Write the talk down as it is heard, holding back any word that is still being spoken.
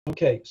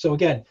Okay, so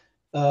again,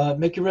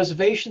 make your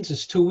reservations.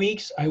 It's 2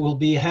 weeks. I will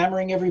be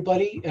hammering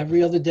everybody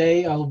every other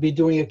day. I will be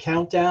doing a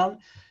countdown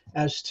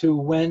as to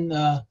when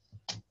to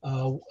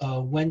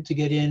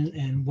get in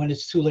and when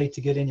it's too late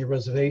to get in your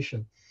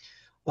reservation.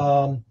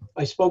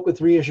 I spoke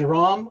with Ria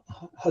Jaram,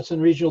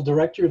 Hudson Regional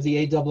Director of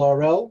the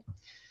ARRL,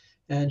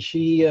 and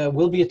she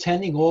will be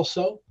attending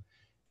also,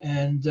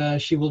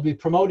 and she will be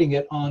promoting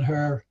it on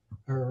her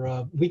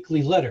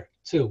weekly letter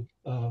too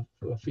for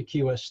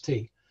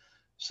QST.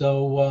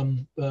 So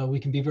we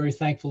can be very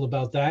thankful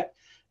about that.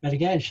 And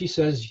again, she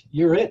says,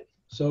 you're it.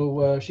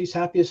 So she's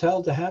happy as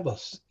hell to have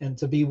us and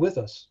to be with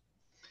us.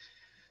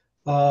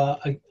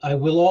 I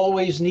will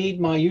always need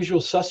my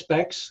usual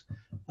suspects.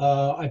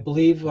 I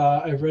believe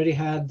I've already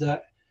had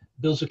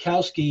Bill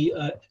Zukowski.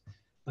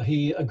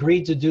 He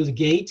agreed to do the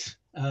gate.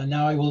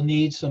 Now I will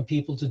need some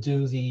people to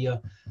do the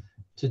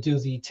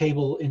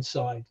table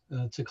inside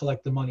to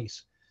collect the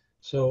monies.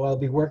 So I'll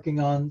be working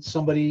on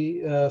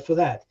somebody for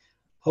that.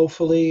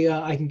 Hopefully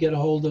I can get a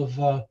hold of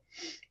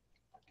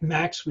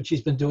Max, which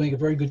he's been doing a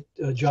very good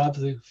job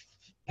for the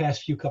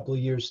past couple of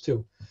years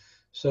too.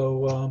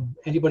 So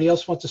anybody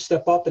else want to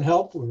step up and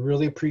help? We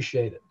really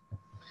appreciate it.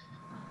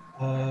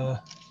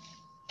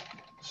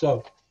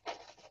 So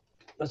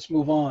let's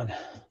move on.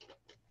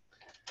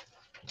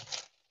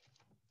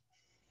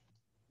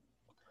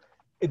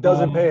 It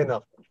doesn't pay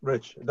enough,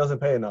 Rich. It doesn't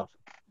pay enough.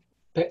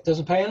 It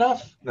doesn't pay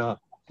enough? No.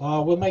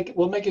 We'll make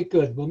it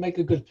good. We'll make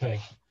a good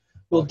pay.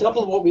 We'll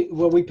double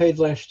what we paid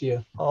last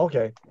year. Oh,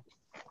 okay.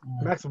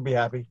 Max will be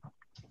happy.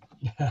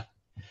 Yeah.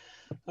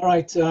 All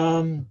right.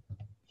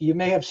 You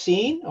may have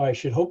seen, or I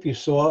should hope you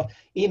saw,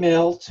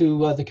 email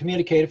to the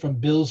communicator from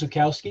Bill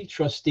Zukowski,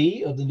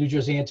 trustee of the New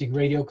Jersey Antique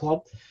Radio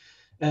Club.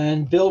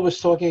 And Bill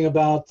was talking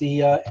about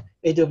the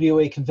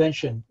AWA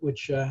convention,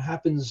 which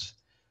happens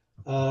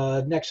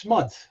next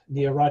month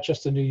near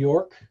Rochester, New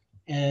York,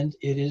 and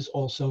it is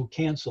also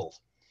canceled.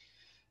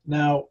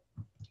 Now,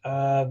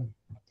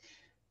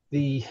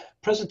 the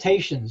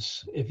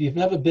presentations, if you've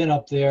never been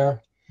up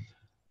there,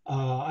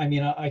 I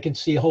mean, I can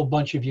see a whole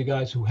bunch of you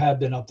guys who have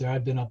been up there.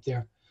 I've been up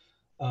there.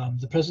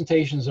 The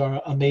presentations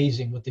are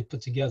amazing, what they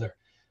put together.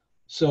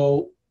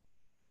 So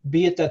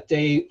be it that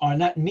they are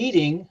not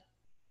meeting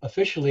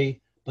officially,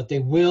 but they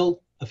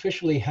will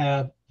officially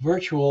have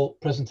virtual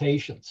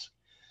presentations.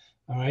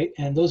 All right,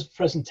 and those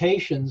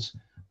presentations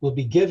will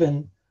be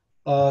given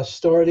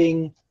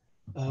starting,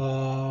 I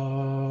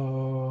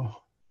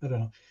don't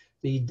know,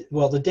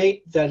 the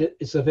date that it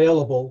is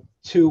available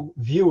to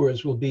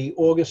viewers will be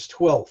August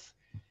 12th,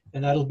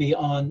 and that'll be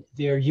on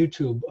their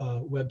YouTube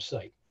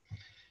website.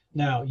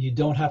 Now, you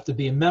don't have to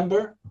be a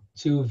member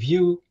to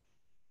view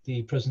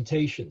the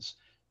presentations.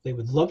 They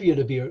would love you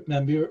to be a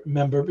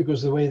member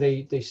because the way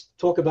they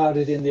talk about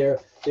it in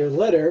their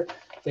letter,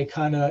 they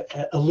kind of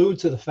allude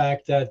to the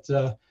fact that,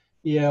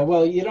 yeah,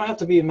 well, you don't have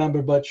to be a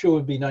member, but sure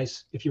would be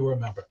nice if you were a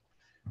member.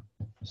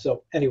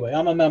 So anyway,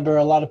 I'm a member.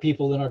 A lot of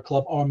people in our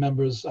club are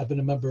members. I've been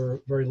a member a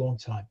very long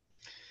time.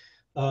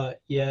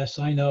 Yes,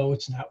 I know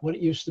it's not what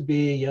it used to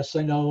be. Yes,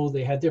 I know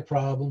they had their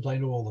problems. I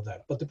know all of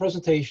that. But the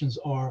presentations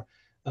are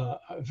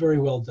very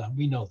well done.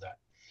 We know that.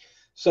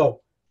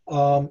 So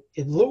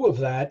in lieu of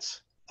that,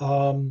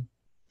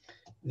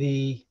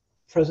 the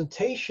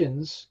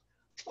presentations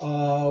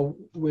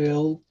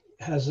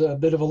has a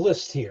bit of a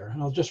list here.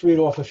 And I'll just read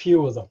off a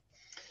few of them.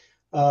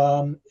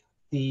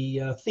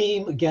 The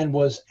theme, again,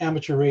 was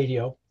amateur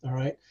radio, all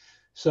right?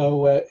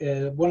 So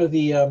one of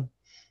the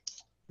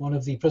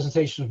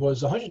presentations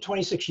was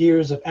 126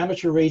 years of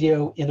amateur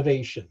radio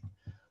innovation.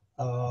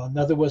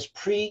 Another was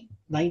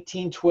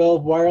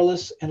pre-1912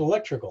 wireless and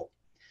electrical,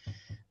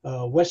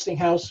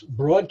 Westinghouse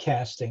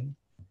broadcasting,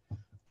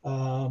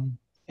 and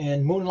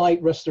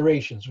moonlight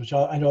restorations, which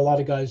I know a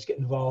lot of guys get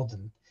involved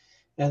in.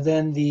 And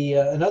then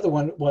another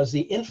one was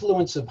the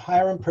influence of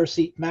Hiram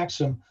Percy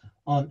Maxim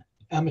on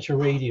amateur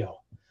radio.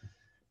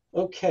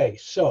 Okay,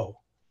 so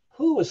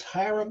who was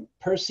Hiram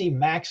Percy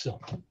Maxim?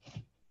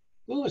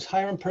 Who was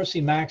Hiram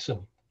Percy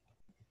Maxim?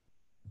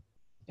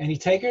 Any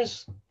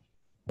takers?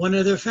 One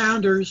of the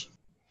founders.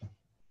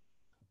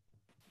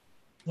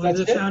 One of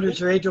the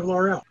founders of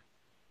ARRL.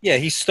 Yeah,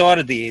 he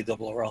started the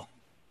ARRL.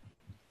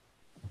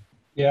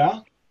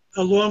 Yeah?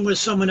 Along with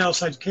someone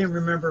else. I can't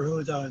remember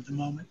who though at the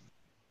moment.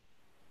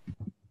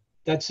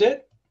 That's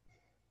it?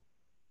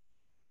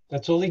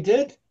 That's all he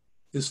did?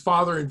 His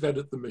father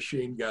invented the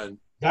machine gun.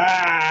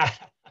 Ah!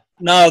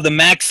 No, the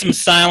Maxim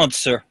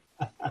silencer.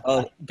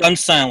 Gun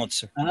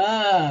silencer.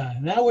 Ah,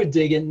 now we're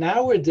digging.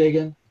 Now we're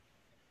digging.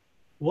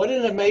 What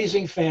an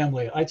amazing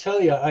family. I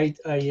tell you, I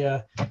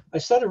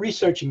started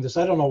researching this.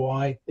 I don't know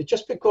why. It's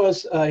just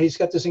because he's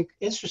got this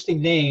interesting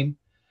name,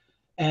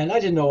 and I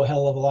didn't know a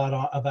hell of a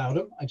lot about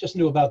him. I just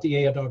knew about the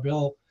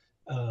ARRL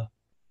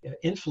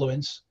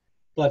influence,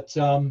 but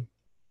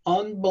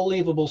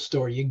unbelievable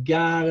story. You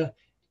gotta,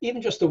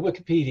 even just the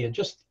Wikipedia,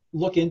 just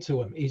look into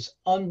him. He's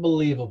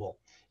unbelievable.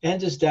 And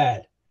his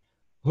dad,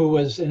 who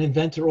was an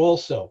inventor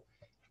also.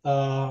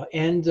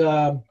 And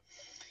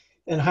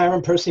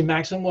Hiram Percy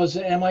Maxim was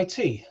at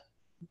MIT,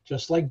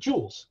 just like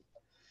Jules.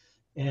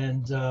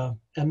 and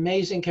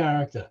amazing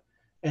character.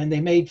 And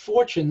they made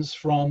fortunes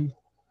from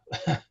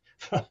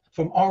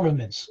from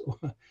armaments,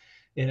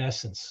 in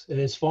essence.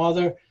 His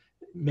father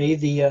made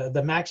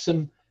the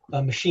Maxim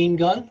machine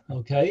gun,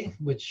 okay,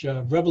 which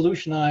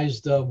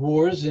revolutionized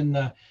wars in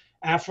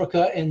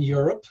Africa and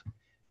Europe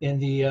in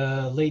the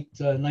late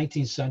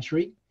 19th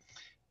century.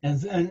 And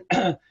then,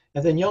 and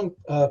then young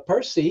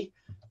Percy,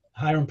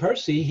 Hiram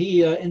Percy,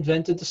 he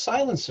invented the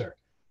silencer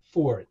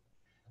for it.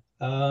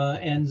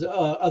 And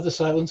other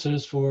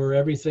silencers for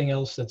everything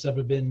else that's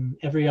ever been,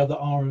 every other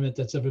armament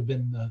that's ever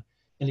been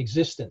in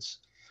existence.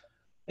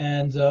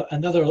 And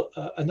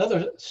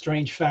another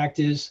strange fact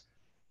is,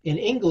 in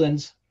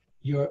England,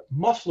 your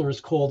muffler is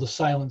called a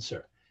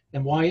silencer.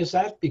 And why is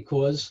that?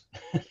 Because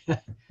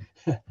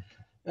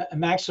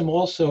Maxim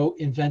also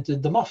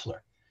invented the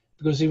muffler,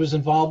 because he was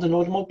involved in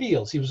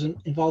automobiles. He was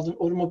involved in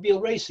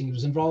automobile racing. He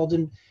was involved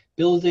in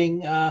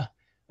building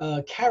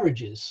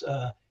carriages,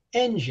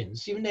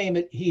 engines, you name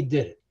it, he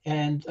did it.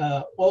 And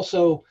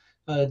also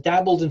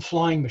dabbled in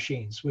flying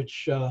machines,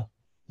 which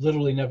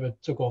literally never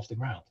took off the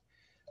ground.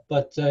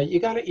 But you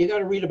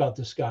gotta read about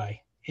this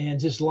guy and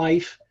his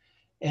life,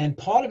 and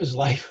part of his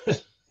life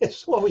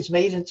is what was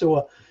made into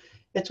a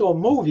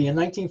movie in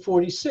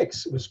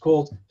 1946. It was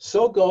called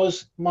 "So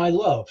Goes My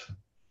Love,"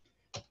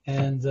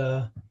 and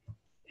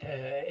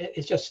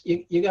it's just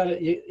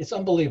it's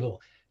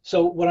unbelievable.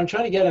 So what I'm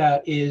trying to get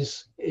at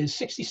is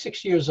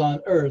 66 years on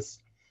Earth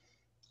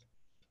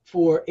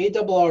for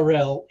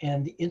ARRL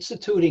and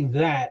instituting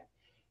that.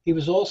 He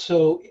was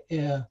also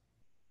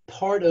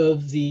part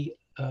of the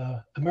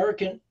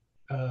American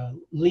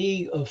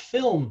League of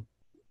Film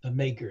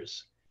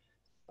Makers.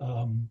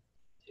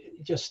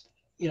 Just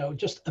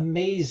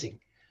amazing.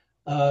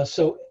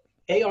 So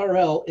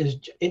ARRL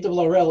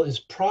is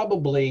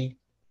probably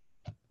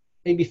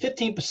maybe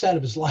 15%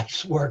 of his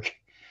life's work,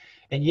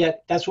 and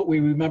yet that's what we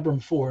remember him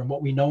for and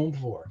what we know him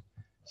for.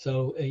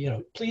 So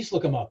please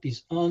look him up.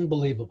 He's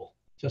unbelievable,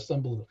 just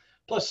unbelievable.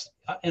 Plus,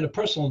 on a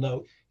personal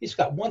note, he's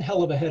got one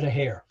hell of a head of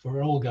hair for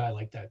an old guy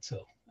like that too.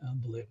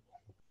 Unbelievable.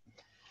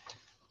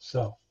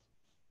 So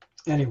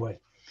anyway,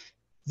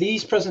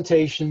 these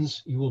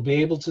presentations you will be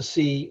able to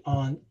see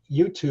on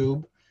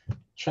YouTube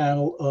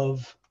channel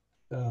of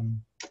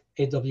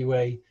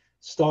AWA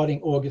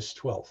starting August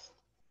 12th.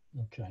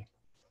 Okay.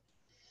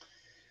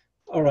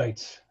 All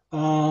right.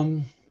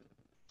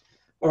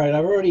 All right,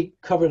 I've already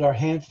covered our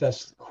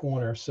Handfest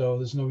corner, so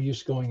there's no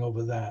use going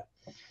over that.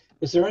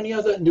 Is there any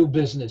other new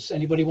business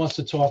anybody wants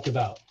to talk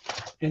about?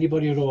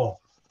 Anybody at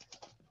all?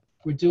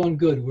 We're doing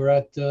good. We're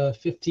at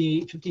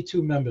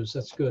 52 members.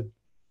 That's good.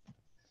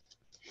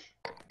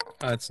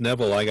 It's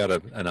Neville. I got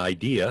an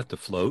idea to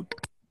float.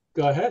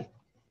 Go ahead.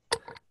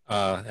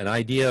 An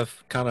idea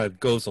kind of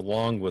goes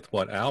along with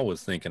what Al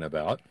was thinking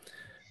about,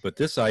 but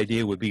this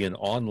idea would be an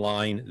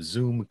online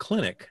Zoom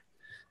clinic.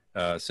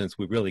 Since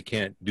we really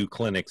can't do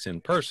clinics in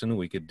person,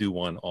 we could do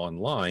one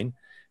online.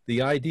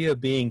 The idea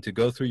being to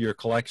go through your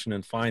collection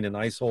and find a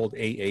nice old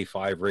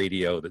AA5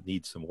 radio that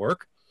needs some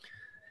work,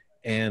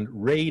 and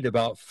raid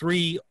about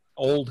 3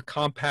 old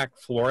compact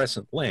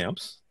fluorescent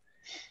lamps.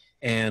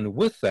 And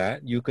with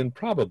that, you can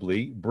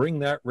probably bring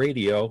that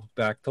radio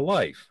back to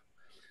life.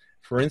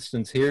 For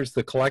instance, here's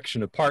the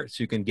collection of parts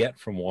you can get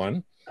from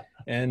one,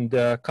 and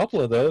a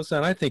couple of those,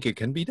 and I think it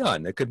can be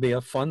done. It could be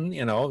a fun,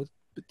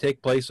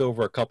 take place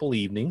over a couple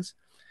evenings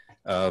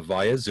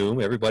via Zoom.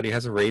 Everybody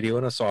has a radio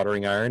and a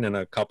soldering iron and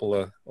a couple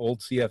of old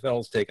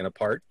CFLs taken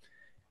apart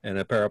and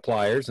a pair of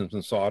pliers and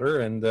some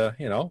solder, and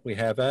we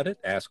have at it,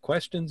 ask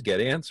questions,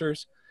 get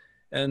answers,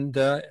 and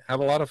have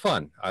a lot of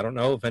fun. I don't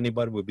know if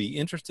anybody would be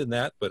interested in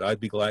that, but I'd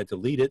be glad to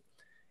lead it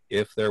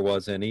if there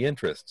was any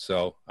interest.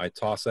 So I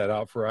toss that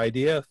out for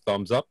idea,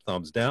 thumbs up,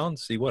 thumbs down,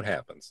 see what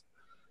happens.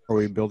 Are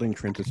we building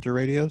transistor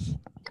radios?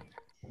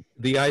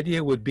 The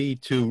idea would be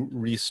to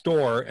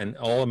restore an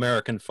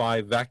All-American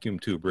 5 vacuum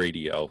tube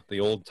radio, the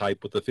old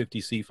type with the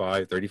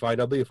 50C5,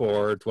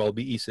 35W4,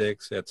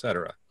 12BE6,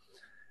 etc.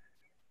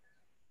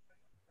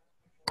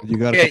 You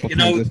got a couple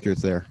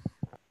transistors there.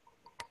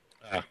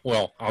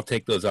 Well, I'll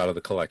take those out of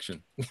the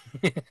collection.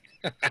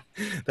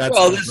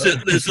 Well,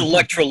 there's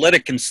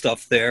electrolytic and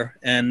stuff there,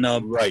 and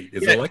right.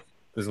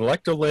 There's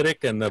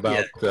electrolytic and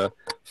about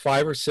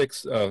 5 or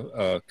 6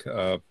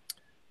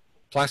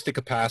 plastic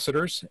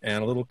capacitors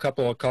and a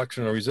couple of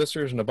collection of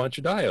resistors and a bunch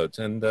of diodes,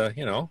 and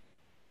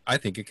I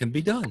think it can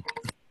be done.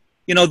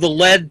 The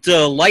LED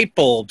light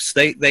bulbs,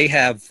 they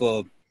have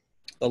a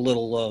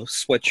little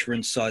switcher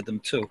inside them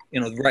too.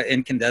 The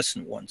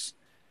incandescent ones.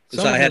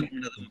 Because I had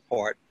one of them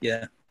apart.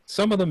 Yeah.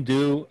 Some of them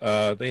do.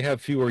 They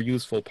have fewer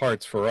useful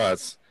parts for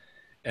us,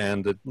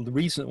 and the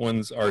recent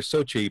ones are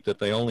so cheap that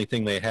the only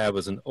thing they have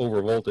is an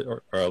overvoltage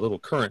or a little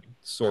current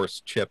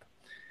source chip,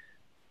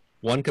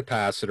 1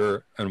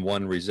 capacitor and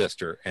 1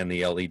 resistor, and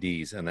the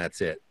LEDs, and that's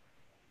it.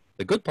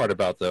 The good part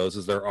about those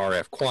is they're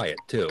RF quiet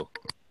too.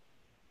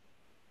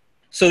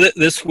 So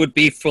this would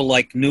be for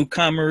like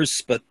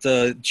newcomers, but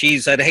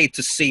geez, I'd hate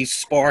to see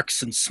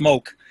sparks and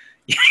smoke.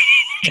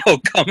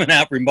 coming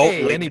out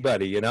remotely. Hey,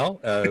 anybody,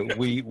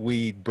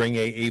 we bring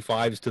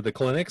A5s to the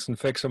clinics and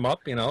fix them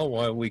up.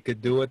 We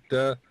could do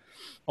it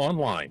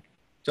online.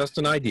 Just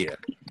an idea.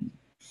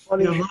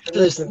 Funny,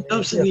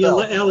 Most of the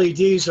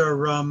LEDs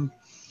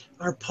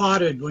are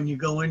potted when you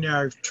go in there.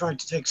 I've tried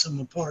to take some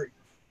apart.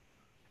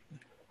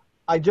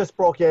 I just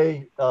broke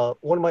one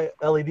of my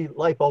LED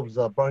light bulbs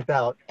burnt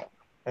out,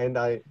 and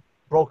I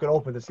broke it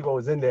open to see what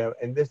was in there.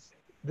 And this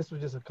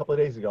was just a couple of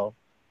days ago.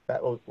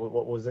 That was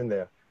what was in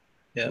there.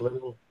 Yeah.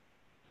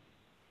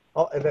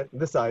 Oh, and then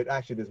this side,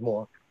 actually, there's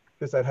more.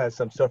 This side has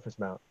some surface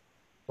mount,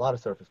 a lot of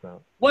surface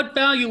mount. What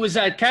value is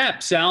that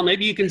cap, Sal?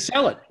 Maybe you can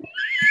sell it.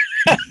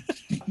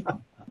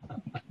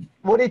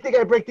 What do you think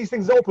I break these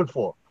things open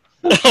for?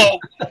 Oh,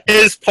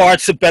 his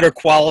parts are better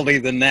quality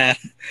than that.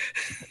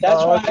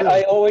 That's why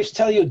I always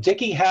tell you,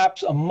 Dickie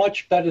haps are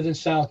much better than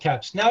Sal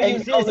caps. Now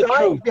you know the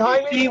truth.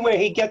 You see where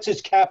he gets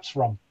his caps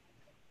from.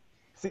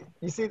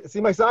 See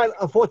my sign?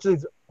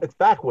 Unfortunately, it's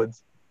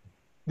backwards.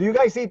 Do you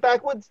guys see it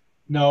backwards?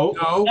 No.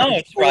 No,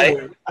 it's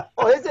right.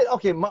 Oh, is it?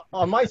 Okay,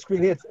 on my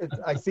screen here,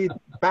 I see it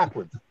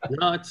backwards.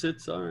 No,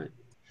 it's all right.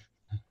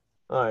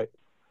 All right.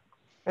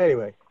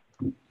 Anyway.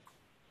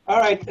 All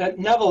right,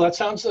 Neville, that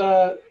sounds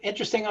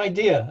interesting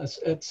idea.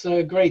 It's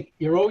great.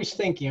 You're always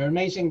thinking. You're an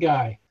amazing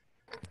guy.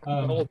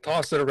 We'll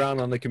toss it around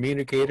on the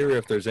communicator.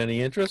 If there's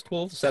any interest,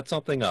 we'll set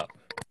something up.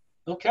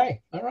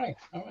 Okay. All right.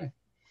 All right.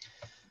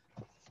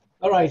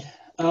 All right.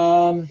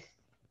 All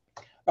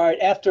right.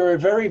 After a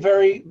very,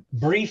 very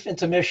brief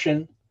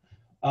intermission,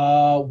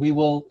 we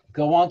will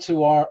go on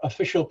to our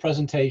official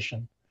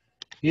presentation.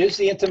 Here's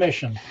the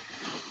intermission.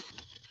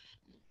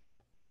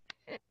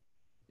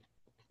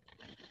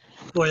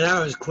 Boy,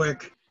 that was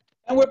quick.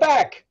 And we're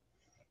back.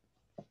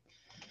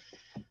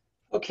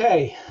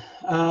 Okay.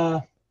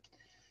 All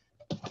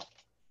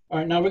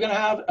right, now we're going to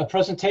have a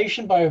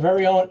presentation by our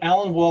very own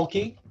Alan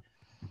Wolke,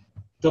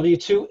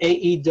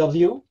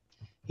 W2AEW.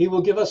 He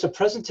will give us a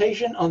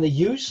presentation on the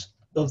use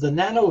of the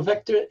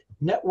Nanovector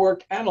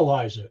Network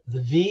Analyzer,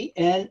 the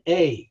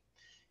VNA,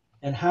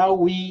 and how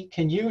we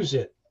can use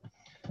it.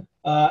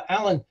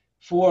 Alan,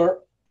 we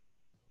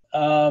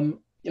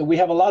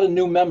have a lot of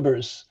new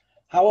members.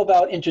 How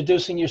about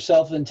introducing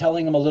yourself and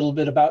telling them a little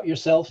bit about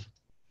yourself?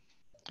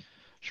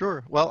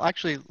 Sure. Well,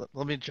 actually,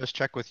 let me just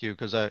check with you,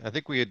 because I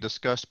think we had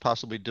discussed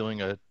possibly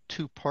doing a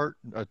two-part,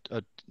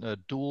 a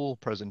dual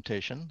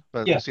presentation,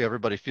 but Yeah. We'll see how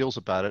everybody feels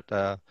about it.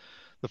 The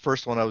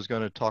first one I was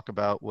going to talk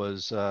about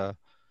was,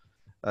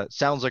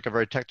 sounds like a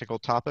very technical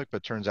topic,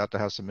 but turns out to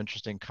have some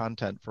interesting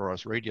content for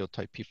us radio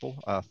type people.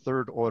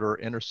 Third-order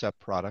intercept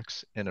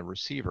products in a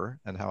receiver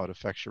and how it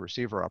affects your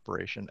receiver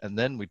operation. And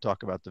then we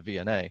talk about the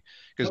VNA,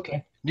 because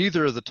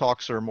neither of the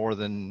talks are more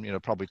than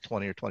probably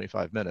 20 or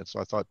 25 minutes. So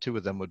I thought two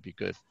of them would be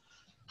good.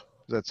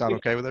 Does that sound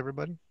okay with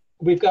everybody?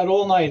 We've got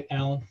all night,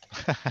 Alan.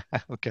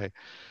 Okay.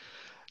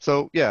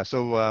 So yeah,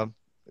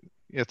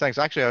 thanks.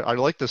 Actually, I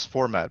like this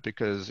format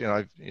because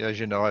as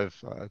you know,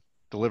 I've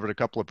delivered a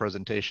couple of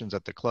presentations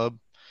at the club,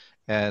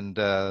 and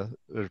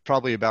there's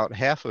probably about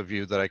half of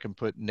you that I can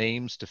put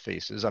names to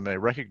faces. I mean, I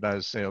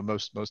recognize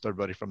most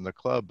everybody from the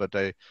club, but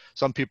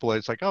some people,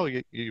 it's like, oh,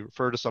 you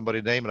refer to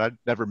somebody's name, and I've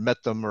never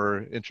met them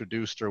or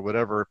introduced or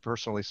whatever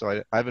personally, so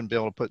I haven't been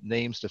able to put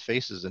names to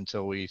faces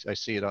until I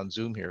see it on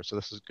Zoom here. So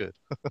this is good.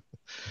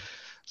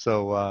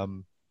 So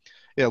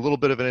yeah, a little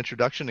bit of an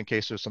introduction in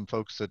case there's some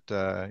folks that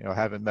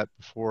haven't met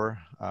before.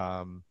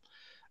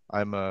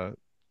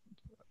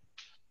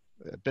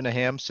 I've been a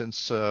ham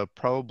since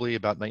probably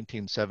about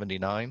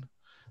 1979,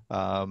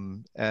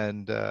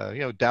 and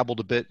dabbled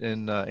a bit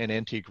in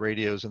antique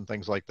radios and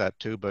things like that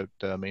too, but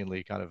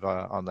mainly kind of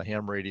on the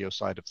ham radio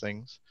side of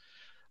things.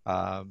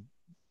 For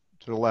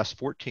the last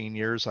 14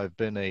 years, I've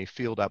been a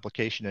field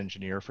application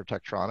engineer for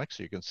Tektronix.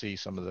 So you can see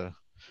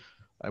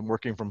I'm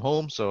working from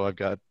home, so I've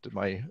got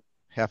my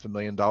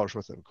 $500,000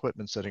 worth of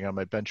equipment sitting on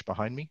my bench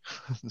behind me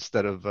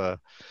instead of in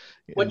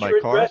What's my your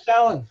car. address,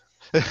 Alan?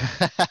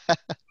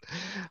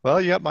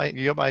 Well, you got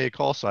my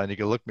call sign. You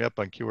can look me up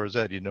on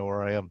QRZ. You know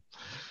where I am.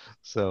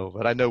 So,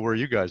 but I know where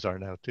you guys are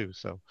now too.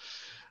 So,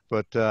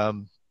 but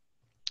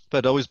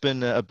always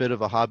been a bit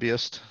of a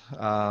hobbyist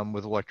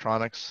with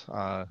electronics.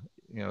 I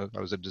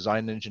was a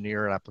design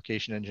engineer, an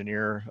application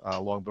engineer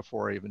long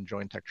before I even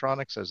joined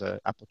Tektronix as an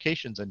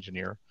applications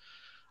engineer,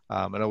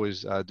 and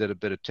always did a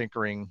bit of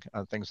tinkering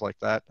on things like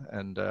that.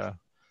 And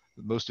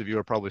most of you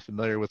are probably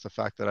familiar with the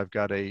fact that I've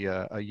got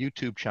a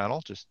YouTube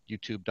channel, just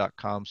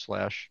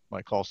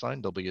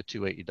youtube.com/my-call-sign,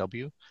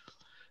 W2AEW.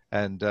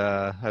 And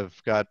have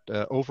got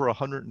over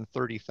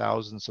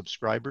 130,000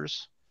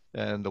 subscribers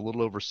and a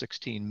little over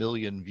 16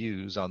 million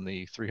views on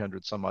the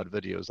 300 some odd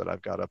videos that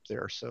I've got up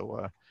there.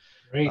 So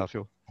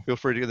feel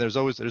free to, there's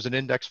an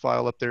index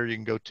file up there you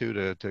can go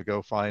to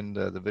go find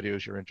the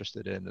videos you're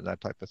interested in and that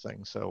type of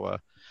thing. So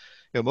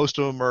most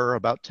of them are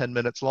about 10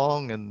 minutes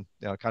long and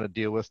kind of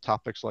deal with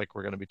topics like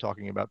we're going to be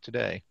talking about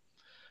today.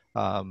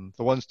 The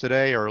ones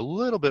today are a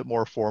little bit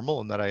more formal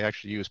in that I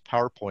actually use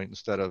PowerPoint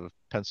instead of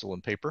pencil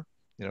and paper,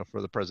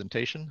 for the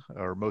presentation.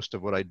 Or most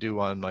of what I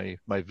do on my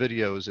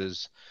videos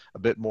is a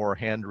bit more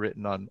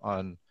handwritten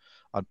on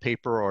on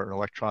paper or an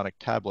electronic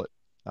tablet,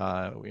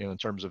 in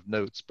terms of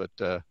notes, but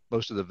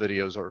most of the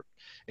videos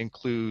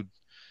include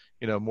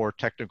more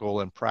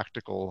technical and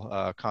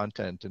practical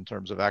content in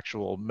terms of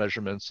actual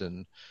measurements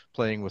and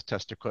playing with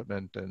test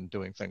equipment and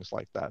doing things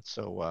like that.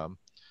 So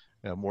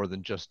more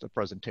than just a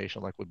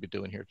presentation like we'll be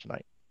doing here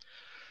tonight.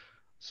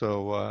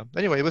 So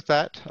anyway, with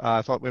that,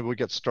 I thought maybe we'd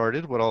get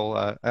started.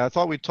 I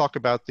thought we'd talk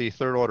about the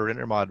third order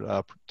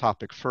intermod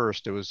topic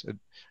first.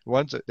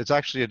 It's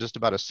actually just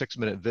about a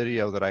 6-minute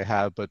video that I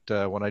have, but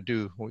when I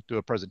do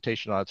a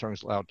presentation on it, it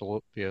turns out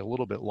to be a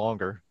little bit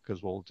longer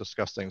because we'll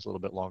discuss things a little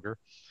bit longer.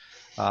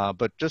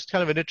 But just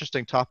kind of an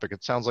interesting topic.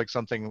 It sounds like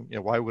something,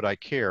 why would I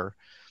care?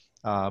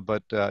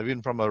 But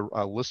even from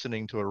a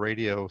listening to a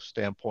radio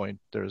standpoint,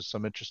 there's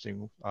some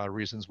interesting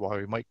reasons why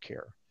we might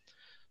care.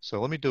 So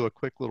let me do a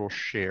quick little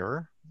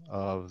share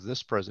of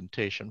this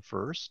presentation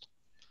first.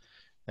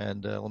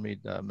 And let me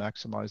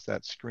maximize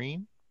that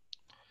screen.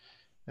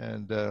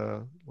 And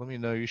let me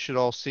know, you should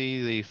all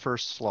see the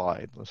first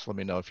slide. Let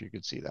me know if you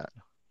could see that.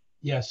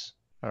 Yes.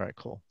 All right,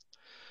 cool.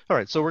 All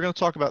right, so we're going to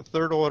talk about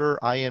third order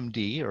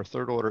IMD, or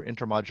third order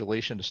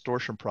intermodulation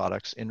distortion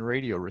products in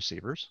radio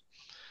receivers.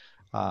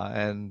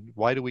 And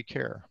why do we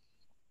care?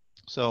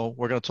 So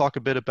we're going to talk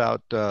a bit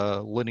about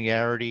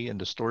linearity and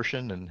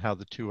distortion and how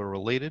the two are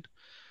related.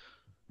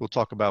 We'll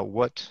talk about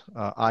what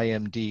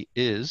IMD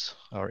is,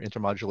 or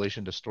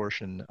intermodulation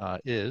distortion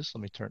is.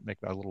 Let me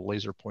make my little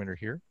laser pointer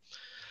here.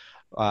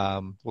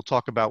 We'll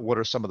talk about what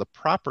are some of the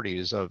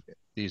properties of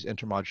these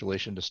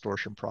intermodulation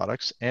distortion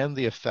products and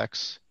the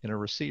effects in a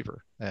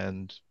receiver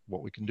and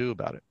what we can do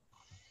about it.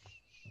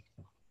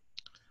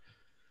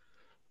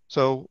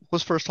 So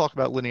let's first talk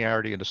about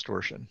linearity and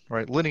distortion,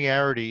 right?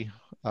 Linearity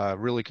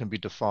really can be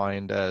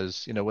defined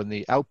as, when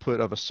the output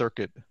of a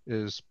circuit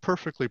is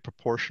perfectly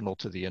proportional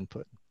to the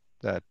input.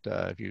 That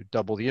if you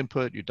double the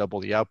input, you double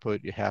the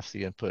output, you half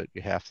the input,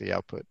 you half the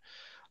output.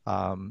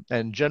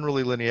 And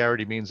generally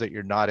linearity means that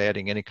you're not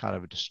adding any kind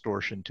of a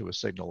distortion to a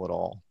signal at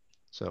all.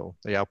 So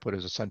the output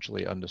is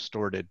essentially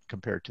undistorted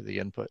compared to the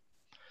input.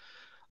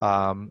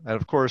 And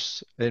of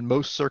course, in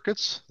most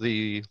circuits,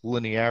 the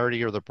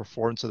linearity or the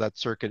performance of that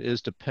circuit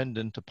is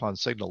dependent upon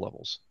signal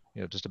levels.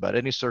 Just about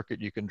any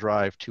circuit you can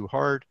drive too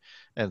hard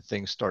and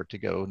things start to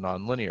go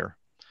nonlinear.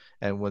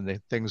 And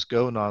when things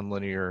go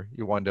nonlinear,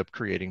 you wind up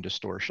creating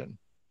distortion.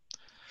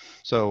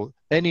 So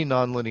any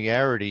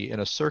nonlinearity in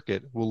a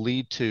circuit will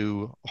lead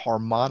to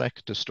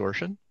harmonic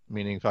distortion,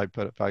 meaning if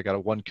I got a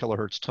 1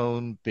 kilohertz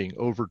tone being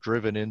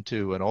overdriven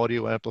into an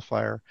audio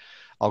amplifier,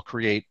 I'll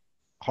create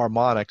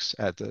harmonics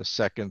at the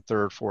second,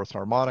 third, fourth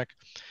harmonic.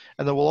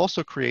 And then we'll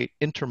also create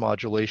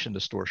intermodulation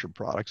distortion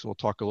products. And we'll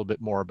talk a little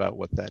bit more about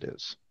what that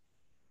is.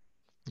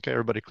 Okay,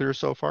 everybody clear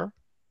so far?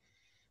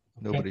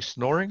 Okay. Nobody's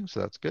snoring, so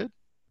that's good.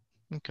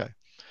 Okay.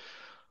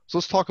 So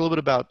let's talk a little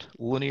bit about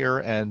linear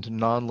and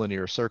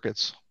nonlinear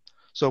circuits.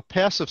 So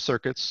passive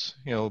circuits,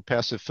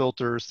 passive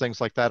filters,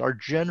 things like that are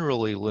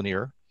generally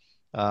linear,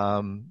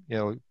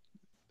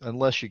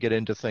 unless you get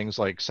into things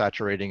like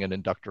saturating an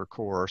inductor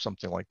core or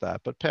something like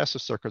that. But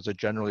passive circuits are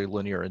generally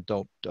linear and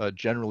don't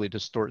generally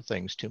distort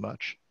things too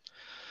much.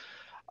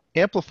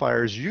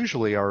 Amplifiers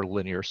usually are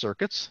linear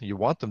circuits. You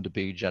want them to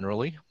be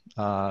generally,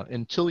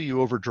 until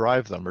you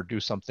overdrive them or do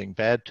something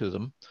bad to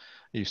them.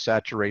 You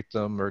saturate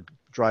them or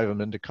drive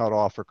them into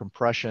cutoff or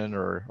compression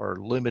or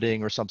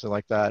limiting or something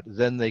like that,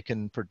 then they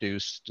can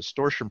produce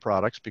distortion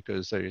products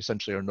because they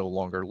essentially are no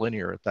longer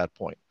linear at that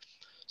point.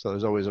 So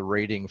there's always a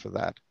rating for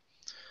that.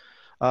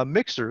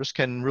 Mixers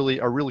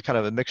are really kind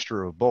of a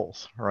mixture of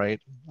both,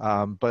 right?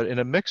 But in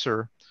a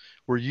mixer,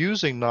 we're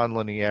using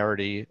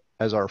nonlinearity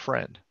as our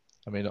friend.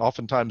 I mean,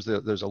 oftentimes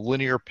there's a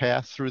linear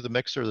path through the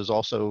mixer. There's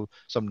also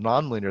some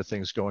nonlinear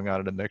things going on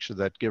in a mixer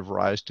that give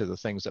rise to the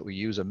things that we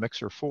use a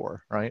mixer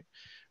for, right?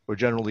 We're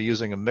generally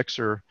using a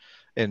mixer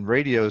in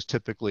radios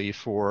typically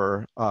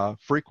for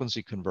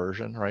frequency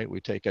conversion, right? We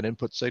take an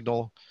input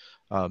signal,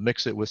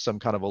 mix it with some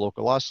kind of a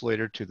local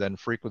oscillator to then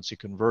frequency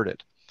convert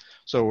it.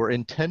 So we're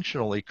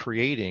intentionally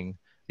creating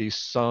these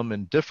sum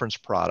and difference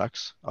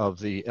products of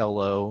the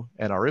LO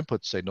and our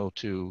input signal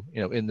to,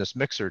 in this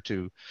mixer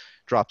to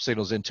drop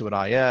signals into an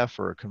IF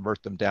or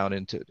convert them down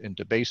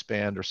into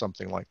baseband or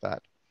something like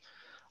that.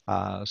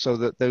 So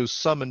that those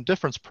sum and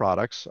difference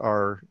products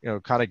are,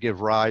 kind of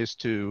give rise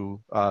to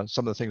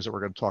some of the things that we're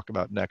going to talk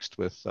about next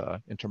with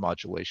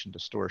intermodulation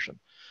distortion.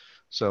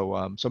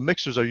 So, so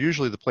mixers are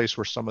usually the place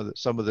where some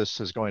of this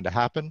is going to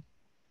happen,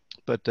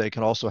 but they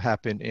can also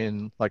happen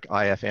in like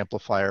IF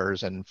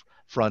amplifiers and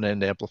front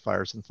end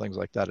amplifiers and things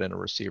like that in a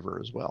receiver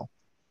as well.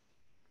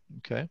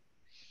 Okay.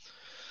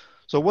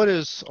 So what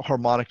is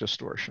harmonic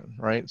distortion,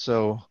 right?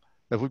 So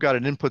if we've got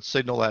an input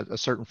signal at a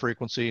certain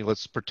frequency,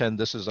 let's pretend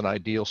this is an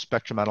ideal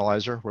spectrum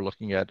analyzer. We're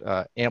looking at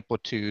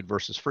amplitude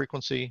versus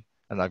frequency,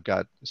 and I've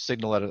got a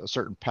signal at a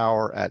certain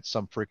power at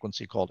some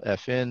frequency called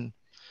Fin.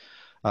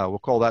 We'll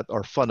call that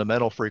our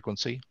fundamental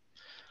frequency.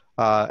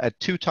 At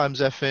 2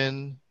 times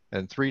Fin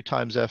and 3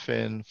 times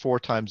Fin, 4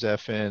 times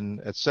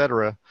Fin,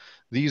 etc.,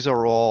 these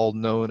are all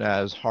known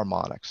as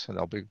harmonics, and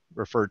they'll be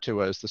referred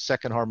to as the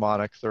second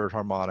harmonic, third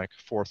harmonic,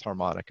 fourth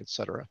harmonic,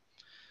 etc.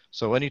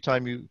 So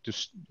anytime you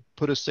just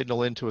put a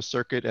signal into a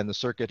circuit and the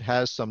circuit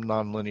has some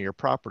nonlinear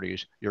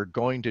properties, you're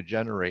going to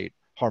generate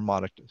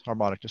harmonic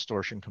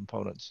distortion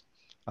components.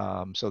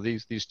 So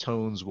these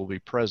tones will be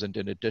present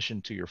in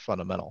addition to your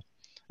fundamental,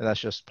 and that's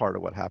just part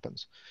of what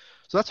happens.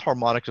 So that's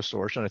harmonic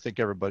distortion. I think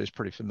everybody's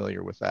pretty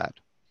familiar with that.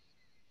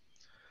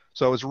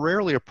 So it's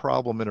rarely a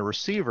problem in a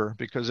receiver,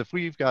 because if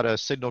we've got a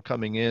signal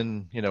coming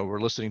in, we're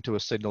listening to a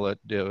signal at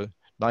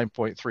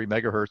 9.3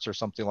 megahertz or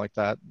something like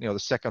that, the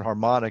second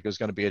harmonic is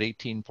going to be at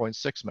 18.6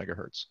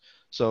 megahertz.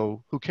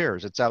 So who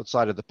cares? It's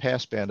outside of the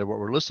passband of what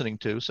we're listening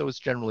to, so it's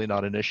generally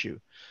not an issue.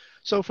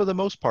 So for the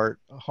most part,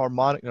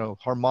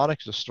 harmonic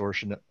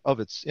distortion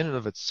in and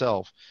of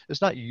itself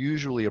is not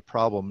usually a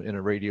problem in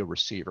a radio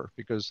receiver,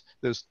 because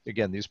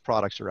these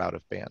products are out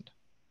of band.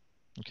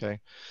 Okay,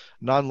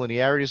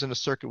 nonlinearities in a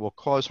circuit will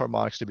cause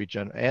harmonics to be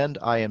and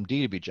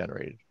IMD to be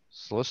generated.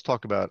 So let's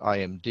talk about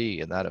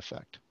IMD and that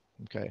effect.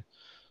 Okay,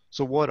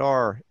 so what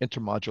are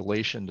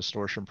intermodulation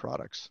distortion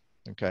products?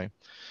 Okay,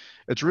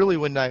 it's really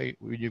when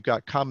you've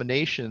got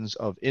combinations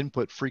of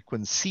input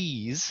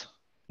frequencies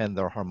and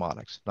their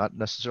harmonics, not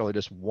necessarily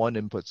just one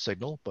input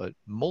signal, but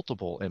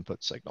multiple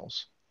input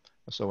signals.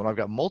 So when I've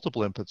got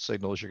multiple input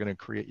signals, you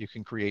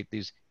can create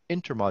these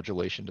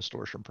intermodulation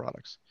distortion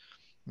products.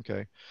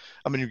 Okay,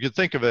 I mean, you could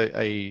think of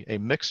a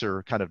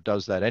mixer kind of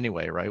does that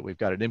anyway, right? We've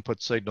got an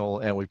input signal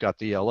and we've got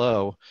the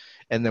LO,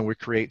 and then we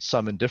create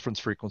sum and difference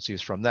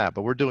frequencies from that,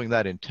 but we're doing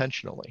that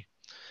intentionally.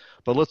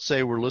 But let's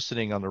say we're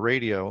listening on the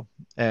radio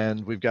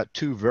and we've got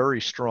two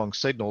very strong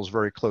signals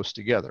very close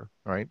together,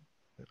 right?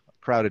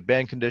 Crowded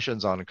band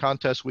conditions on a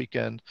contest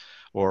weekend,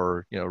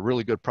 or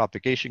really good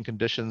propagation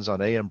conditions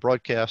on AM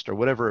broadcast, or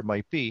whatever it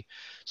might be.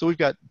 So we've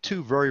got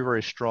two very,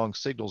 very strong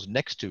signals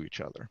next to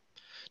each other.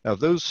 Now,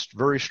 those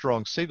very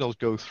strong signals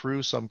go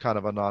through some kind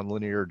of a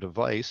nonlinear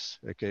device.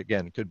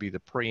 Again, it could be the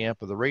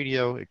preamp of the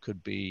radio. It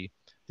could be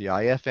the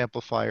IF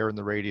amplifier in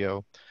the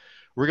radio.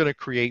 We're going to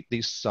create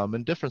these sum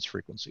and difference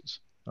frequencies.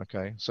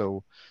 Okay,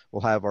 so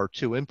we'll have our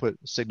two input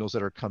signals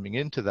that are coming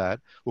into that.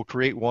 We'll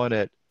create one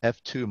at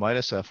F2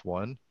 minus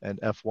F1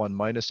 and F1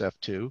 minus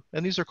F2.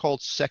 And these are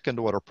called second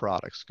order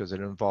products because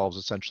it involves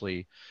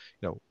essentially,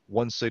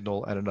 one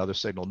signal and another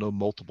signal, no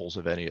multiples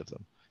of any of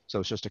them. So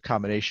it's just a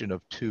combination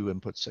of two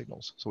input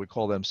signals. So we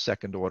call them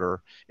second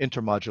order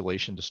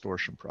intermodulation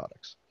distortion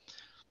products.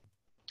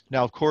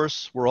 Now, of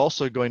course, we're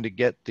also going to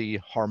get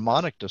the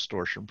harmonic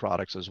distortion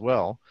products as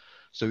well.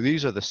 So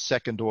these are the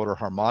second order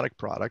harmonic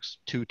products,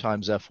 2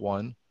 times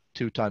F1,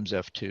 2 times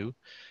F2.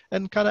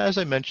 And kind of as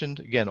I mentioned,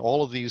 again,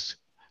 all of these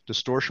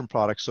distortion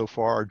products so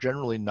far are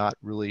generally not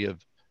really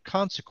of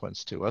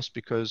consequence to us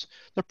because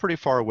they're pretty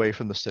far away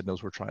from the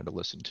signals we're trying to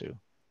listen to.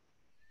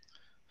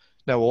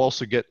 Now we'll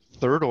also get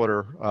third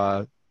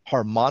order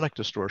harmonic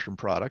distortion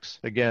products.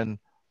 Again,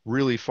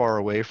 really far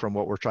away from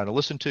what we're trying to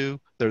listen to.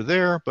 They're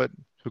there, but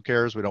who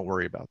cares? We don't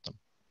worry about them.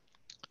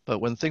 But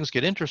when things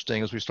get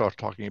interesting is we start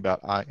talking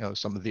about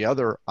some of the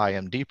other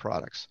IMD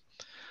products.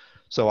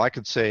 So I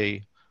could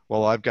say,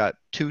 well, I've got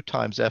 2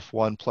 times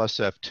F1 plus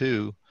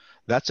F2.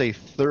 That's a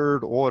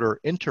third order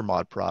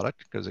intermod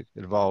product because it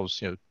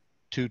involves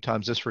 2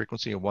 times this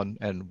frequency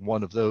and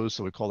one of those.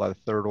 So we call that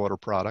a third order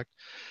product.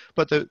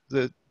 But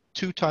the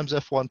 2 times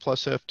F1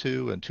 plus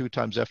F2 and 2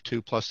 times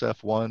F2 plus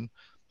F1,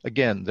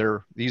 again,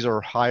 these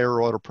are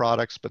higher order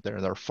products, but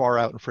they're far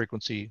out in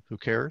frequency. Who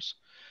cares?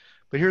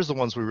 But here's the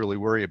ones we really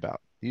worry about.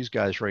 These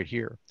guys right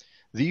here.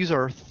 These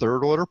are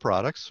third order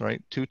products,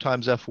 right? 2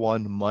 times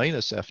F1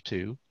 minus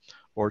F2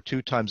 or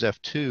 2 times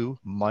F2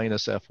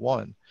 minus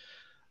F1.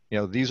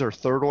 These are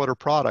third order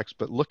products,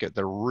 but look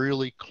they're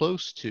really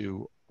close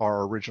to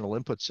our original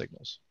input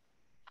signals.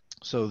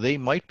 So they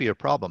might be a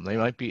problem. They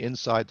might be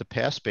inside the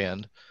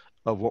passband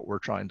of what we're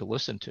trying to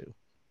listen to.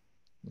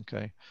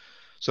 Okay.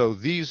 So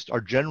these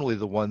are generally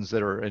the ones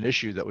that are an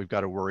issue that we've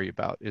got to worry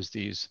about is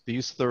these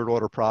third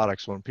order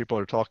products. When people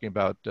are talking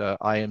about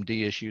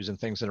IMD issues and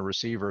things in a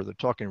receiver, they're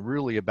talking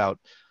really about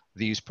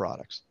these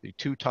products, the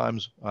 2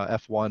 times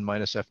F1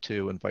 minus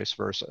F2 and vice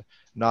versa,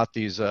 not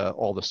these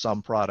all the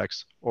sum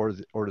products or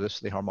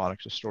the harmonic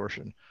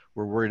distortion.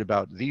 We're worried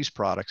about these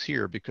products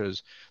here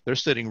because they're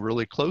sitting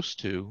really close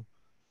to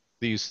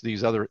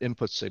these other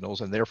input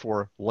signals and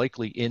therefore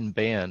likely in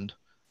band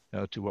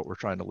to what we're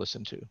trying to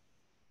listen to.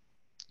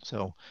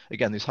 So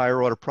again, these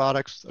higher order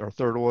products are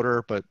third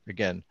order, but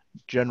again,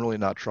 generally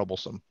not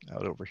troublesome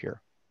out over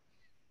here.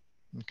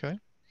 Okay.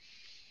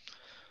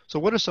 So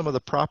what are some of the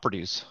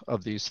properties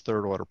of these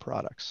third order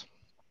products?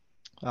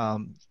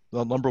 Well,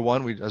 number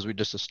one, as we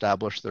just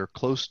established, they're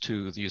close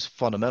to these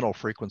fundamental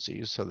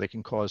frequencies, so they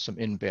can cause some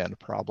in-band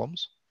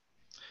problems.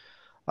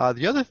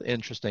 The other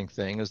interesting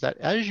thing is that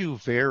as you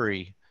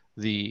vary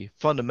the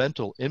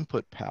fundamental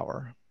input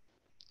power,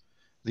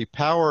 the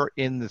power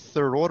in the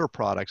third order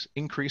products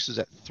increases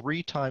at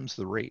 3 times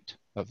the rate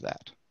of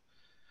that.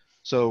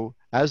 So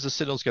as the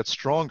signals get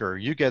stronger,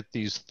 you get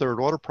these third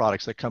order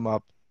products that come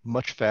up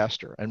much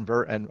faster and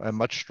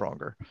much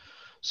stronger.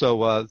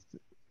 So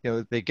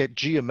they get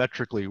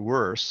geometrically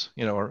worse,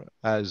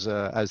 as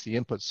the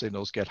input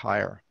signals get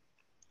higher.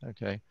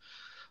 Okay,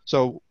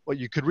 so what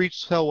you could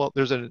tell, well,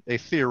 there's a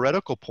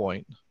theoretical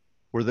point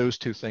where those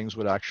two things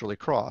would actually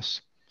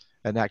cross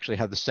and actually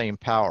have the same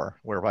power,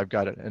 where if I've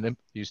got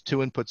these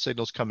two input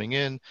signals coming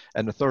in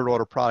and the third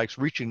order products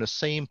reaching the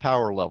same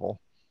power level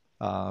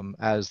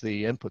as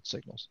the input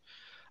signals.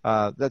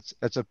 That's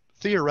a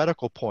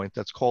theoretical point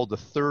that's called the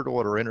third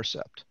order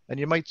intercept. And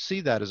you might see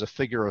that as a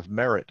figure of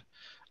merit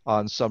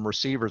on some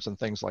receivers and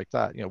things like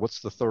that. What's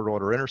the third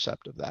order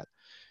intercept of that?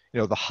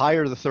 The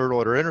higher the third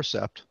order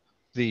intercept,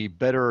 the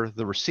better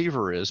the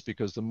receiver is,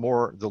 because the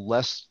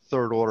less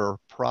third order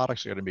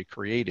products are going to be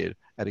created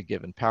at a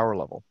given power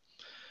level.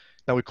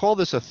 Now we call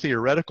this a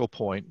theoretical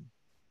point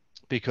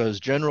because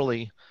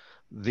generally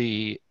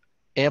the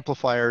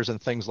amplifiers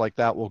and things like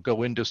that will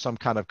go into some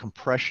kind of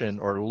compression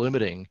or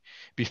limiting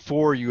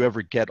before you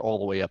ever get all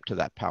the way up to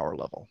that power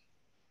level.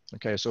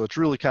 Okay, so it's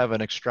really kind of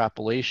an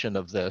extrapolation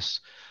of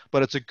this,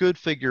 but it's a good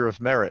figure of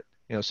merit,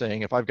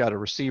 saying if I've got a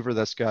receiver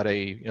that's got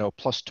a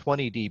plus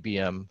 20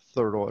 dBm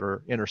third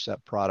order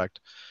intercept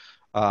product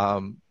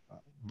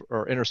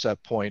or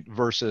intercept point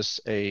versus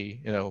a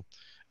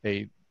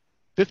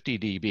 50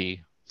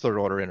 dB third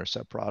order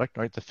intercept product,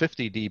 right? The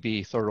 50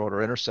 dB third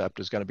order intercept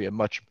is going to be a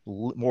much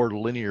more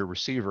linear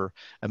receiver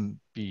and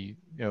be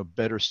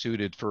better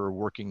suited for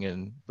working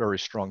in very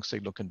strong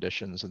signal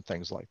conditions and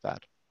things like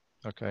that.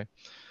 Okay,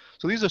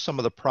 so these are some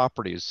of the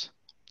properties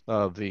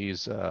of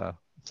these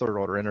third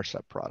order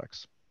intercept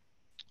products.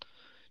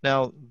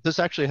 Now this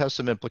actually has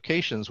some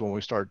implications when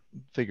we start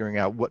figuring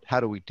out how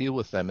do we deal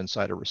with them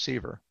inside a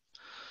receiver.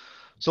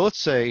 So let's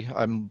say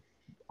I'm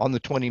on the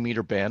 20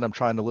 meter band, I'm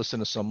trying to listen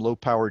to some low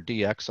power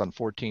DX on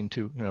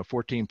 14.2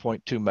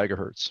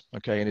 megahertz.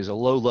 Okay, and there's a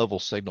low level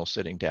signal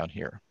sitting down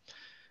here,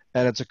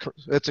 and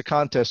it's a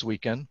contest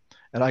weekend,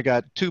 and I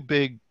got two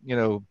big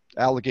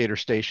alligator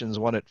stations,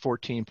 one at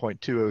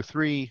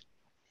 14.203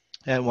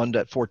 and one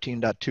at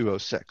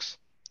 14.206.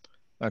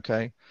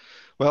 Okay,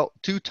 well,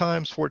 2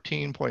 times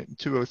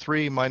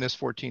 14.203 minus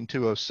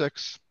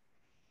 14.206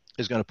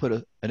 is going to put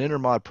an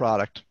intermod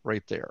product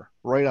right there,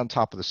 right on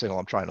top of the signal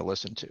I'm trying to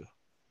listen to.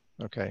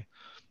 Okay,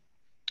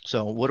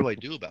 so what do I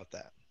do about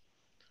that?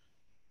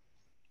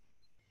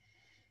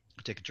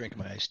 Take a drink of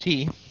my iced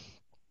tea.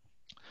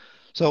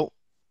 So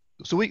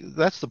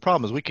that's the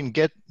problem, is we can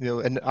get,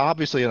 and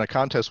obviously in a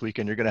contest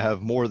weekend, you're going to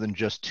have more than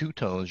just two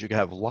tones. You can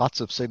have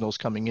lots of signals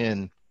coming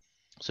in,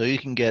 so you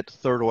can get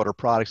third order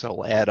products that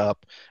will add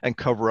up and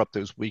cover up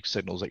those weak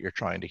signals that you're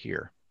trying to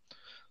hear.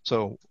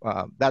 So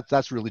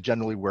that's really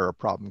generally where a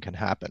problem can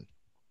happen.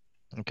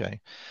 Okay,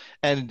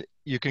 and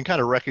you can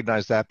kind of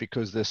recognize that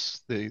because the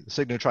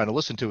signal you're trying to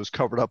listen to is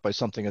covered up by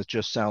something that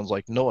just sounds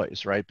like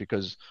noise, right?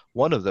 Because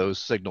one of those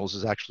signals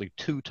is actually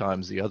 2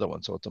 times the other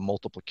one, so it's a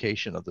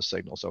multiplication of the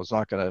signal, so it's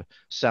not going to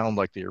sound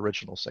like the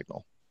original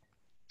signal.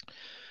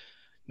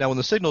 Now when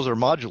the signals are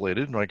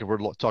modulated, like if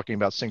we're talking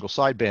about single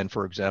sideband,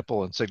 for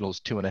example, and signals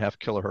 2.5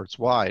 kilohertz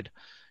wide,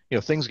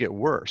 things get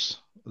worse.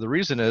 The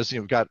reason is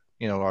you've got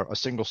a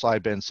single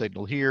sideband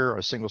signal here,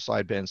 a single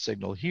sideband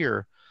signal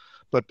here.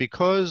 But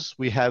because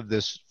we have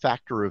this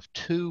factor of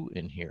 2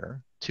 in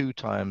here, 2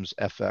 times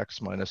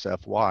fx minus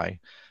fy,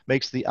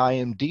 makes the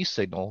IMD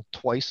signal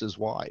twice as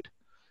wide.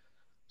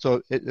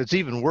 So it's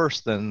even worse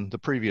than the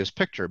previous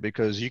picture,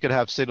 because you could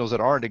have signals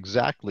that aren't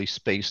exactly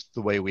spaced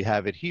the way we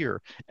have it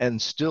here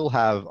and still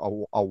have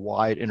a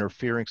wide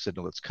interfering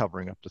signal that's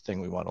covering up the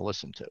thing we want to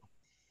listen to.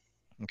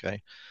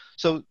 Okay,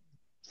 so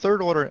third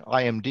order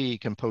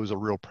IMD can pose a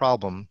real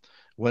problem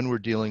when we're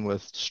dealing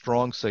with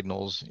strong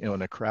signals,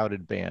 in a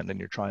crowded band, and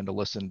you're trying to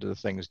listen to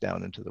things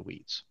down into the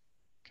weeds.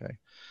 Okay,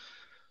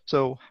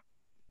 so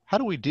how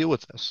do we deal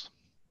with this?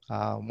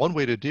 One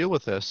way to deal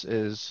with this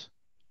is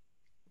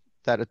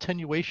that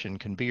attenuation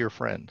can be your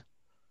friend.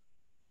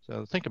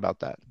 So think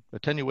about that.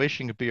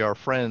 Attenuation could be our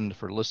friend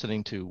for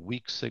listening to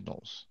weak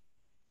signals.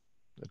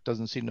 That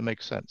doesn't seem to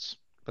make sense,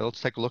 but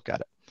let's take a look at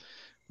it.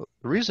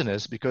 The reason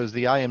is because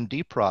the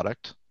IMD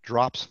product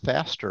drops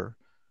faster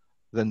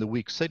than the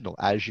weak signal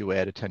as you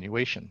add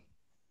attenuation.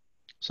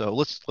 So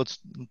let's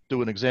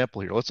do an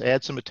example here. Let's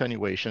add some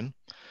attenuation.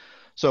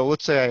 So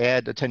let's say I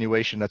add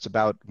attenuation that's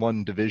about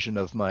 1 division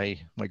of my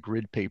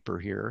grid paper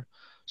here.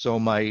 So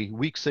my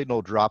weak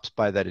signal drops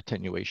by that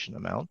attenuation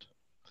amount.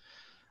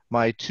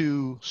 My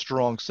 2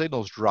 strong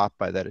signals drop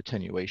by that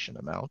attenuation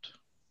amount.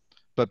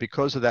 But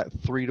because of that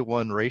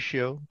 3-to-1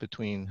 ratio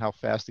between how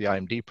fast the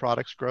IMD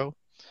products grow,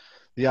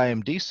 the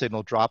IMD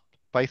signal dropped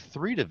by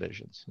 3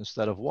 divisions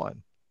instead of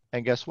 1.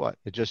 And guess what?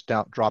 It just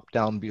dropped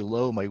down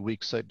below my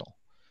weak signal.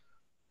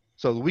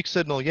 So the weak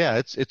signal, yeah,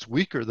 it's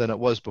weaker than it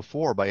was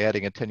before by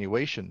adding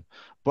attenuation,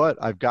 but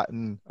I've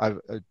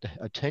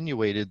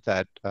attenuated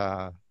that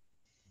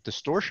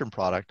distortion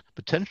product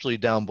potentially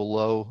down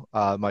below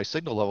my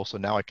signal level, so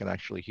now I can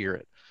actually hear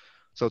it.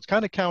 So it's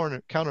kind of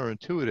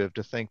counterintuitive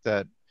to think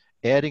that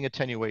adding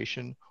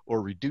attenuation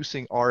or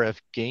reducing RF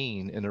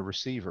gain in a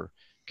receiver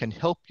can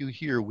help you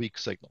hear weak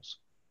signals.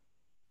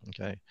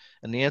 Okay,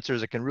 and the answer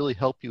is it can really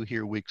help you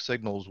hear weak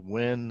signals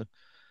when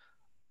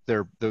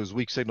those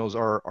weak signals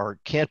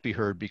can't be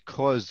heard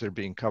because they're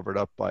being covered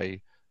up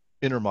by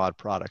intermod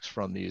products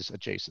from these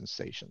adjacent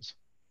stations.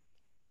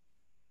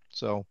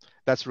 So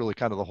that's really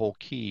kind of the whole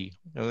key.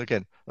 And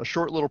again, a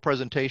short little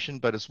presentation,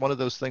 but it's one of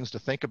those things to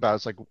think about.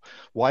 It's like,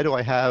 why do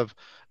I have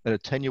an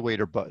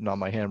attenuator button on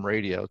my ham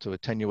radio to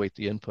attenuate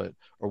the input?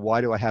 Or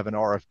why do I have an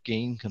RF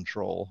gain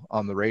control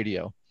on the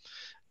radio?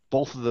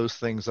 Both of those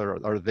things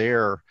are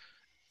there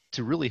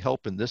to really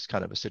help in this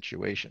kind of a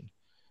situation.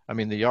 I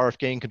mean, the RF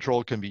gain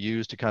control can be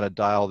used to kind of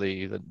dial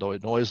the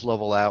noise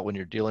level out when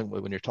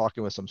you're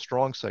talking with some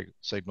strong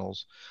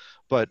signals.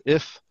 But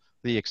if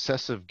the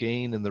excessive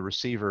gain in the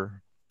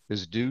receiver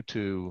is due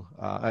to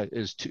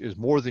is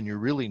more than you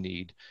really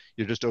need,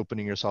 you're just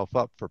opening yourself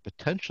up for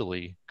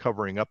potentially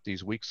covering up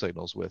these weak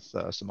signals with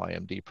some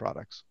IMD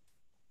products.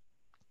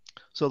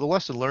 So the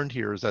lesson learned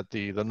here is that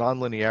the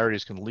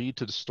nonlinearities can lead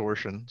to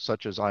distortion,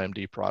 such as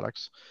IMD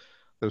products.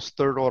 Those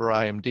third order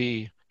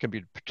IMD can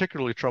be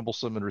particularly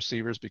troublesome in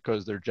receivers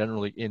because they're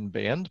generally in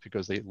band,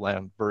 because they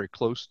land very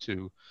close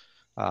to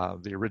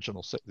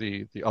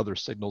the other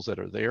signals that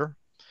are there.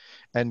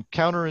 And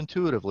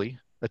counterintuitively,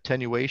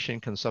 attenuation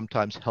can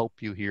sometimes help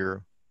you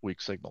hear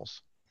weak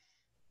signals.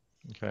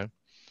 Okay.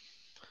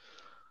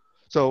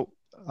 So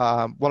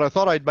what I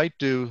thought I might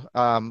do,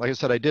 like I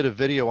said, I did a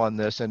video on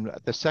this, and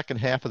the second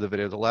half of the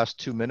video, the last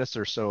 2 minutes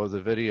or so of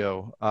the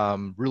video,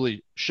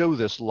 really show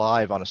this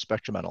live on a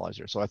spectrum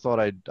analyzer. So I thought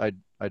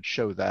I'd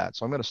show that.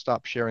 So I'm going to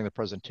stop sharing the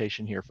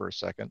presentation here for a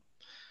second,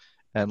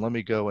 and let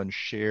me go and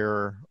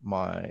share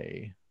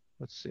my,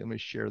 let's see, let me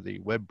share the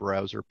web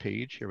browser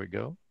page. Here we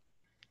go.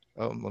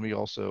 Let me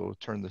also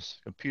turn this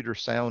computer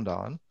sound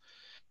on.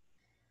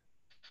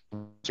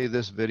 See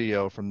this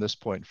video from this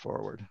point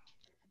forward.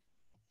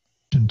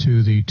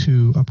 To the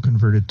two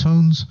upconverted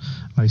tones,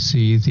 I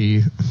see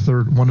the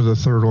one of the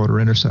third order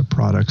intercept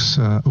products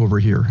over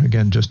here.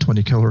 Again, just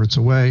 20 kilohertz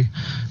away,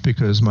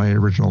 because my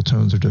original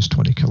tones are just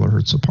 20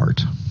 kilohertz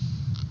apart.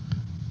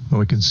 Well,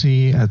 we can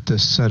see at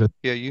this set of...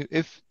 Yeah,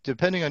 if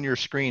depending on your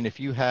screen, if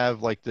you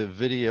have like the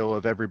video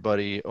of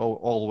everybody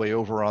all the way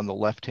over on the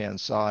left-hand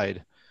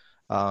side,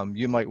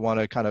 you might want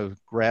to kind of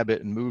grab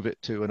it and move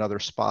it to another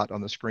spot on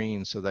the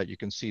screen so that you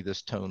can see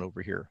this tone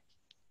over here.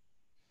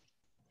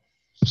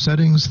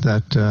 Settings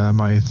that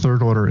my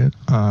third order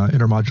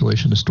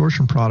intermodulation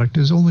distortion product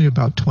is only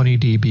about 20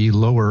 dB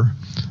lower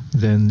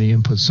than the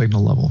input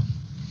signal level.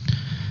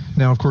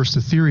 Now, of course,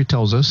 the theory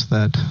tells us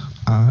that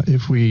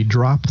if we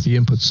drop the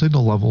input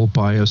signal level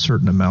by a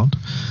certain amount,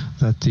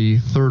 that the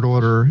third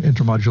order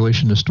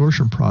intermodulation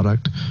distortion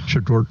product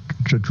should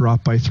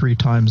drop by 3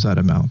 times that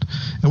amount.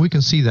 And we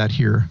can see that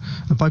here.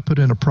 If I put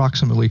in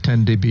approximately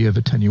 10 dB of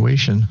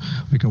attenuation,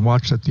 we can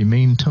watch that the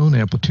main tone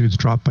amplitudes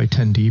drop by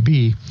 10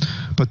 dB,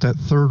 but that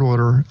third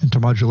order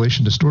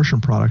intermodulation distortion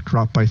product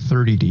dropped by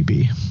 30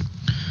 dB.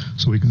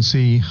 So we can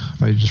see,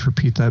 if I just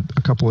repeat that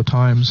a couple of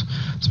times,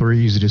 it's very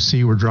easy to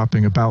see we're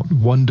dropping about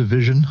 1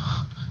 division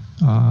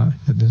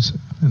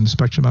in the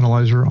spectrum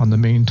analyzer on the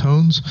main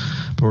tones,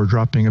 but we're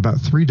dropping about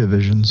 3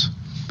 divisions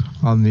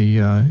on the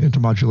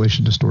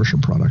intermodulation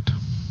distortion product.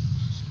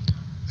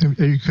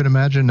 You can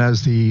imagine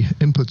as the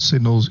input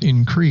signals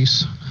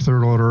increase,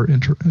 third order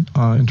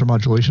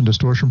intermodulation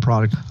distortion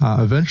product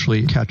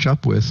eventually catch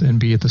up with and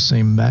be at the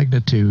same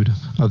magnitude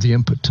of the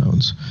input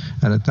tones.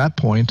 And at that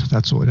point,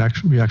 that's what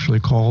we actually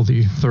call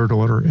the third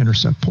order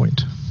intercept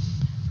point.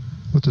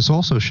 What this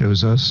also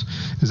shows us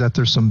is that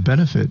there's some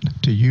benefit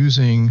to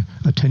using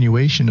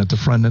attenuation at the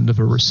front end of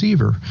a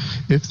receiver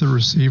if the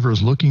receiver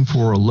is looking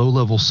for a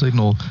low-level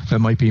signal that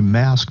might be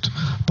masked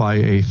by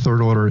a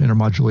third-order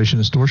intermodulation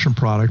distortion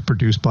product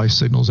produced by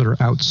signals that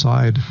are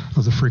outside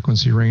of the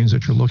frequency range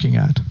that you're looking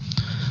at.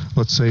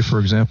 Let's say, for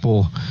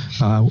example,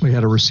 we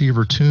had a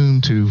receiver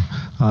tuned to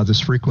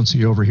this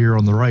frequency over here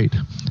on the right,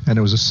 and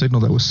it was a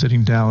signal that was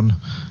sitting down,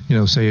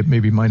 say at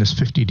maybe minus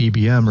 50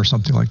 dBm or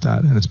something like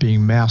that, and it's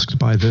being masked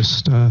by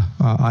this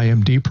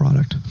IMD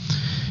product.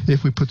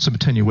 If we put some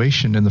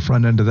attenuation in the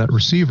front end of that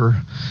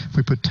receiver, if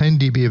we put 10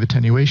 dB of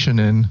attenuation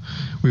in,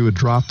 we would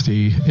drop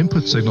the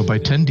input signal by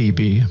 10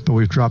 dB, but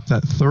we've dropped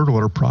that third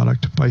order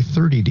product by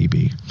 30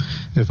 dB.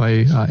 If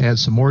I add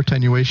some more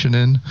attenuation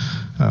in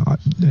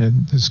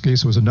this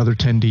case it was another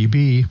 10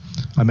 dB,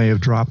 I may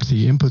have dropped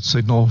the input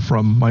signal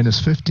from minus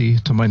 50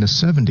 to minus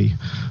 70,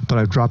 but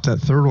I've dropped that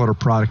third order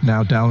product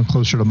now down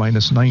closer to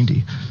minus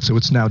 90. So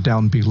it's now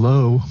down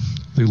below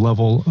the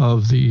level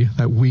of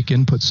that weak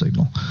input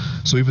signal.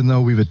 So even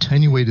though we've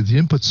attenuated the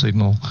input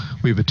signal,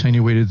 we've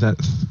attenuated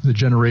the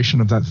generation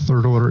of that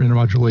third order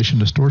intermodulation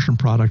distortion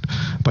product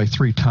by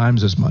 3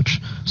 times as much.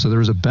 So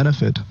there is a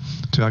benefit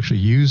to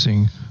actually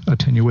using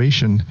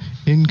attenuation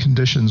in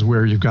conditions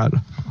where you've got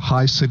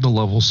high signal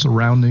levels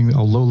surrounding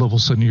a low level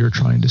signal you're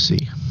trying to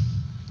see.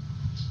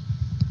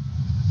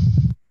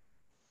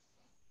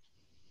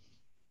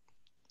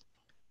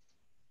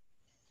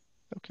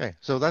 Okay,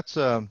 so that's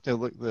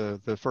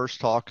the first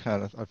talk.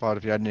 And I thought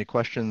if you had any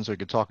questions, we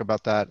could talk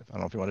about that. I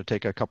don't know if you want to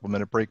take a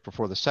couple-minute break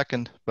before the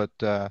second, but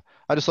I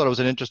just thought it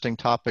was an interesting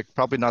topic.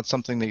 Probably not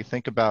something that you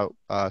think about,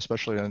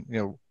 especially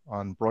on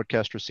on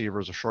broadcast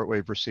receivers or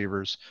shortwave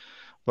receivers,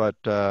 but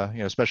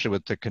especially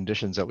with the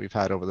conditions that we've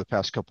had over the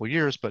past couple of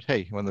years. But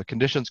hey, when the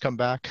conditions come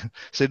back,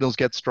 signals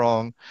get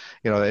strong,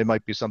 it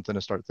might be something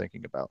to start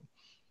thinking about.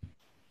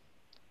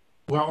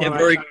 Well,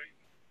 yeah,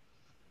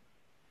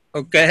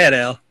 oh, go ahead,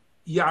 Al.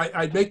 Yeah,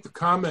 I'd make the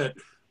comment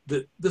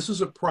that this is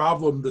a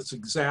problem that's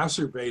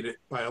exacerbated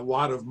by a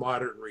lot of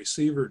modern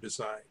receiver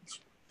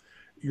designs.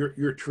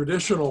 Your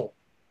traditional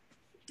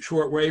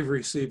shortwave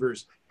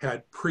receivers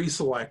had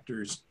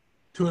pre-selectors,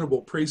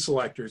 tunable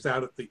pre-selectors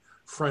out at the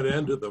front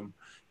end of them,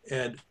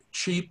 and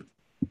cheap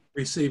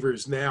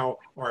receivers now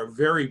are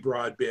very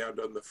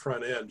broadband on the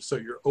front end, so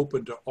you're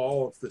open to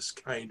all of this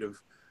kind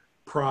of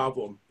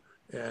problem,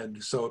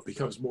 and so it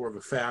becomes more of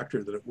a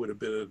factor than it would have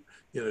been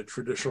in a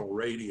traditional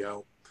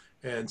radio.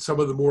 And some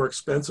of the more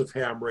expensive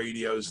ham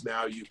radios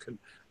now, you can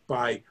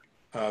buy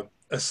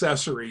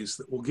accessories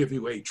that will give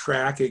you a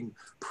tracking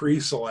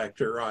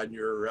pre-selector on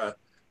your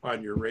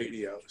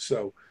radio.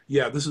 So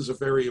yeah, this is a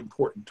very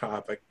important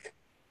topic.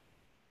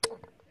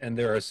 And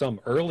there are some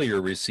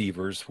earlier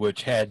receivers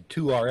which had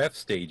 2 RF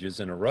stages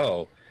in a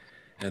row,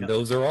 and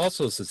those are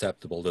also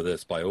susceptible to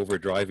this by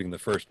overdriving the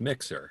first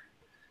mixer.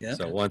 Yeah.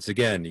 So once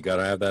again, you got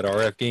to have that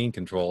RF gain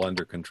control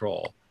under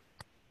control.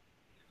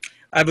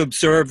 I've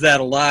observed that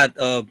a lot,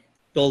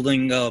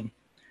 building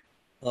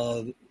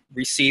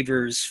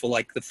receivers for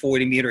like the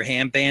 40-meter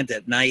ham band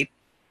at night,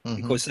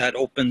 because that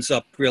opens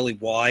up really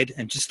wide,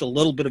 and just a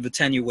little bit of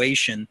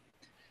attenuation,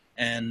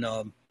 and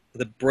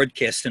the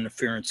broadcast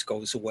interference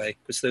goes away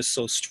because they're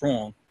so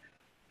strong.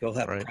 You'll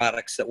have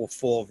products that will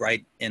fall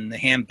right in the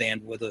ham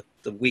band with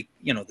the weak,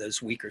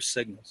 those weaker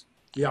signals.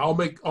 Yeah, I'll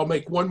make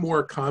one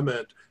more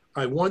comment.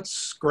 I once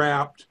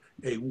scrapped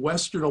a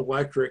Western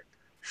Electric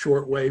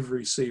shortwave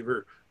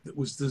receiver that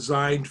was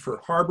designed for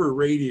harbor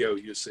radio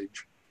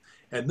usage.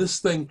 And this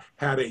thing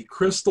had a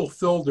crystal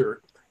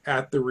filter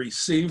at the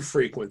receive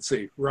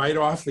frequency right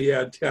off the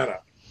antenna.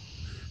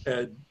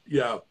 And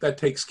yeah, that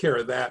takes care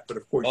of that, but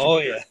of course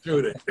you can't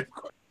shoot it.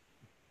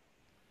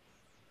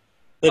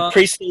 The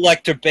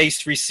pre-selector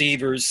based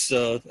receivers,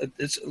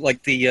 it's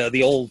like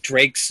the old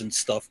Drakes and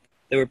stuff.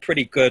 They were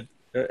pretty good.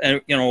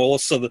 And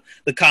also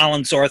the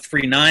Collins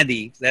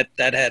R390, that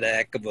had a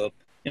heck of a,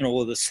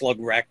 with a slug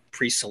rack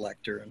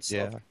pre-selector and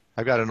stuff. Yeah.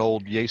 I've got an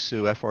old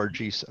Yaesu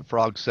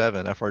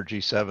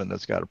FRG7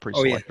 that's got a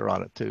pre-selector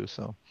on it too.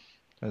 So,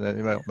 and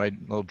then my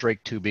little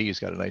Drake 2B's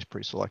got a nice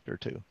pre-selector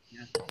too.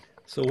 Yeah.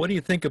 So what do you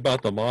think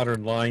about the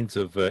modern lines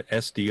of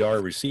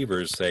SDR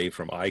receivers, say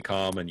from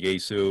ICOM and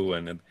Yaesu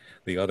and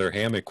the other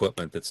ham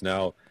equipment that's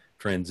now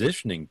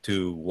transitioning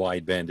to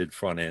wide-banded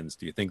front ends?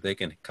 Do you think they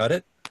can cut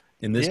it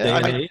in this day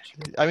and age?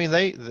 I mean,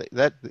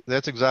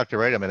 that's exactly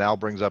right. I mean, Al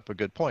brings up a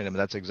good point. I mean,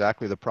 that's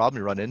exactly the problem.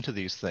 You run into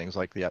these things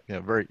like the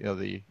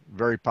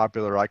very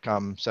popular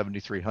ICOM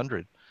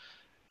 7300.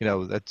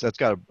 That's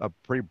got a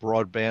pretty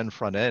broad band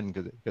front end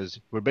because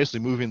we're basically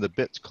moving the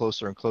bits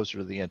closer and closer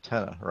to the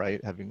antenna, right?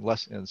 Having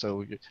less, and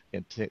so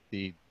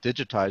the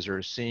digitizer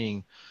is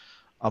seeing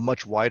a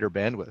much wider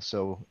bandwidth.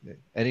 So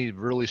any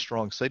really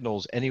strong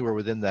signals anywhere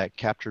within that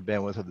captured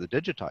bandwidth of the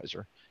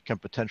digitizer can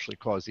potentially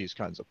cause these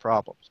kinds of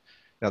problems.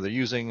 Now they're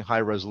using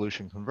high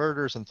resolution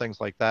converters and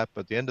things like that,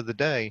 but at the end of the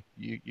day,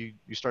 you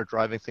start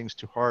driving things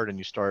too hard and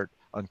you start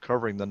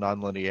uncovering the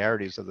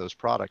nonlinearities of those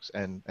products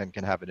and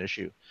can have an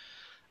issue.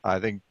 I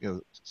think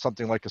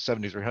something like a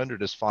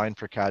 7300 is fine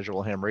for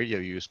casual ham radio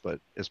use, but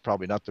it's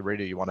probably not the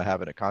radio you want to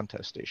have in a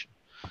contest station.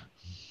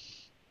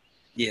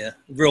 Yeah,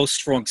 real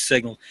strong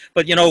signal.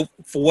 But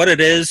for what it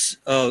is,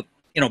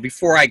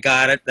 before I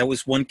got it, that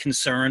was one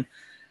concern,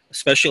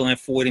 especially on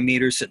 40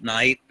 meters at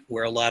night,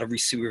 where a lot of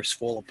receivers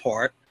fall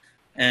apart.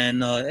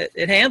 And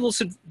it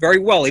handles it very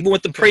well, even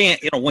with the preamp.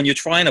 When you're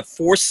trying to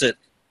force it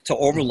to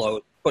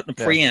overload, putting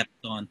the preamp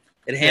on,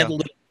 it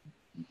handled it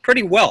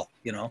pretty well.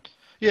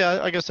 Yeah,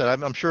 like I said,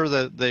 I'm sure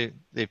that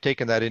they've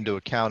taken that into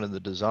account in the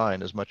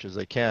design as much as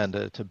they can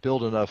to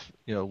build enough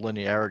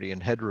linearity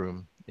and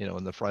headroom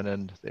in the front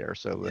end there,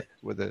 so that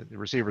with the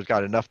receiver's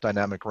got enough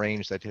dynamic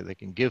range that they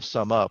can give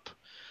some up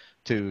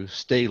to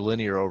stay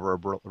linear over a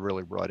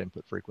really broad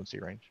input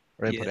frequency range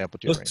or input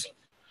amplitude range.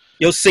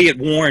 You'll see it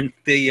warn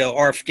the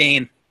RF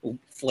gain will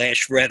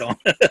flash red on.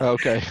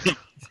 Okay.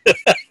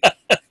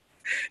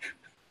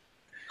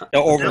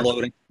 They're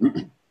overloading.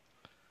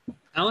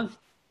 Alan?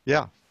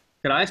 Yeah.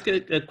 Could I ask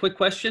a quick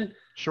question?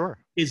 Sure.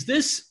 Is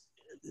this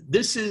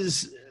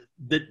is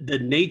the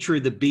nature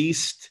of the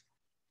beast?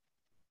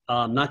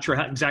 I'm not sure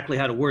exactly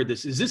how to word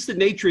this. Is this the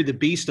nature of the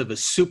beast of a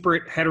super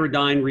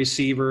heterodyne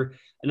receiver?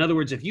 In other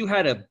words, if you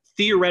had a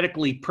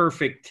theoretically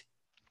perfect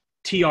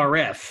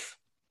TRF,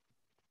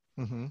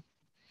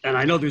 And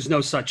I know there's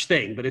no such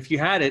thing, but if you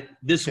had it,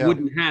 this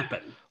wouldn't happen.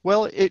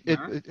 Well,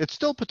 it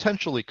still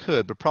potentially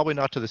could, but probably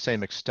not to the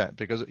same extent,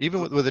 because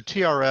even with a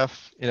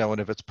TRF, and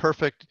if it's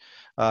perfect,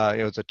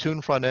 it's a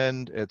tuned front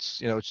end,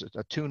 it's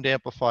a tuned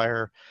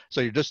amplifier,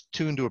 so you're just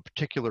tuned to a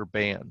particular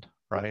band,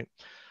 right?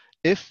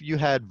 If you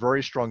had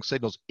very strong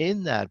signals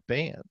in that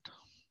band,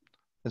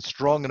 and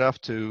strong enough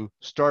to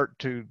start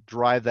to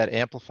drive that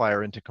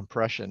amplifier into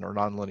compression or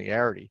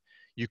nonlinearity,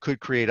 you could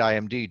create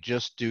IMD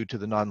just due to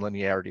the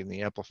nonlinearity in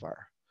the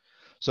amplifier.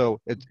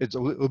 So it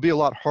will be a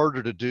lot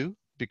harder to do,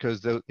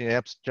 because the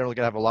amps generally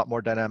going to have a lot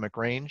more dynamic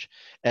range,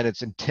 and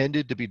it's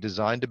intended to be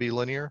designed to be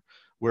linear,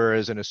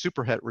 whereas in a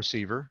superhet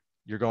receiver,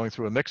 you're going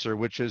through a mixer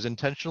which is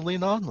intentionally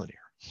nonlinear.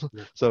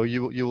 So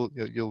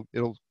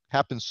it'll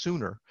happen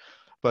sooner.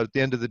 But at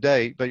the end of the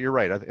day, but you're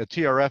right, a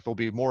TRF will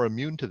be more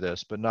immune to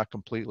this, but not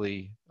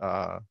completely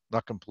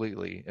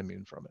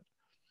immune from it.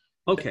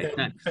 Okay.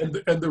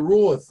 And the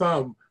rule of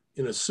thumb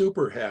in a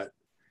superhet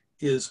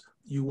is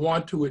you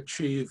want to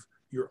achieve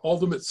your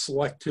ultimate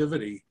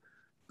selectivity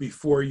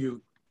before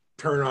you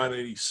turn on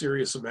any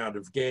serious amount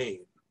of gain.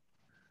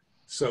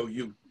 So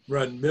you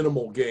run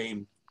minimal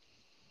gain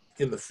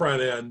in the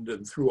front end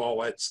and through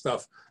all that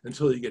stuff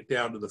until you get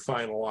down to the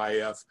final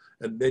IF,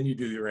 and then you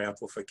do your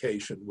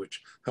amplification,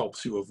 which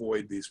helps you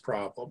avoid these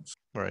problems.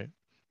 Right.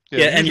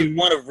 Yeah, and you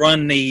want to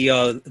run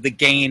the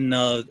gain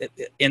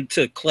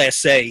into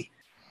Class A,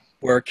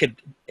 where it could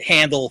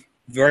handle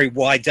very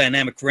wide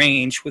dynamic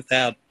range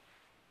without,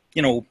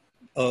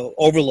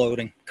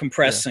 overloading,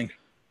 compressing.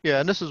 Yeah,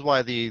 and this is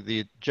why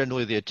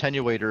generally the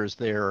attenuator is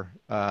there.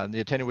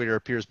 The attenuator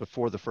appears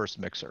before the first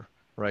mixer,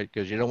 right?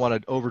 Because you don't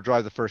want to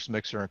overdrive the first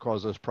mixer and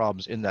cause those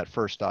problems in that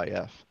first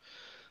IF.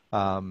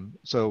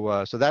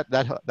 So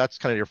that's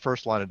kind of your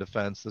first line of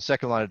defense. The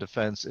second line of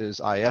defense is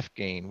IF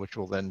gain, which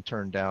will then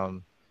turn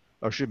down,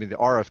 or excuse me, the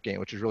RF gain,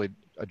 which is really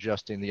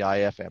adjusting the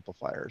IF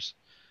amplifiers.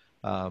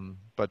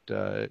 But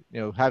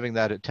having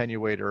that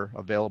attenuator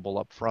available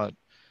up front,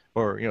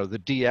 or the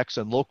DX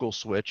and local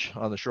switch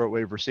on the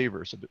shortwave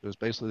receivers, it was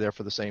basically there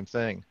for the same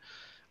thing.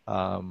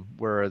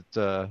 Where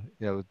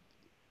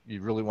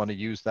you really want to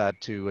use that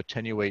to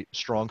attenuate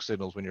strong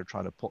signals when you're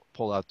trying to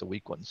pull out the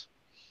weak ones.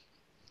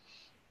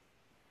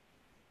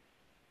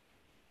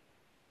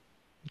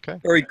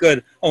 Okay. Very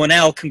good. Oh, and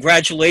Al,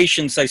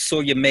 congratulations! I saw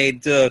you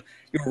you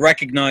were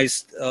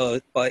recognized in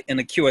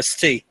a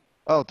QST.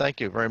 Oh, thank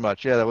you very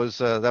much. Yeah, that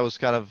was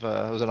kind of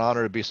it was an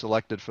honor to be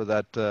selected for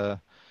that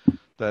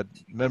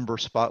member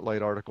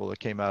spotlight article that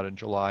came out in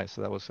July.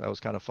 So that was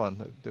kind of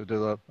fun. They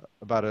did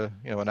about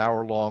an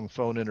hour-long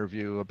phone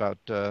interview about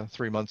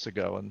 3 months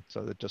ago, and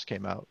so it just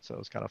came out. So it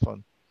was kind of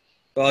fun.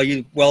 Well,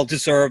 you well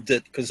deserved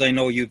it, because I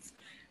know you've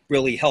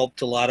really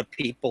helped a lot of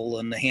people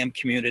in the ham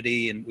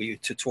community and with your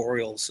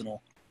tutorials and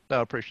all.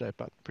 No, appreciate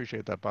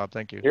that, Bob.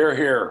 Thank you. Hear,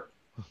 hear.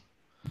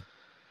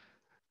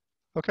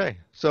 Okay,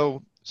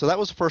 so that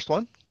was the first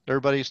one.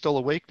 Everybody still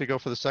awake to go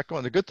for the second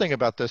one? The good thing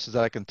about this is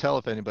that I can tell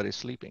if anybody's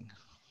sleeping.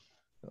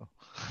 So.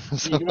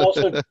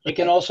 You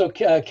can also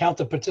count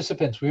the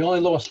participants. We only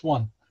lost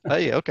one.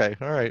 Hey, okay,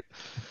 all right.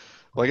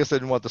 Well, I guess I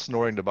didn't want the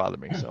snoring to bother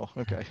me, so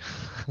okay.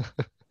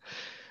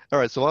 All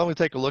right, so why don't we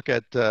take a look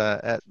at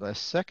the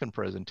second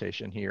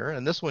presentation here,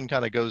 and this one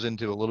kind of goes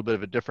into a little bit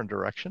of a different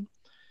direction,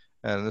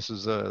 and this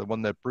is the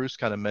one that Bruce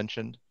kind of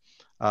mentioned,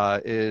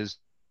 is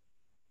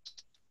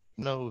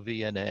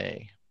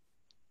NanoVNA.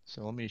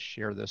 So let me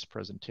share this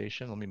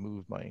presentation. Let me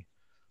move my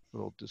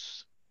little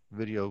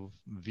video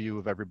view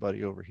of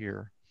everybody over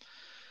here.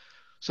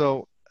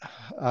 So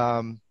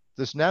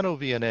this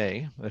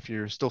NanoVNA, if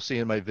you're still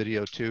seeing my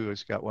video too,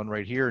 it's got one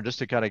right here. Just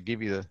to kind of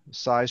give you the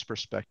size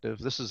perspective,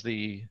 this is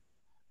the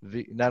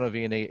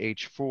NanoVNA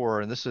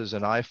H4, and this is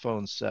an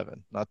iPhone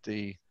 7, not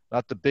the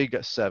big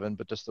 7,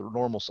 but just the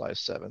normal size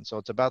 7. So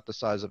it's about the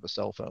size of a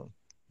cell phone.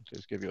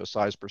 Just give you a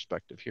size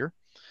perspective here.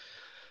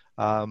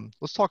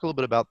 Let's talk a little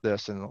bit about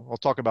this, and I'll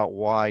talk about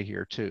why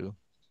here too.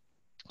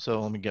 So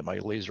let me get my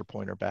laser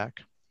pointer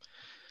back.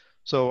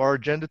 So our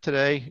agenda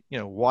today,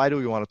 why do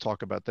we want to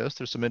talk about this?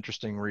 There's some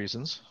interesting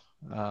reasons.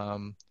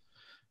 And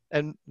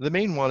the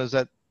main one is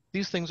that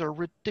these things are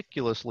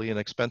ridiculously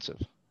inexpensive.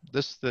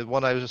 The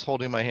one I was just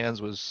holding in my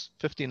hands was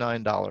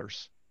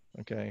 $59,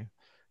 okay?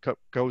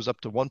 Goes up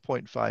to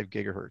 1.5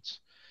 gigahertz.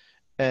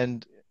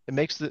 And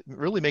it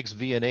really makes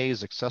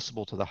VNAs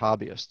accessible to the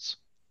hobbyists,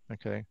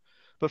 okay?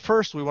 But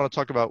first, we want to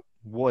talk about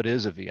what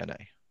is a VNA.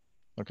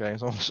 Okay,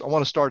 so I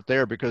want to start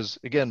there because,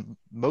 again,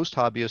 most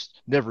hobbyists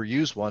never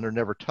use one or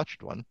never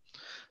touched one.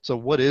 So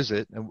what is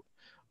it, and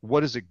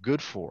what is it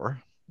good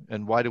for,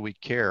 and why do we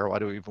care? Why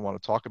do we even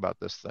want to talk about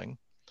this thing?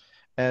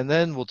 And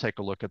then we'll take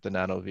a look at the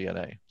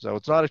NanoVNA. So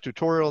it's not a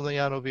tutorial on the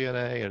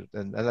NanoVNA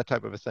and that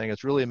type of a thing.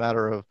 It's really a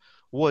matter of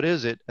what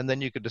is it, and then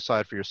you could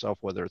decide for yourself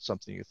whether it's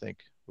something you think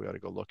we ought to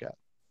go look at.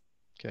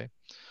 Okay,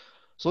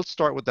 so let's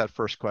start with that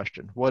first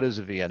question. What is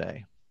a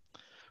VNA?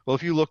 Well,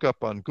 if you look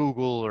up on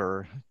Google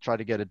or try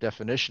to get a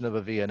definition of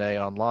a VNA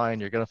online,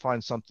 you're going to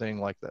find something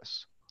like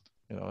this.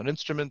 An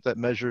instrument that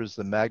measures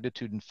the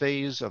magnitude and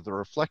phase of the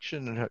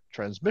reflection and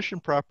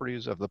transmission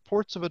properties of the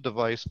ports of a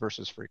device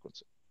versus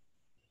frequency.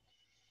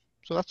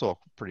 So that's all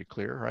pretty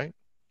clear, right?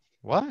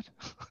 What?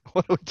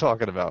 What are we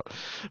talking about,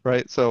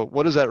 right? So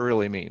what does that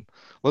really mean?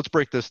 Let's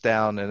break this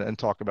down and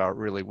talk about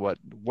really what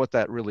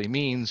that really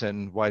means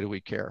and why do we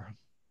care,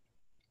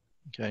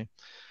 okay?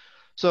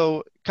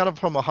 So kind of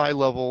from a high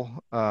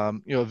level,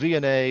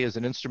 VNA is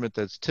an instrument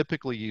that's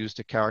typically used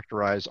to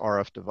characterize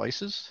RF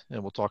devices,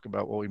 and we'll talk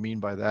about what we mean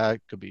by that.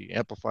 It could be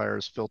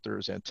amplifiers,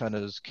 filters,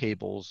 antennas,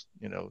 cables,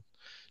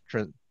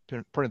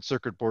 printed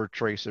circuit board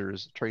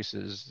traces,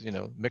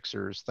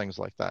 mixers, things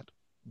like that,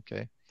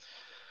 okay?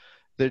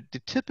 They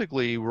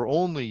typically were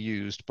only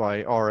used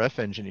by RF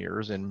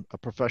engineers in a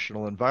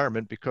professional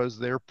environment because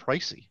they're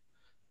pricey.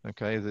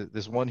 Okay,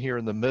 this one here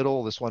in the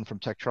middle, this one from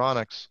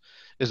Tektronix,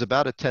 is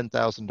about a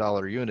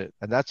 $10,000 unit,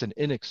 and that's an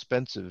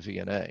inexpensive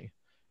VNA.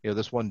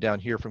 This one down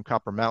here from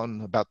Copper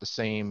Mountain, about the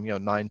same,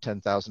 $9,000 to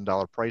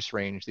 $10,000 price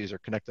range. These are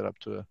connected up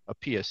to a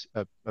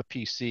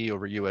PC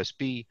over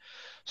USB.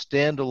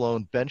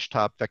 Standalone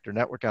benchtop vector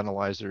network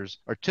analyzers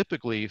are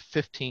typically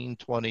 15,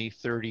 20,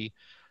 30,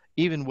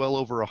 even well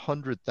over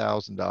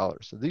 $100,000.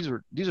 So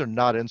these are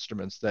not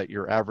instruments that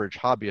your average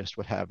hobbyist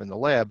would have in the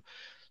lab,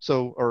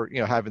 or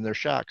have in their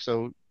shack.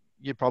 So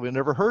you probably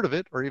never heard of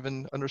it or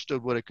even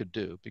understood what it could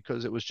do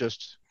because it was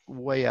just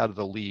way out of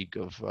the league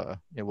of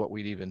what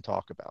we'd even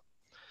talk about.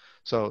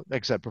 So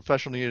like I said,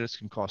 professional units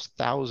can cost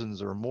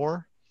thousands or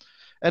more.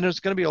 And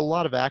there's going to be a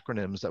lot of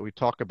acronyms that we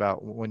talk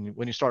about when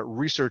you start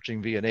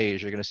researching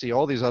VNAs. You're going to see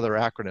all these other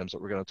acronyms that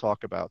we're going to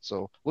talk about.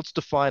 So let's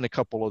define a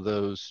couple of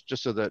those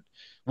just so that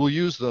we'll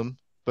use them,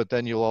 but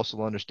then you'll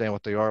also understand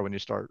what they are when you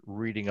start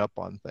reading up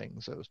on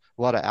things. So there's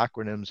a lot of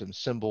acronyms and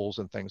symbols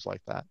and things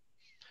like that.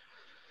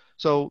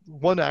 So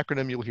one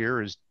acronym you'll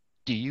hear is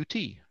DUT.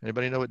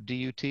 Anybody know what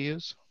DUT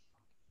is?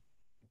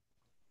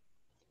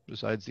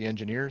 Besides the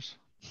engineers?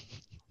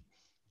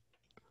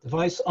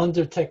 Device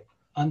under test.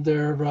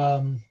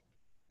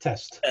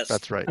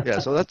 That's right. Yeah,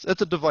 so that's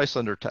a device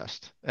under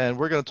test. And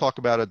we're going to talk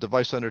about a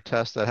device under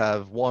test that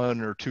have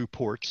 1 or 2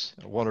 ports,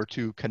 1 or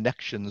 2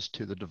 connections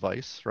to the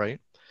device,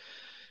 right?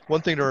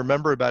 One thing to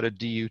remember about a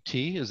DUT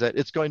is that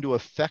it's going to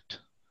affect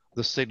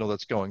the signal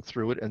that's going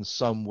through it in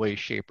some way,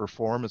 shape, or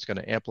form. It's going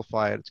to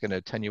amplify it, it's going to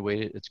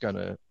attenuate it, it's going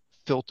to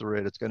filter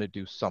it, it's going to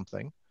do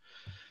something.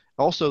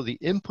 Also, the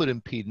input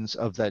impedance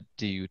of that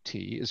DUT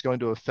is going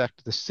to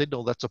affect the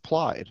signal that's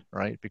applied,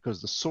 right?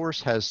 Because the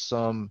source has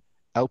some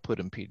output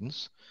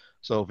impedance.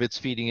 So if it's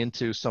feeding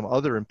into some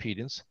other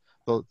impedance,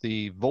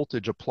 the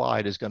voltage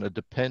applied is going to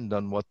depend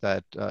on what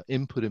that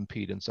input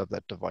impedance of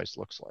that device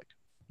looks like,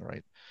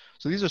 right?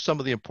 So these are some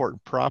of the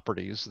important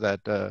properties that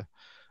a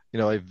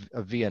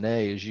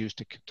VNA is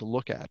used to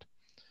look at.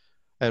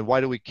 And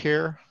why do we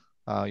care?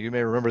 You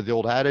may remember the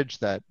old adage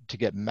that to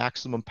get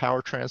maximum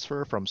power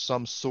transfer from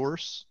some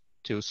source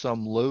to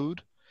some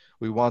load,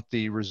 we want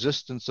the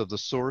resistance of the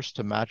source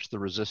to match the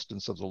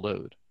resistance of the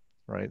load,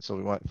 right? So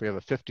if we have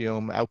a 50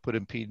 ohm output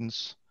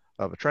impedance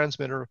of a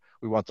transmitter,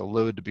 we want the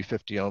load to be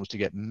 50 ohms to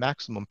get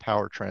maximum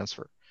power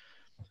transfer.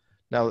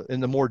 Now, in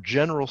the more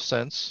general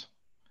sense,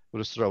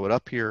 we'll just throw it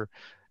up here,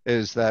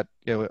 is that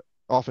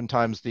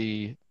oftentimes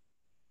the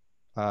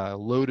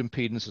load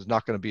impedance is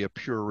not going to be a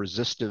pure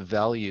resistive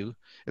value.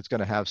 It's going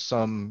to have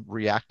some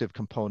reactive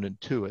component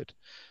to it.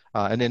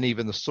 And then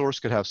even the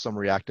source could have some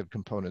reactive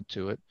component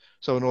to it.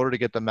 So in order to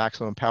get the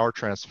maximum power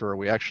transfer,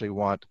 we actually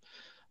want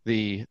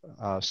the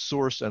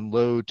source and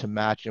load to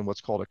match in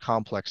what's called a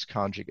complex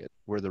conjugate,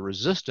 where the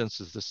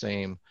resistance is the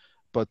same,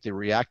 but the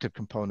reactive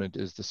component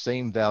is the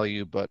same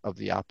value, but of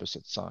the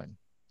opposite sign,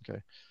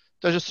 okay?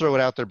 So I just throw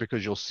it out there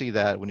because you'll see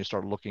that when you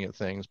start looking at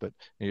things, but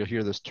you'll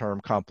hear this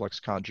term complex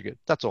conjugate.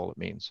 That's all it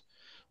means.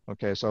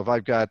 Okay, so if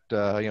I've got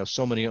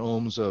so many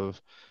ohms of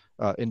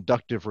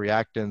inductive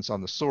reactance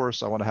on the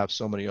source, I want to have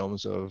so many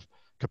ohms of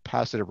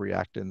capacitive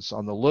reactance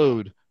on the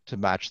load to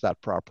match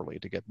that properly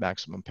to get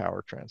maximum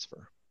power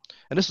transfer.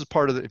 And this is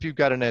part of if you've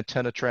got an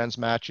antenna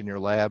transmatch in your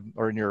lab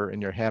or in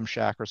your ham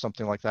shack or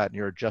something like that, and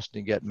you're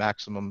adjusting to get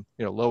maximum,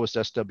 lowest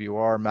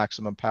SWR,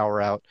 maximum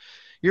power out,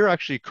 you're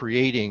actually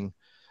creating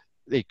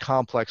a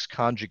complex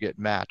conjugate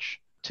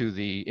match to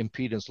the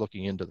impedance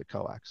looking into the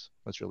coax.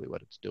 That's really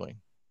what it's doing.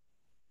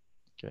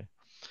 Okay.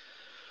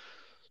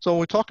 So when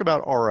we talk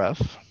about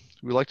RF,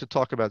 we like to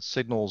talk about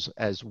signals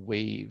as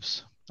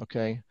waves,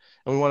 okay?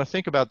 And we want to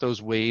think about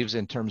those waves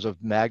in terms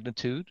of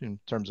magnitude, in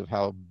terms of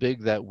how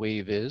big that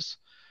wave is,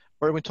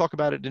 or we talk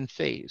about it in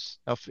phase.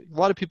 Now, a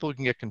lot of people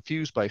can get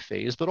confused by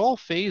phase, but all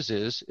phase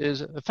is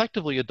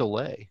effectively a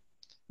delay.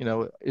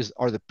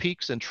 Are the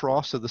peaks and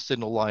troughs of the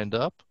signal lined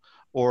up,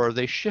 or are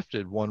they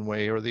shifted one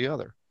way or the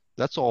other?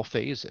 That's all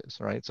phase is,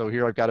 right? So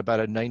here I've got about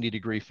a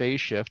 90-degree phase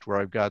shift where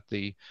I've got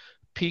the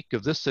peak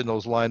of this signal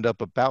is lined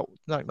up about,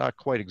 not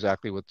quite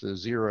exactly with the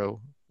zero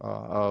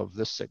of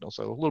this signal.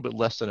 So a little bit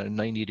less than a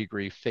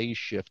 90-degree phase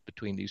shift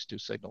between these two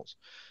signals.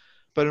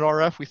 But in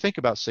RF, we think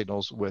about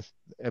signals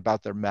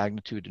about their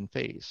magnitude and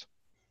phase.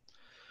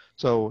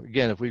 So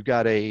again, if we've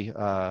got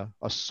a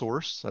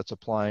source that's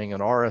applying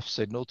an RF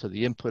signal to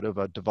the input of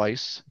a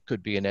device, it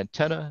could be an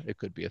antenna, it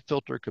could be a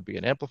filter, it could be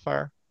an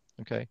amplifier,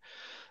 okay?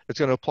 It's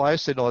going to apply a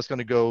signal that's going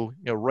to go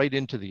right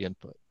into the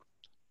input.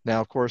 Now,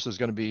 of course, there's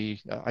going to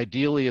be,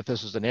 ideally, if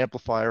this is an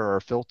amplifier or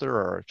a filter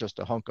or just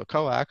a hunk of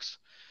coax,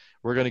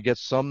 we're going to get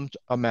some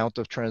amount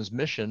of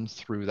transmission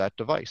through that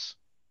device.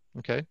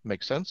 Okay,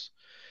 makes sense.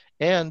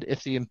 And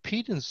if the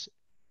impedance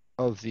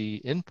of the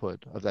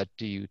input of that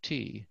DUT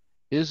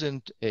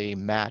isn't a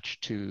match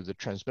to the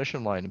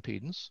transmission line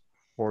impedance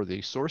or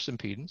the source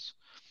impedance,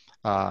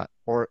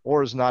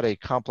 or is not a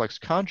complex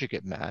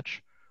conjugate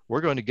match,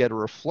 we're going to get a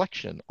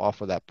reflection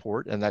off of that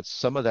port, and that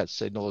some of that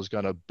signal is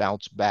going to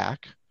bounce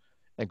back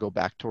and go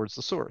back towards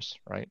the source,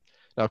 right?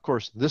 Now, of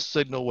course, this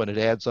signal, when it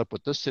adds up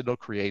with this signal,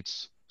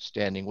 creates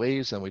standing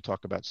waves, and we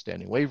talk about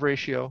standing wave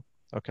ratio,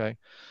 okay?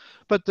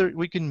 But there,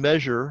 we can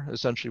measure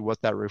essentially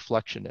what that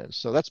reflection is.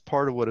 So that's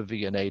part of what a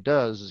VNA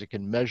does, is it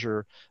can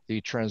measure the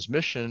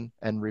transmission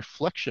and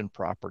reflection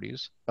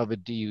properties of a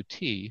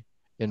DUT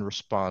in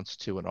response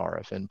to an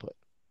RF input.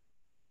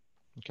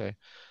 Okay,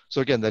 so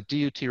again, that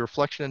DUT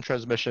reflection and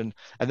transmission,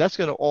 and that's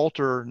going to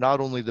alter not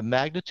only the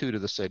magnitude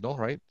of the signal,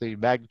 right? The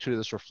magnitude of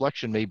this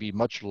reflection may be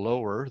much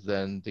lower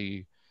than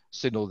the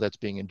signal that's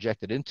being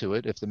injected into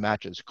it if the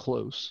match is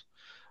close,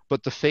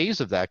 but the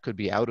phase of that could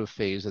be out of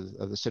phase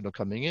of the signal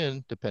coming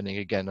in, depending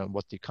again on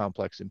what the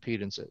complex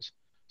impedance is.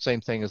 Same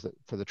thing as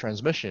for the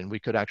transmission, we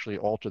could actually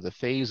alter the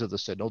phase of the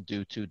signal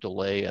due to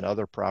delay and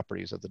other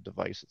properties of the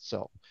device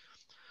itself.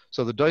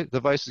 So the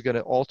device is going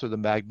to alter the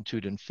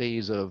magnitude and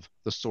phase of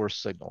the source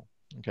signal,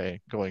 okay,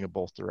 going in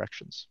both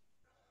directions.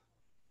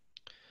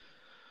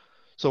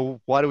 So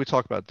why do we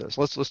talk about this?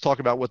 Let's talk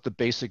about what the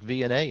basic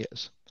VNA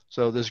is.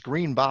 So this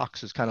green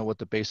box is kind of what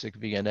the basic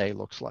VNA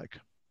looks like.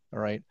 All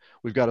right,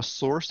 we've got a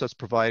source that's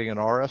providing an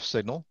RF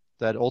signal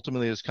that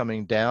ultimately is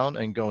coming down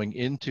and going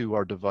into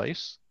our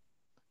device,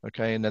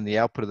 okay, and then the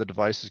output of the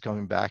device is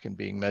coming back and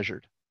being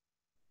measured,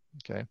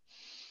 okay.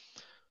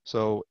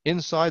 So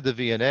inside the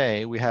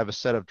VNA, we have a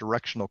set of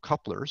directional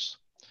couplers.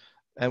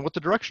 And what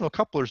the directional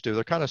couplers do,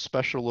 they're kind of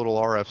special little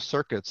RF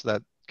circuits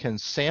that can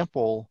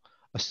sample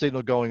a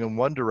signal going in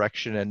one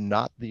direction and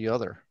not the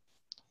other.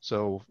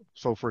 So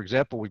for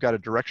example, we've got a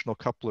directional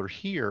coupler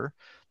here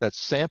that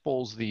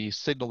samples the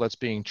signal that's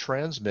being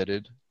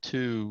transmitted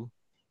to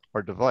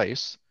our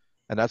device,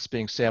 and that's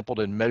being sampled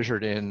and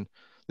measured in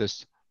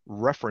this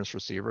reference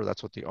receiver.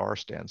 That's what the R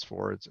stands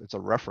for. It's a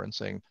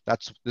referencing.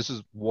 This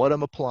is what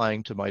I'm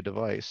applying to my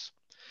device.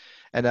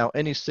 And now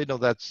any signal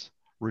that's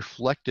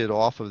reflected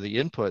off of the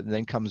input and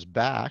then comes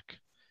back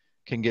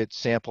can get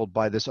sampled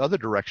by this other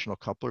directional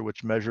coupler,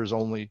 which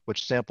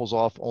samples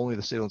off only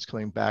the signal that's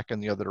coming back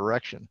in the other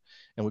direction.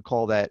 And we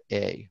call that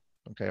A,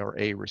 okay, or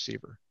A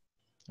receiver,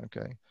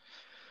 okay.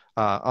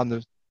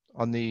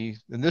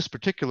 In this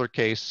particular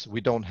case,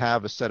 we don't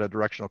have a set of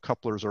directional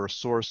couplers or a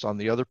source on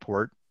the other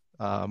port.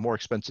 More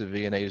expensive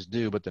VNAs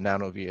do, but the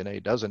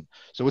NanoVNA doesn't.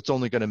 So it's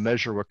only going to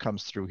measure what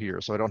comes through here.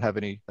 So I don't have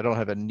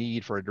a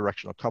need for a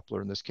directional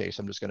coupler in this case.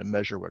 I'm just going to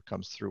measure what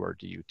comes through our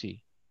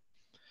DUT.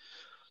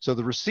 So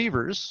the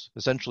receivers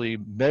essentially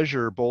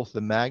measure both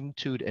the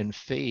magnitude and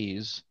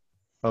phase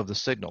of the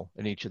signal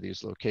in each of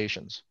these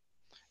locations.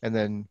 And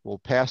then we'll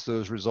pass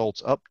those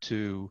results up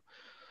to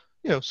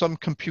some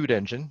compute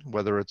engine,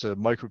 whether it's a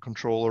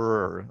microcontroller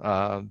or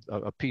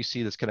a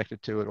PC that's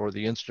connected to it, or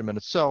the instrument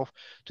itself,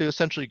 to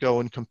essentially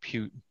go and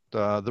compute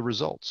the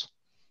results.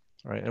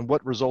 All right, and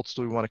what results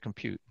do we want to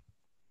compute?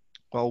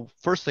 Well,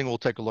 first thing we'll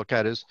take a look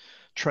at is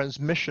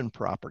transmission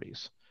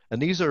properties.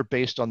 And these are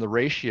based on the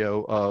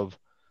ratio of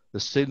the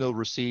signal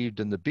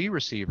received in the B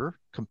receiver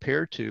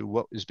compared to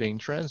what is being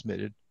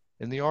transmitted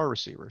in the R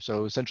receiver.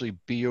 So essentially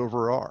B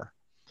over R.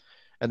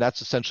 And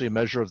that's essentially a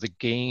measure of the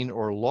gain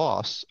or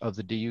loss of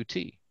the DUT,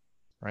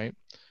 right?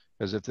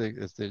 Because if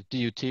the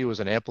DUT was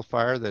an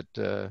amplifier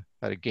that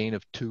had a gain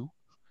of 2,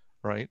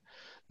 right,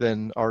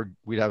 then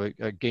we'd have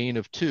a gain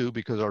of 2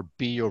 because our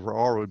B over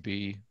R would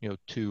be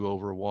 2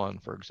 over 1,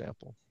 for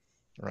example,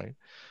 right?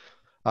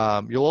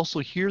 You'll also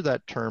hear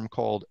that term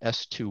called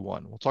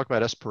S21. We'll talk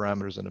about S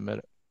parameters in a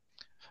minute.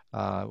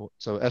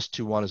 So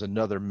S21 is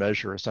another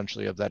measure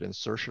essentially of that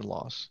insertion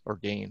loss or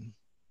gain.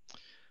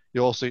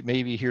 You'll also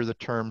maybe hear the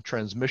term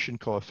transmission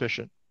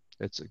coefficient.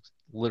 It's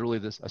literally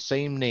a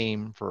same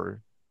name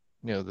for,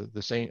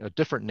 a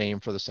different name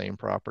for the same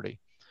property.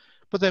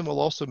 But then we'll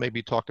also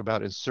maybe talk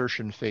about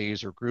insertion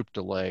phase or group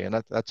delay,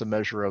 and that's a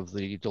measure of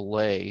the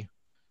delay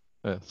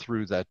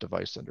through that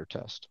device under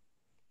test.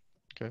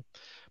 Okay,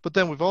 but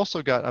then we've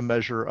also got a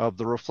measure of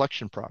the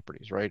reflection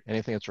properties, right?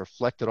 Anything that's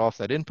reflected off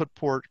that input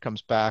port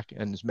comes back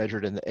and is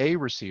measured in the A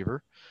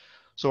receiver.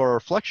 So our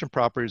reflection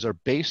properties are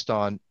based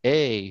on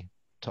A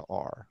to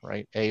R,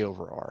 right? A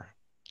over R.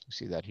 You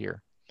see that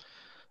here.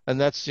 And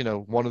that's,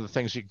 one of the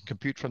things you can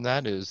compute from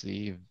that is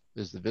the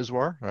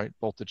VSWR, right?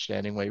 Voltage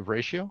standing wave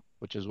ratio,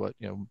 which is what,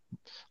 a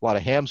lot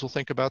of hams will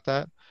think about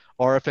that.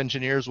 RF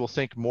engineers will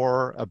think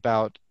more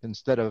about,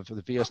 instead of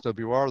the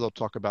VSWR, they'll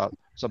talk about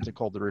something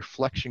called the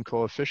reflection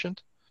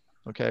coefficient,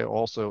 okay?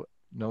 Also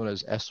known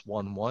as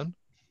S11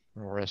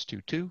 or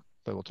S22,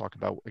 but we'll talk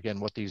about,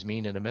 again, what these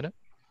mean in a minute.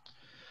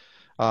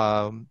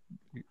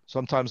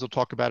 Sometimes they'll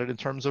talk about it in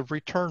terms of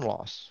return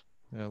loss.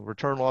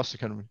 Return loss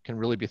can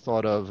really be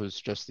thought of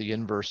as just the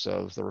inverse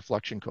of the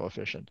reflection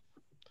coefficient.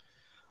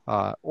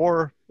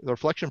 Or the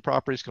reflection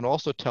properties can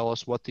also tell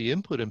us what the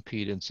input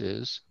impedance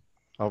is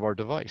of our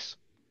device.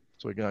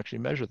 So we can actually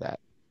measure that.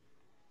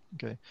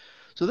 Okay,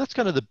 so that's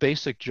kind of the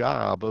basic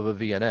job of a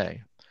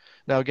VNA.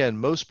 Now again,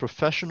 most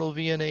professional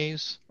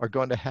VNAs are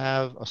going to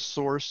have a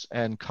source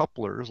and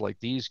couplers like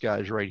these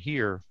guys right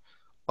here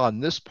on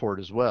this port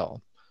as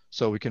well.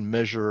 So we can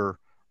measure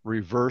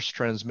reverse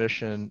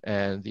transmission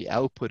and the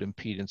output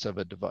impedance of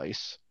a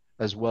device,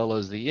 as well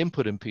as the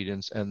input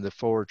impedance and the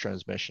forward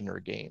transmission or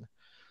gain.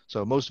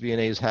 So most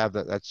VNAs have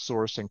that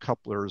source and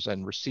couplers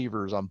and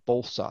receivers on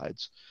both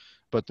sides.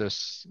 But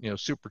this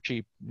super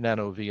cheap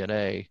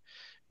NanoVNA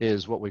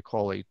is what we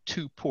call a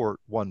 2-port,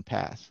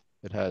 1-path.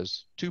 It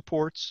has 2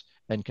 ports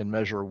and can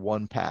measure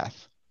 1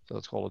 path. So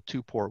it's called a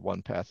 2-port,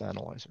 1-path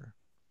analyzer.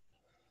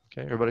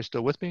 Okay, everybody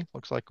still with me?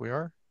 Looks like we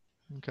are.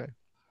 Okay.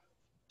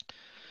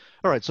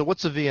 All right, so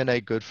what's a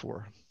VNA good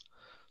for?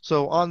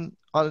 So on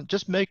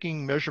just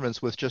making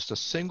measurements with just a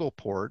single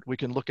port, we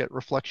can look at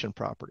reflection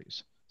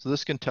properties. So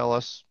this can tell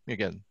us,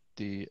 again,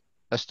 the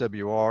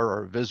SWR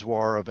or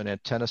VISWAR of an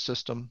antenna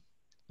system,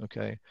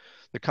 okay?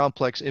 The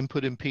complex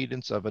input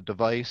impedance of a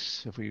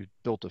device. If we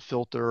built a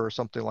filter or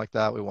something like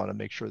that, we want to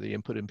make sure the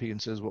input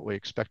impedance is what we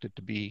expect it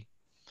to be.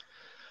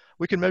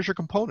 We can measure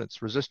components,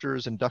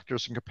 resistors,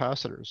 inductors, and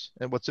capacitors.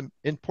 And what's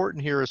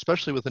important here,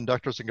 especially with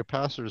inductors and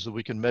capacitors, is that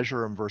we can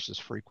measure them versus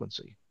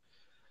frequency.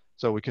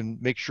 So we can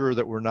make sure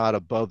that we're not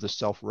above the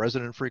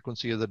self-resonant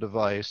frequency of the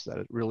device, that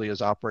it really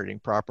is operating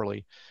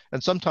properly.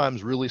 And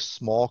sometimes really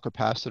small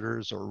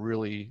capacitors or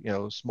really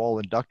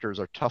small inductors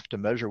are tough to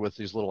measure with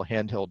these little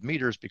handheld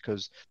meters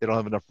because they don't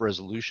have enough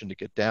resolution to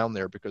get down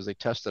there because they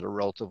test at a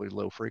relatively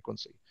low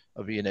frequency.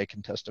 A VNA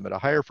can test them at a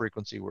higher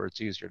frequency where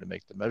it's easier to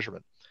make the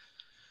measurement.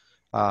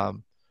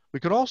 We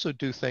could also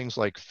do things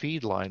like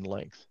feed line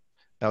length.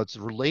 Now it's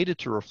related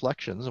to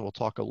reflections, and we'll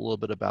talk a little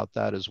bit about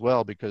that as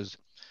well, because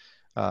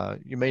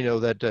you may know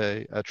that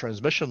a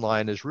transmission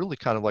line is really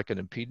kind of like an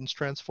impedance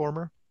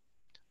transformer.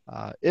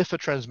 If a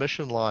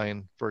transmission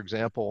line, for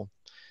example,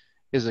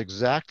 is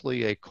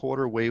exactly a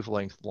quarter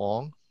wavelength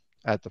long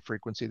at the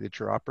frequency that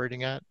you're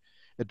operating at,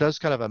 it does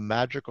kind of a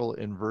magical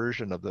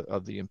inversion of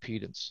the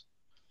impedance.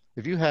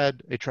 If you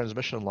had a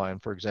transmission line,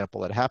 for example,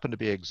 that happened to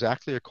be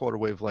exactly a quarter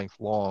wavelength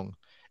long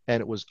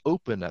and it was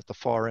open at the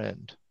far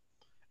end,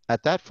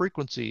 at that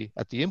frequency,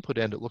 at the input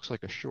end, it looks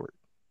like a short.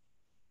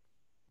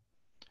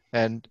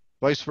 And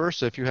vice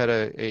versa, if you had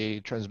a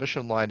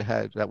transmission line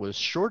that was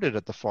shorted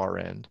at the far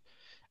end,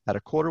 at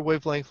a quarter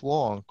wavelength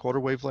long,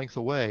 quarter wavelength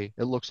away,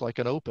 it looks like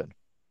an open.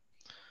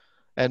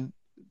 And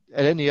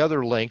at any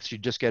other lengths, you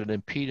just get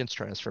an impedance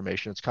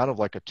transformation. It's kind of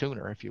like a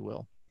tuner, if you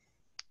will.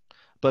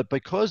 But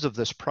because of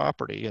this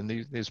property and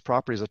these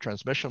properties of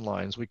transmission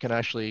lines, we can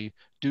actually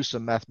do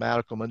some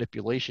mathematical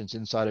manipulations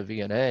inside of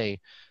VNA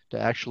to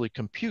actually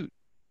compute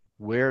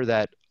where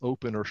that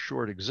open or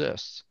short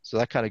exists. So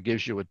that kind of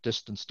gives you a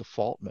distance to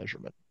fault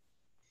measurement.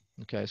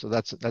 Okay, so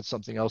that's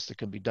something else that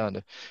can be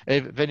done.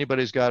 If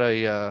anybody's got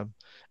an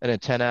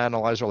antenna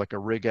analyzer like a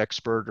Rig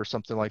Expert or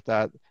something like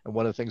that, and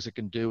one of the things it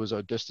can do is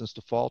a distance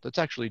to fault, it's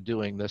actually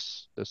doing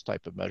this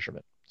type of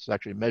measurement. It's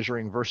actually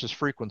measuring versus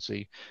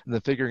frequency, and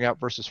then figuring out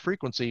versus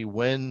frequency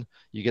when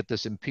you get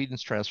this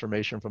impedance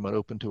transformation from an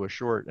open to a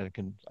short, and it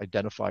can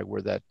identify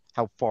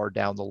how far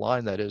down the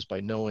line that is by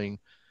knowing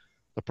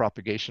the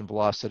propagation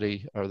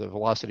velocity or the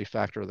velocity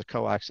factor of the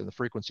coax and the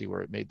frequency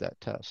where it made that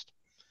test.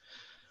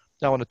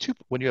 Now,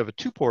 when you have a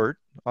 2-port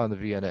on the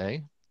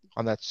VNA,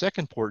 on that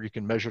second port, you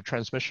can measure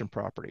transmission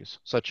properties,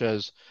 such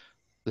as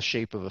the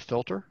shape of a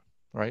filter,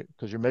 right?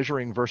 Because you're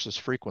measuring versus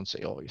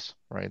frequency always,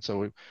 right? So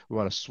we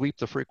want to sweep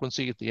the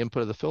frequency at the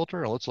input of the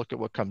filter, and let's look at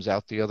what comes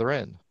out the other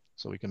end.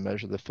 So we can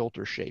measure the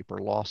filter shape or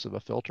loss of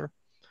a filter.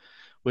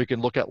 We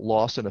can look at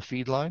loss in a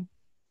feed line.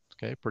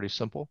 Okay, pretty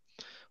simple.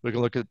 We can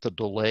look at the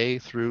delay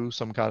through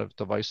some kind of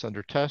device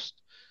under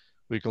test.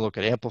 We can look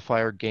at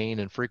amplifier gain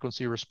and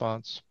frequency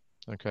response.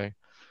 Okay.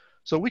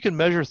 So we can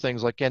measure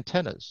things like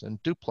antennas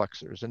and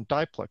duplexers and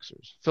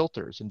diplexers,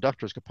 filters,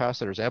 inductors,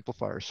 capacitors,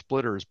 amplifiers,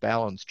 splitters,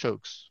 balance,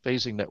 chokes,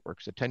 phasing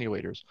networks,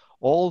 attenuators.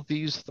 All of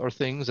these are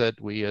things that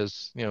we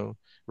as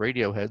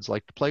radio heads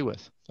like to play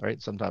with,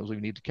 right? Sometimes we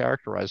need to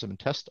characterize them and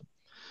test them.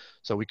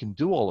 So we can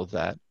do all of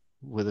that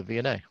with a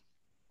VNA.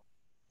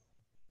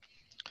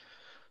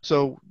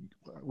 So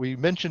we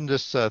mentioned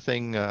this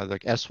thing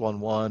like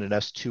S11 and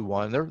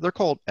S21. They're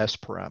called S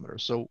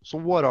parameters. So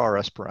what are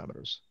S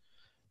parameters?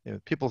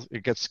 People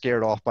get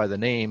scared off by the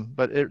name,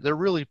 but it's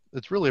really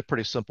a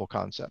pretty simple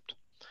concept.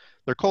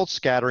 They're called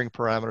scattering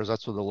parameters.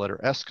 That's where the letter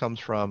S comes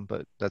from,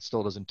 but that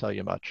still doesn't tell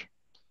you much.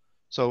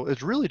 So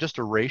it's really just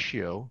a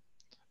ratio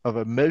of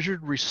a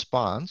measured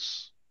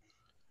response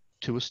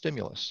to a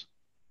stimulus.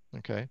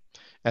 Okay,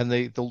 and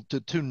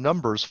the 2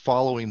 numbers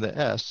following the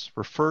S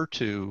refer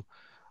to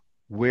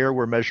where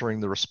we're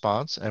measuring the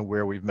response and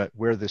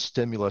where the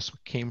stimulus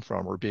came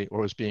from or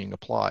was being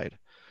applied.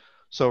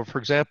 So, for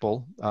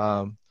example,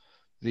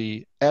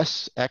 the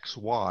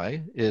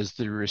SXY is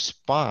the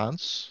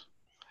response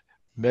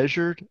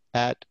measured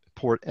at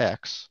port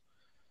X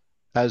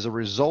as a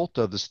result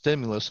of the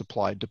stimulus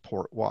applied to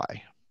port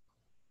Y.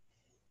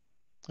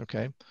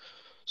 Okay,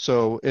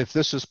 so if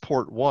this is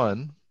port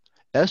 1,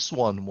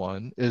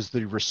 S11 is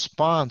the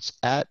response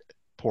at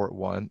port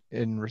 1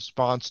 in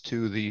response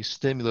to the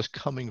stimulus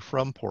coming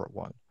from port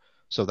 1.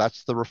 So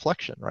that's the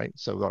reflection, right?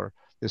 So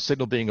the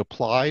signal being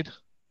applied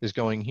is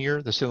going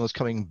here. The signal is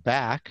coming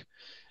back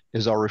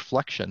is our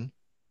reflection,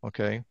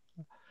 okay?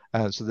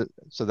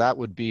 So that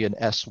would be an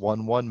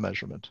S11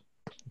 measurement,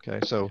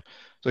 okay? So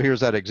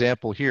here's that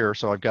example here.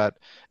 So I've got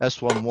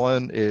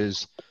S11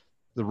 is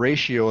the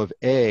ratio of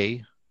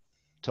A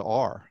to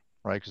R,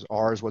 right? Because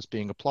R is what's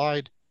being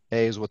applied,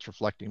 A is what's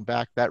reflecting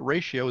back. That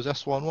ratio is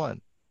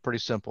S11. Pretty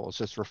simple. It's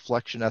just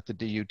reflection at the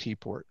DUT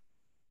port,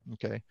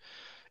 okay?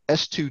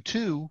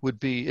 S22 would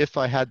be if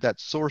I had that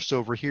source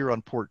over here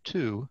on port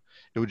 2,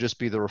 it would just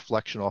be the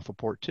reflection off of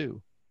port 2,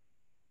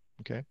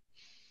 okay?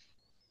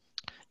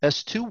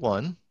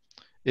 S21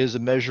 is a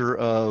measure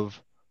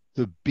of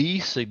the B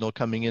signal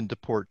coming into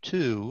port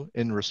 2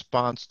 in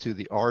response to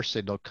the R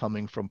signal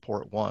coming from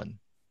port 1,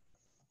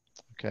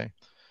 okay?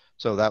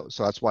 So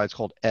that's why it's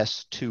called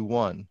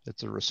S21.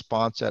 It's a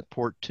response at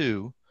port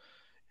 2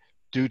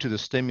 due to the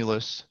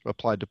stimulus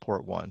applied to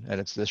port 1,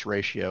 and it's this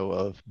ratio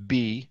of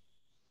B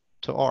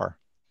to R.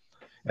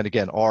 And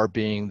again, R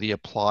being the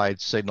applied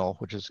signal,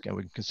 which is, again,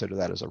 we can consider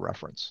that as a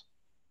reference.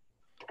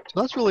 So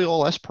that's really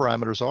all S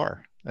parameters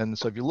are. And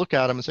so if you look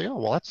at them and say, oh,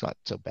 well, that's not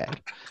so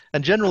bad.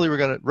 And generally, we're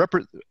going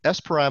to, S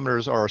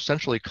parameters are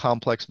essentially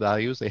complex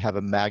values. They have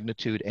a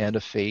magnitude and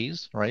a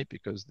phase, right?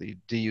 Because the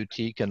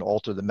DUT can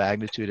alter the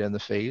magnitude and the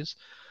phase.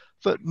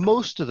 But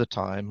most of the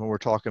time, when we're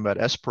talking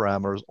about S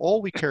parameters,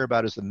 all we care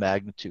about is the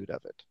magnitude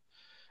of it.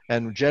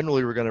 And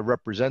generally, we're going to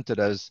represent it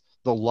as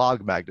the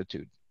log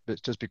magnitude. It's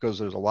just because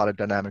there's a lot of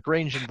dynamic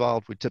range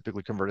involved, we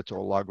typically convert it to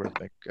a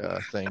logarithmic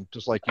thing,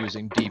 just like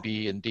using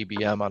dB and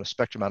dBm on a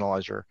spectrum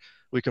analyzer.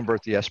 We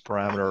convert the S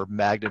parameter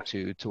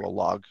magnitude to a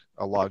log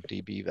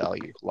dB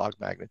value, log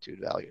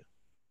magnitude value.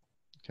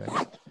 Okay.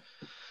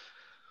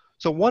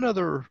 So one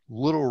other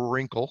little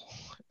wrinkle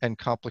and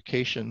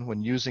complication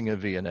when using a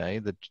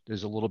VNA that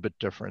is a little bit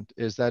different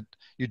is that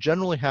you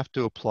generally have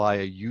to apply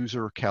a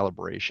user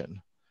calibration.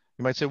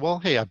 You might say, well,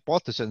 hey, I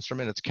bought this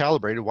instrument, it's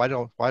calibrated. Why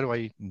do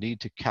I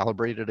need to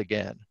calibrate it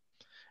again?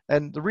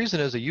 And the reason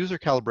is a user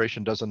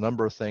calibration does a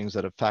number of things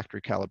that a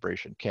factory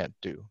calibration can't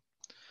do.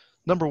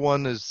 Number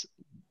one is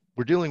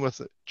we're dealing with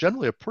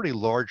generally a pretty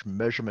large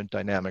measurement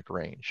dynamic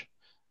range.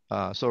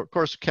 So of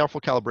course,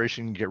 careful calibration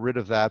can get rid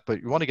of that,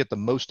 but you want to get the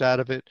most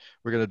out of it.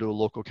 We're going to do a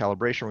local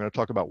calibration. We're going to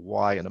talk about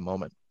why in a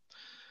moment.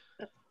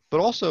 But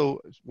also,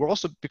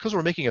 because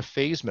we're making a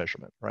phase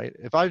measurement, right?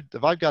 If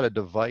I've got a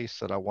device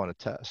that I want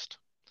to test,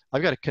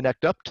 I've got to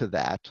connect up to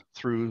that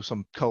through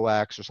some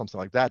coax or something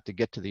like that to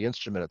get to the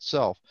instrument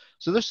itself.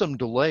 So there's some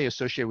delay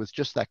associated with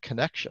just that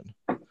connection.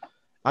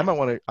 I might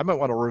want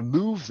to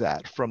remove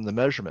that from the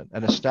measurement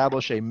and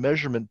establish a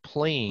measurement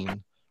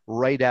plane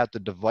right at the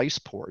device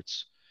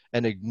ports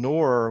and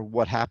ignore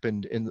what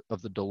happened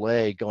of the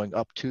delay going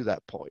up to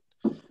that point.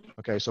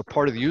 Okay, so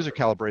part of the user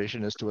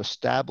calibration is to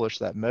establish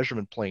that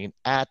measurement plane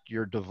at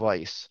your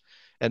device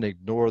and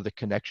ignore the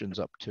connections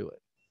up to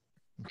it.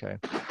 Okay,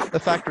 the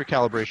factory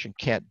calibration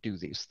can't do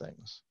these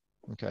things.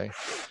 Okay,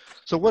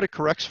 so what it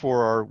corrects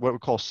for are what we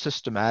call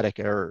systematic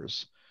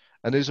errors.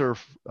 And these are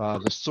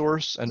the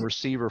source and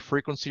receiver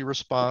frequency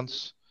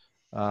response,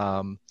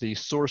 the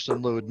source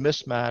and load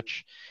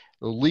mismatch,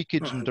 the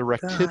leakage and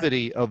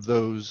directivity of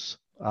those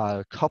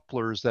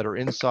couplers that are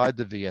inside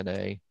the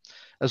VNA,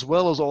 as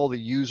well as all the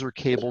user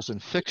cables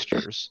and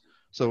fixtures.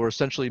 So we're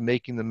essentially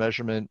making the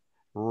measurement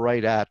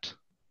right at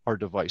our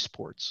device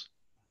ports.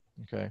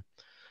 Okay.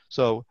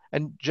 So,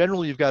 and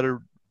generally you've got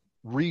to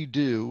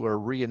redo or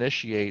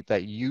reinitiate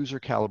that user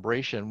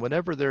calibration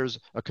whenever there's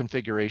a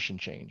configuration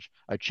change.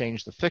 I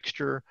changed the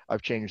fixture,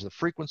 I've changed the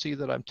frequency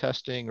that I'm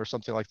testing or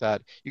something like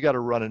that. You got to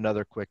run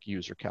another quick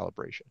user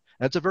calibration.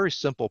 And it's a very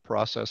simple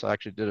process. I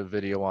actually did a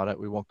video on it.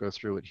 We won't go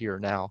through it here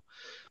now,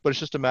 but it's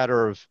just a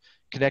matter of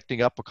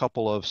connecting up a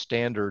couple of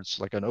standards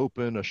like an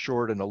open, a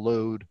short, and a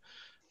load,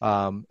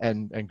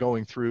 and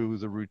going through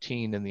the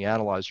routine in the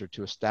analyzer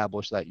to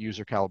establish that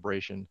user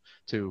calibration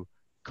to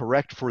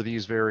correct for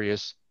these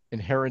various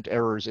inherent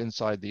errors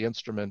inside the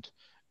instrument,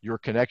 your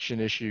connection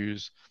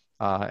issues,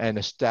 and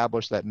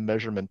establish that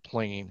measurement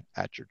plane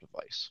at your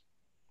device.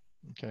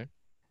 Okay.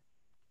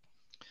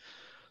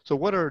 So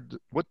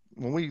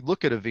when we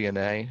look at a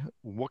VNA,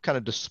 what kind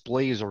of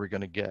displays are we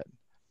going to get?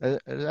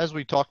 As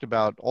we talked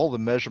about, all the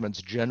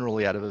measurements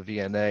generally out of a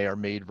VNA are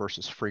made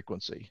versus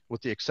frequency,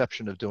 with the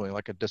exception of doing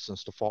like a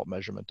distance to fault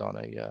measurement on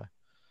a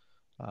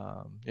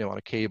on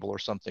a cable or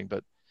something.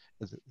 But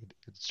it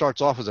starts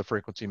off as a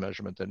frequency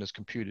measurement, then is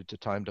computed to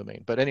time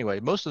domain. But anyway,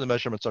 most of the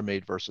measurements are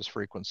made versus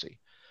frequency.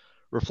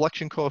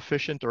 Reflection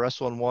coefficient, or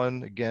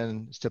S11,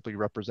 again, is typically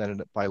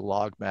represented by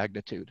log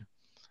magnitude.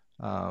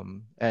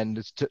 And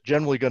it's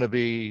generally going to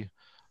be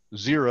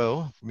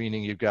 0,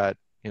 meaning you've got,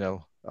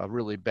 a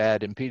really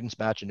bad impedance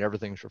match and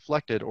everything's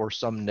reflected, or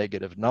some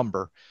negative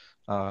number.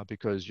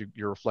 because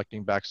you're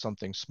reflecting back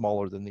something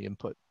smaller than the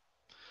input.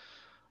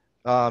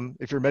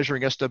 If you're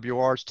measuring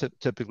SWR, it's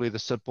typically the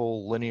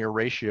simple linear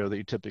ratio that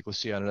you typically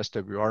see on an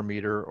SWR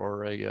meter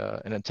or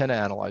an antenna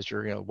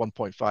analyzer,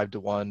 1.5 to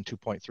 1,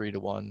 2.3 to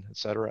 1, et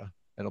cetera. And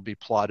it'll be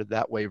plotted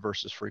that way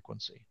versus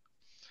frequency.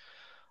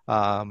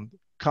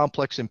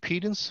 Complex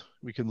impedance,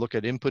 we can look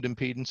at input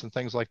impedance and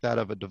things like that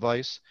of a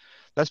device.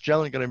 That's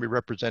generally going to be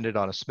represented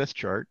on a Smith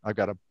chart. I've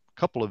got a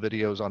couple of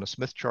videos on a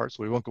Smith chart,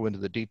 so we won't go into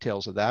the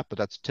details of that, but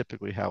that's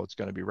typically how it's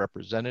going to be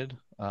represented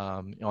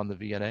on the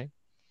VNA.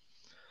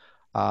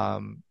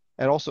 And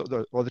also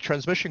the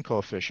transmission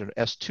coefficient,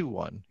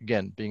 S21,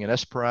 again, being an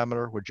S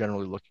parameter, we're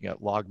generally looking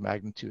at log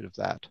magnitude of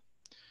that.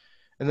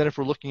 And then if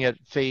we're looking at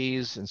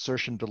phase,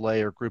 insertion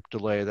delay, or group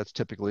delay, that's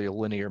typically a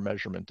linear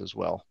measurement as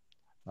well,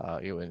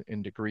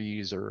 in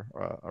degrees or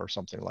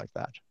something like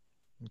that.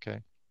 Okay.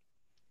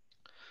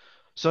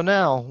 So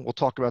now we'll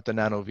talk about the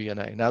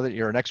NanoVNA. Now that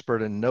you're an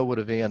expert and know what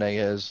a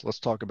VNA is, let's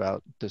talk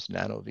about this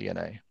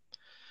NanoVNA.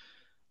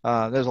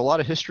 There's a lot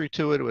of history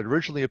to it. It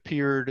originally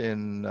appeared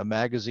in a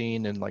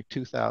magazine in like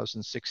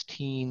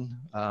 2016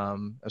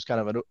 as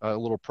kind of a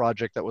little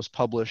project that was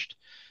published,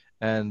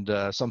 and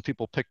some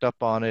people picked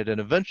up on it.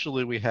 And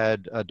eventually we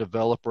had a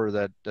developer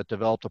that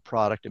developed a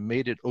product and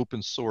made it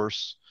open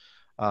source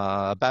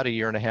about 1.5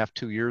 years,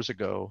 2 years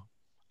ago,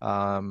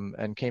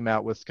 and came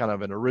out with kind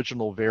of an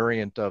original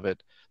variant of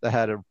it that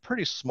had a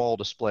pretty small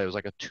display. It was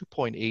like a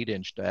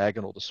 2.8-inch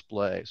diagonal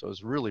display, so it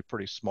was really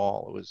pretty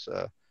small. It was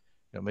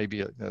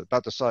maybe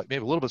about the size,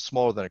 maybe a little bit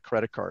smaller than a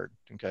credit card,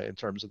 okay, in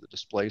terms of the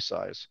display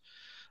size.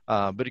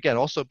 But again,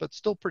 but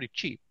still pretty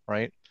cheap,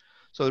 right?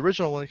 So the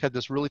original one had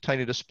this really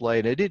tiny display,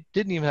 and it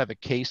didn't even have a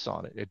case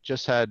on it. It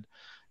just had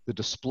the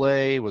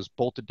display was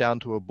bolted down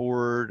to a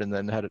board, and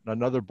then had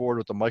another board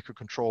with a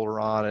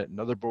microcontroller on it,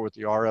 another board with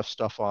the RF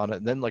stuff on it,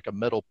 and then like a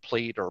metal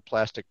plate or a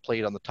plastic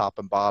plate on the top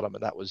and bottom,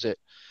 and that was it.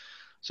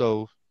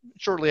 So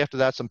shortly after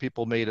that, some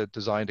people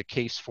designed a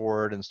case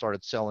for it and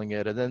started selling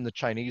it. And then the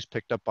Chinese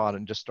picked up on it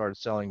and just started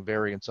selling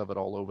variants of it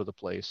all over the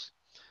place.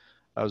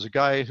 There was a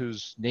guy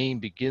whose name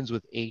begins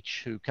with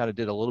H who kind of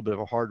did a little bit of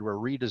a hardware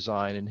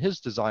redesign, and his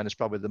design is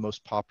probably the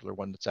most popular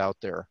one that's out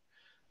there.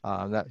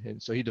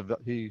 So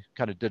he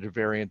kind of did a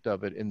variant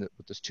of it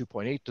with this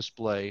 2.8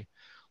 display,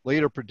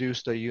 later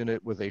produced a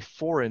unit with a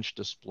 4-inch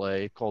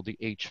display called the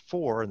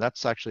H4, and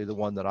that's actually the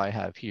one that I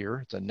have here.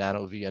 It's a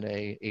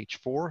NanoVNA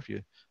H4.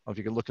 If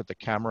you can look at the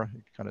camera,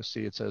 you can kind of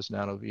see it says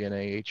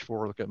NanoVNA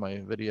H4. Look at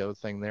my video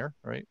thing there,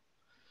 right?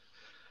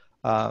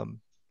 And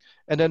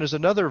then there's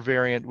another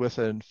variant with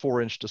a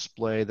 4-inch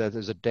display that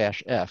is a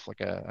 -F,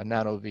 like a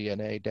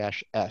NanoVNA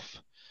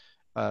 -F.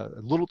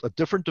 A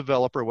different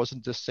developer,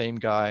 wasn't the same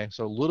guy,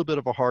 so a little bit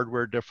of a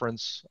hardware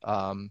difference.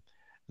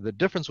 The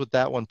difference with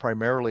that one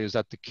primarily is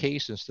that the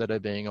case, instead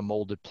of being a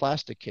molded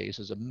plastic case,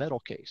 is a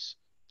metal case.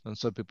 And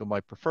some people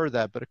might prefer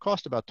that, but it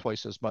costs about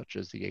twice as much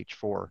as the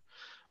H4.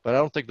 But I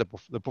don't think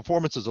the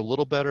performance is a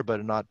little better,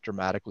 but not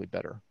dramatically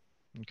better.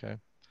 Okay.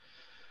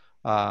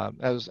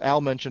 As Al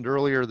mentioned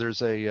earlier,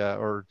 there's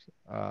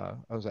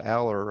was it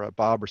Al or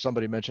Bob or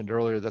somebody mentioned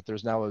earlier that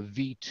there's now a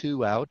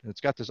V2 out, and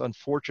it's got this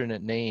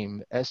unfortunate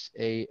name,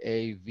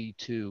 SAA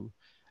V2,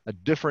 a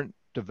different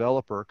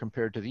developer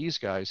compared to these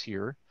guys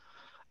here.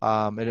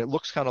 And it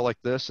looks kind of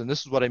like this, and this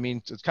is what I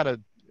mean.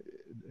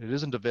 It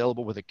isn't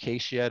available with a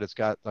case yet. It's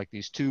got like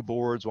these two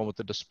boards, one with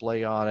the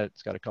display on it.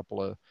 It's got a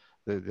couple of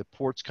the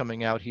ports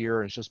coming out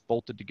here, and it's just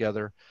bolted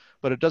together,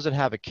 but it doesn't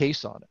have a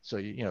case on it.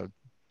 So,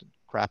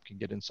 crap can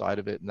get inside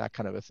of it and that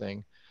kind of a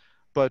thing.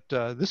 But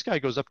this guy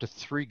goes up to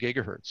 3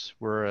 gigahertz,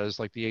 whereas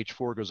like the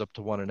H4 goes up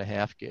to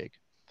 1.5 gig.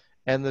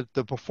 And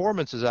the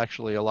performance is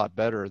actually a lot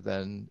better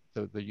than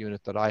the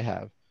unit that I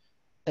have.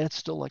 And it's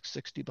still like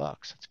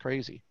 $60. It's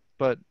crazy.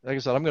 But like I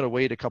said, I'm going to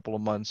wait a couple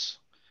of months,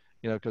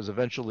 because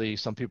eventually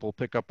some people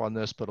pick up on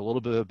this, put a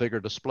little bit of a bigger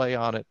display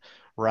on it,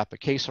 wrap a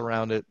case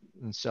around it,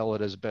 and sell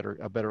it as a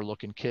better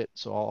looking kit.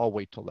 So I'll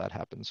wait till that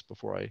happens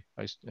before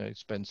I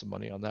spend some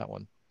money on that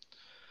one.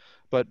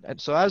 But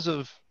so as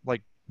of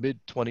like mid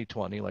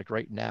 2020, like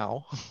right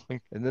now,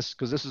 and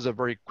because this is a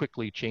very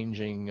quickly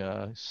changing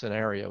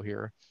scenario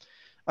here,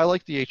 I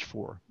like the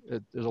H4.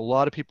 There's a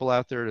lot of people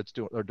out there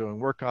are doing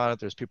work on it.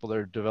 There's people that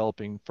are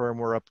developing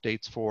firmware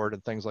updates for it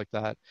and things like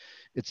that.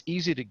 It's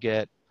easy to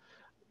get.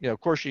 Of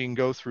course, you can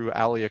go through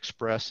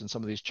AliExpress and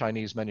some of these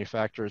Chinese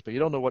manufacturers, but you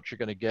don't know what you're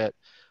going to get.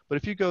 But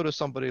if you go to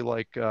somebody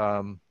like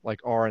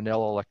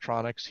R&L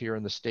Electronics here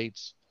in the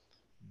States,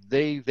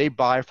 they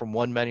buy from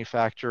one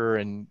manufacturer,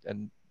 and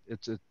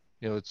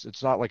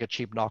it's not like a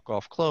cheap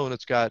knockoff clone.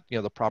 It's got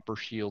the proper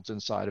shields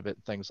inside of it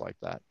and things like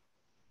that.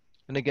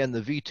 And again,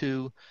 the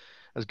V2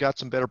 has got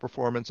some better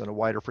performance and a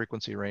wider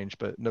frequency range,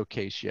 but no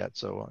case yet.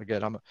 So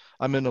again,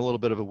 I'm in a little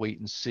bit of a wait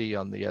and see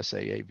on the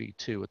SAA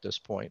V2 at this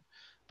point.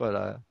 But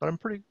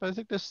I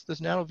think this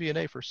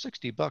NanoVNA for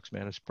 $60,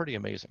 man, is pretty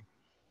amazing.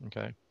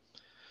 Okay.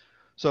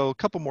 So a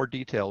couple more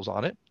details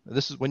on it.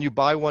 This is when you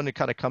buy one, it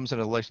kind of comes in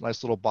a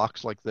nice little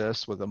box like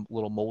this with a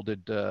little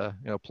molded,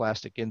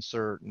 plastic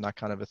insert and that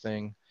kind of a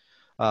thing.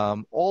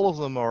 All of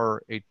them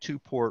are a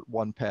 2-port,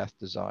 1-path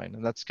design,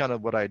 and that's kind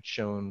of what I had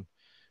shown,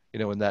 you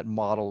know, in that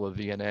model of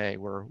VNA,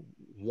 where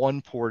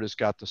one port has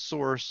got the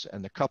source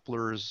and the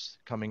couplers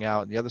coming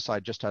out, and the other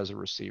side just has a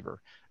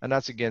receiver. And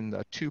that's, again,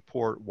 a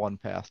 2-port,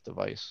 1-path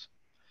device.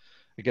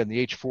 Again,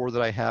 the H4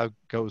 that I have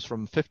goes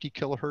from 50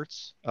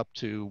 kilohertz up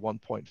to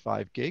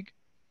 1.5 gig.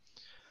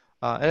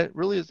 And it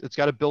really is, it's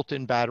got a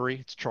built-in battery.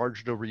 It's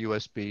charged over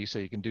USB, so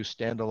you can do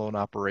standalone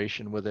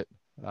operation with it.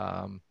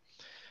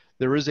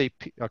 There is a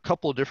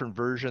couple of different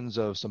versions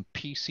of some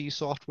PC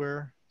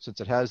software. Since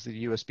it has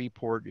the USB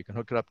port, you can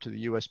hook it up to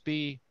the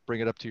USB,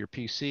 bring it up to your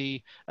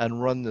PC,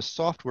 and run this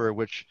software,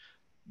 which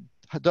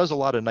does a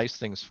lot of nice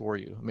things for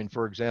you. I mean,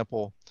 for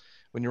example,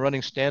 when you're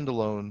running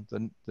standalone,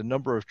 the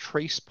number of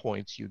trace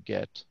points you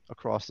get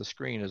across the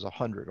screen is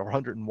 100 or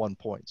 101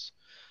 points.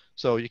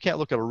 So you can't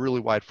look at a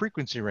really wide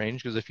frequency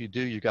range, because if you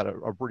do, you got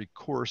a pretty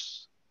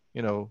coarse,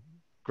 you know,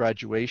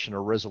 graduation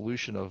or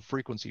resolution of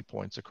frequency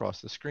points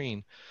across the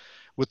screen.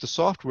 With the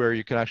software,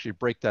 you can actually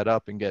break that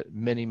up and get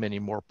many, many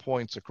more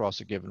points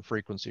across a given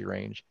frequency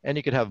range. And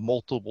you can have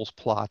multiple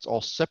plots all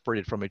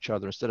separated from each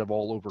other instead of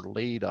all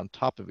overlaid on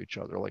top of each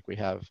other like we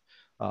have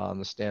on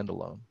the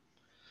standalone.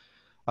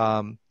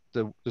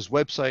 This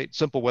website,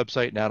 simple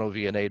website,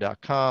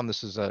 nanovna.com.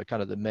 This is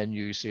kind of the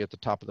menu you see at the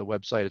top of the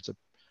website. It's a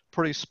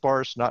pretty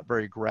sparse, not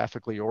very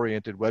graphically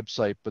oriented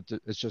website, but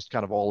it's just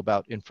kind of all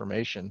about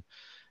information.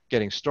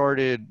 Getting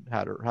started,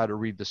 how to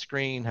read the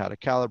screen, how to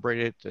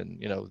calibrate it,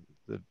 and, you know,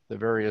 the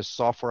various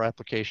software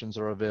applications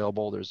are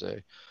available. There's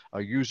a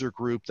user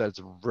group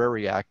that's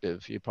very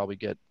active. You probably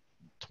get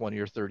 20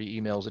 or 30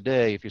 emails a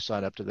day if you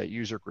sign up to that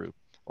user group.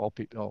 All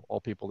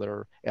people that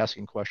are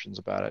asking questions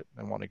about it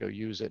and want to go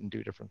use it and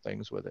do different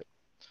things with it.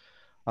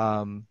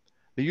 The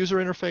user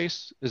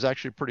interface is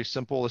actually pretty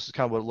simple. This is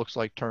kind of what it looks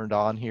like turned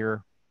on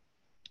here.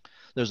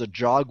 There's a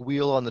jog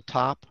wheel on the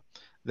top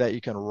that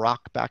you can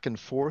rock back and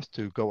forth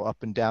to go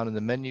up and down in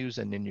the menus,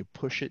 and then you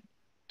push it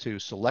to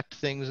select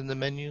things in the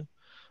menu.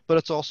 But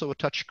it's also a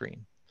touch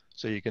screen.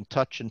 So you can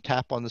touch and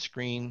tap on the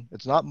screen.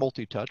 It's not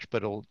multi-touch,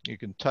 but you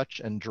can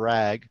touch and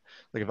drag.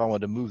 Like if I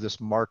wanted to move this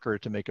marker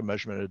to make a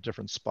measurement at a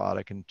different spot,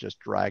 I can just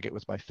drag it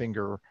with my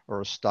finger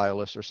or a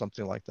stylus or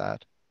something like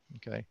that.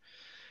 Okay.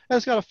 And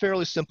it's got a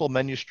fairly simple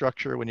menu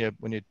structure. When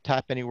you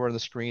tap anywhere on the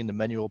screen, the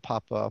menu will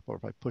pop up, or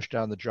if I push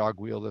down the jog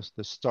wheel,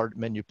 this start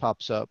menu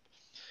pops up.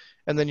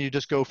 And then you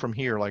just go from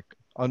here, like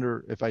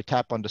if I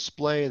tap on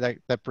display,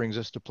 that brings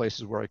us to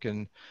places where I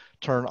can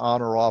turn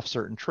on or off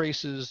certain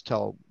traces,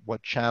 tell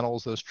what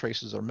channels those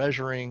traces are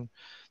measuring,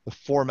 the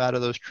format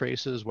of those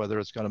traces, whether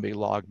it's going to be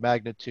log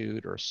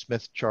magnitude or a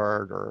Smith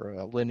chart or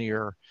a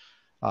linear,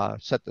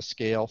 set the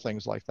scale,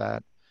 things like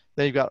that.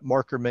 Then you've got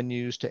marker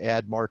menus to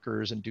add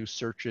markers and do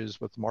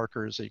searches with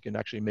markers, so you can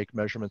actually make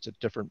measurements at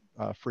different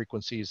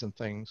frequencies and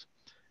things.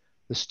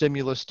 The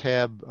stimulus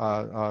tab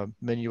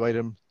menu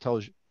item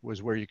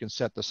was where you can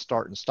set the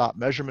start and stop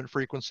measurement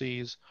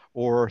frequencies,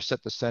 or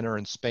set the center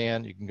and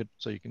span.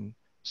 So you can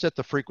set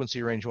the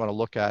frequency range you want to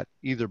look at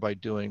either by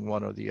doing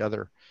one or the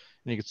other.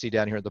 And you can see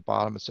down here at the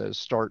bottom it says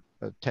start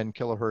at 10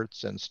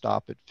 kilohertz and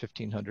stop at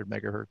 1500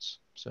 megahertz.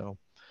 So,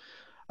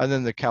 and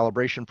then the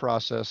calibration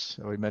process,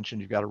 we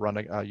mentioned you've got to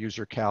run a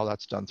user cal.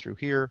 That's done through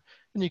here,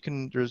 and you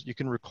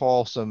can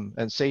recall some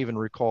and save and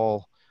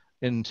recall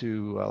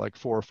into like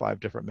 4 or 5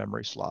 different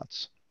memory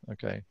slots.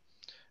 Okay.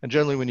 And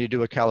generally, when you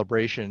do a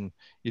calibration,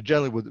 you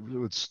generally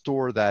would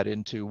store that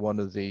into one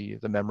of the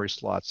memory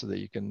slots so that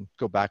you can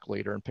go back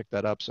later and pick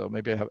that up. So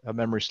maybe I have a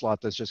memory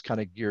slot that's just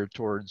kind of geared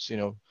towards, you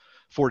know,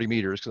 40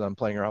 meters because I'm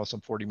playing around with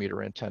some 40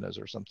 meter antennas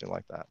or something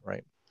like that,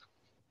 right?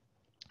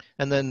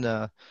 And then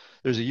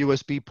there's a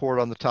USB port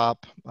on the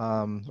top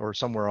or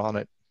somewhere on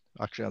it,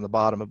 actually on the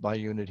bottom of my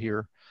unit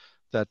here,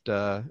 that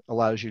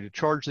allows you to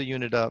charge the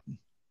unit up,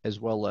 as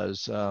well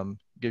as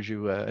gives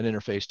you an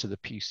interface to the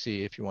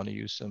PC if you want to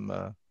use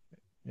some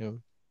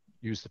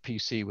use the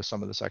PC with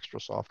some of this extra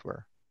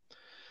software.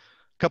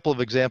 A couple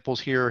of examples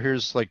here.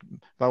 Here's like,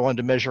 if I wanted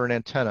to measure an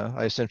antenna,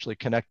 I essentially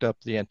connect up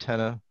the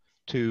antenna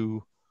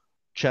to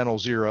channel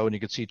 0, and you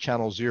can see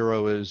channel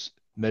 0 is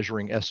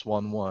measuring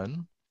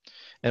S11.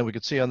 And we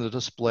could see on the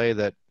display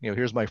that, you know,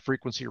 here's my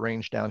frequency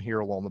range down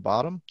here along the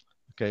bottom.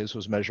 Okay, this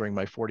was measuring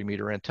my 40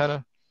 meter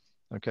antenna.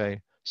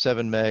 Okay,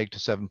 7 meg to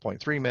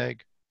 7.3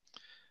 meg.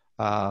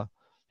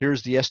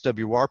 Here's the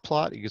SWR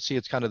plot. You can see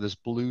it's kind of this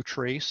blue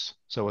trace.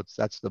 So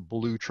that's the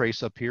blue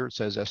trace up here. It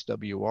says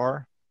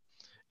SWR.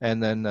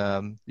 And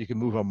then you can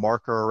move a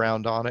marker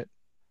around on it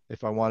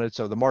if I wanted.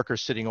 So the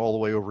marker's sitting all the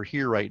way over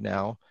here right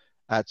now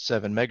at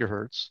 7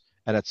 megahertz.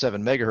 And at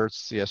 7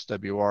 megahertz, the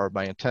SWR of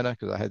my antenna,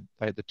 because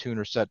I had the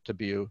tuner set to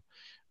be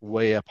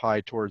way up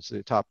high towards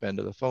the top end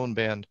of the phone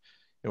band.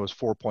 It was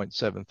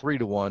 4.73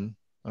 to 1.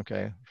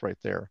 Okay, it's right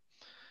there.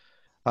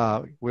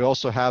 We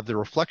also have the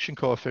reflection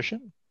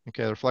coefficient.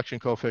 Okay, the reflection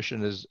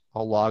coefficient is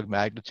a log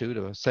magnitude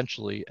of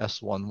essentially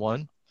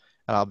S11,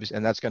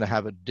 and that's going to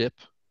have a dip,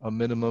 a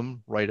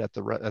minimum, right at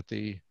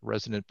the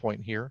resonant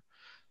point here.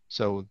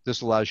 So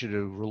this allows you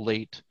to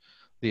relate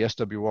the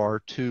SWR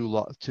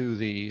to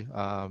the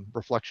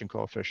reflection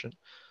coefficient.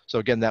 So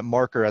again, that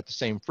marker at the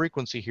same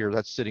frequency here,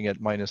 that's sitting at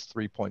minus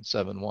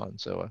 3.71.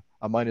 So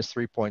a minus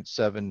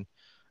 3.7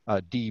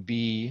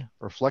 dB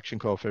reflection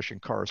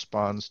coefficient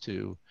corresponds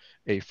to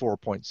a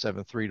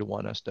 4.73 to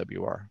 1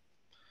 SWR.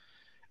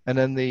 And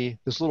then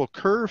this little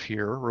curve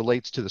here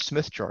relates to the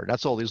Smith chart.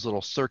 That's all these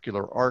little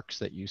circular arcs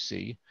that you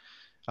see.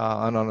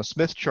 And on a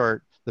Smith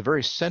chart, the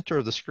very center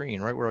of the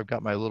screen, right where I've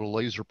got my little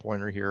laser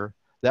pointer here,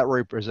 that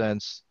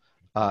represents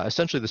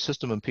essentially the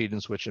system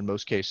impedance, which in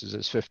most cases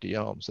is 50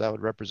 ohms. That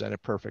would represent a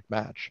perfect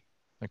match,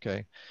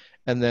 okay?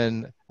 And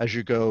then as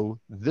you go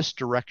this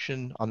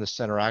direction on the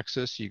center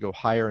axis, you go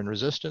higher in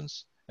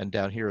resistance, and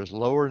down here is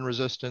lower in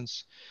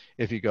resistance.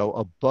 If you go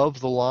above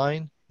the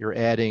line, you're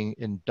adding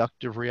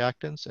inductive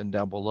reactance, and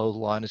down below the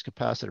line is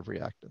capacitive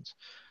reactance.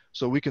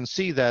 So we can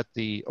see that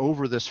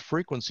over this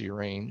frequency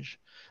range,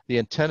 the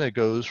antenna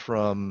goes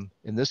from,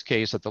 in this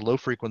case, at the low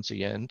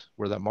frequency end,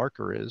 where that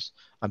marker is,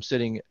 I'm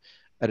sitting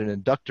at an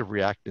inductive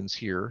reactance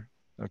here.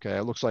 Okay,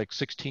 it looks like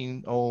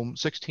 16.4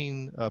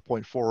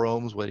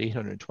 ohms with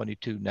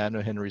 822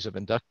 nanohenries of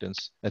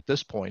inductance at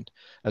this point.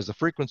 As the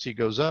frequency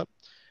goes up,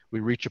 we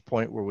reach a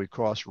point where we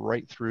cross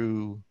right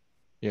through,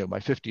 my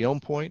 50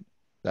 ohm point.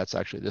 That's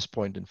actually this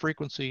point in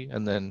frequency,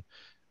 and then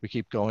we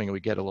keep going and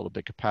we get a little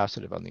bit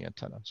capacitive on the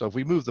antenna. So if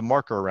we move the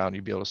marker around,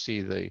 you'll be able to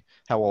see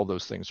how all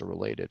those things are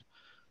related.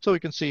 So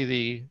we can see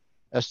the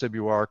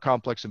SWR,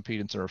 complex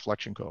impedance, and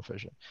reflection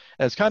coefficient.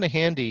 And it's kind of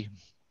handy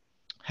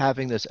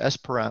having this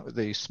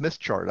the Smith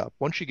chart up.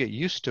 Once you get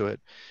used to it,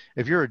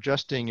 if you're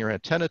adjusting your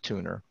antenna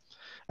tuner,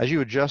 as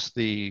you adjust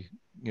the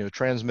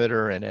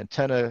transmitter and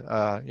antenna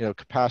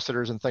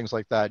capacitors and things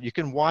like that, you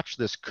can watch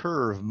this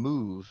curve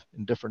move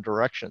in different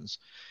directions.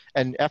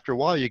 And after a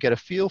while, you get a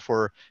feel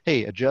for,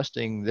 hey,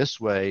 adjusting this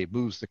way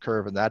moves the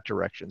curve in that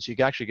direction. So you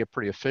can actually get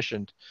pretty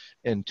efficient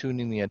in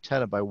tuning the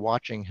antenna by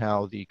watching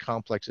how the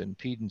complex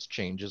impedance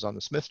changes on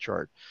the Smith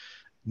chart,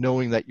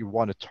 knowing that you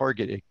want to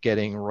target it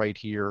getting right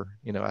here,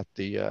 at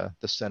the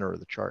center of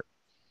the chart.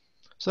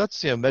 So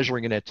that's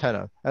measuring an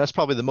antenna, and that's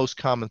probably the most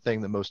common thing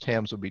that most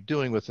hams would be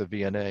doing with a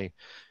VNA.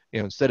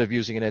 Instead of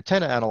using an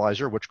antenna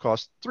analyzer, which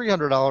costs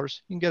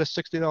 $300, you can get a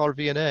 $60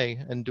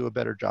 VNA and do a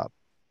better job.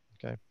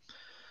 Okay.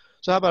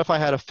 So how about if I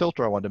had a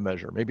filter I wanted to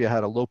measure? Maybe I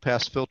had a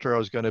low-pass filter I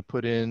was going to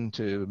put in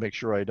to make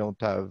sure I don't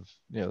have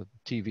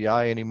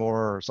TVI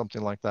anymore or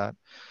something like that.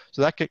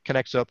 So that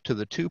connects up to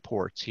the 2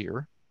 ports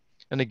here.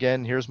 And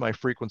again, here's my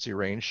frequency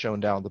range shown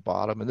down at the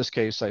bottom. In this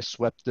case, I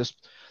swept this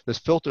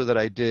filter that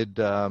I did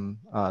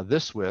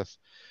this with.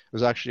 It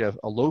was actually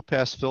a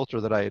low-pass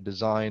filter that I had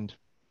designed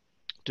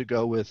to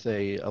go with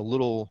a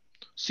little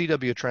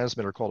CW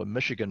transmitter called a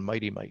Michigan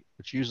Mighty Mite,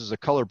 which uses a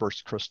color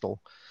burst crystal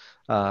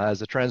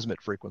as a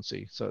transmit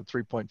frequency, so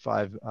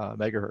 3.5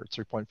 megahertz,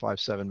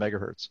 3.57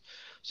 megahertz.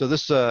 So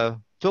this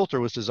filter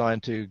was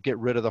designed to get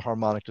rid of the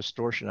harmonic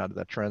distortion out of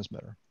that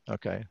transmitter.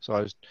 Okay, so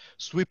I was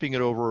sweeping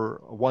it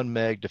over 1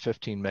 meg to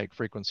 15 meg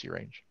frequency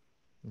range.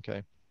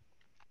 Okay,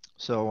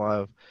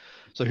 so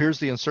here's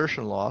the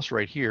insertion loss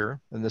right here,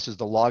 and this is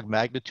the log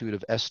magnitude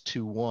of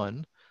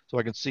S21. So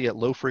I can see at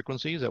low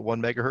frequencies at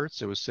 1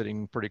 megahertz, it was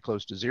sitting pretty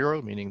close to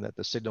 0, meaning that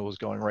the signal was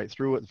going right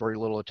through it, very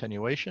little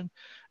attenuation.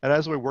 And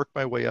as we work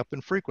my way up in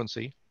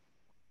frequency,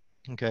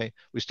 okay,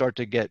 we start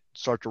to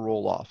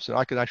roll off. So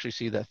I can actually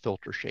see that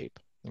filter shape.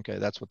 Okay,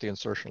 that's what the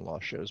insertion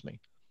loss shows me.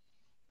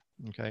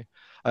 Okay,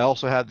 I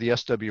also have the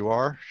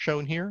SWR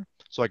shown here.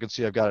 So I can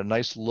see I've got a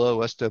nice low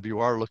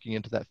SWR looking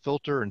into that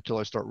filter until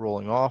I start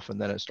rolling off, and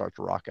then it starts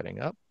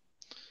rocketing up.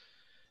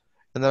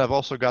 And then I've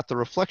also got the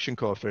reflection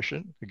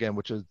coefficient, again,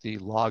 which is the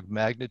log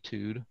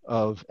magnitude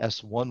of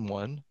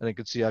S11. And you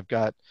can see I've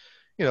got,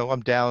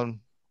 I'm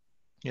down,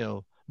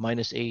 -8,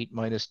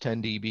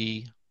 -10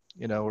 dB,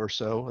 or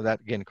so. And that,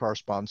 again,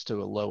 corresponds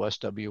to a low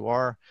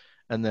SWR.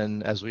 And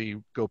then as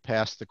we go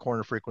past the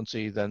corner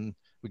frequency, then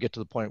we get to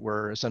the point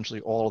where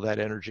essentially all of that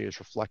energy is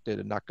reflected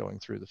and not going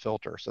through the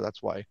filter. So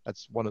that's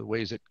one of the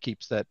ways it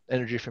keeps that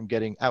energy from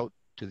getting out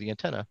to the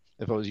antenna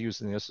if I was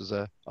using this as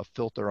a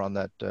filter on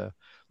that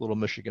little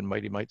Michigan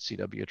Mighty Mite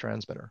CW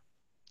transmitter.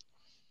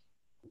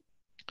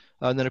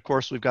 And then of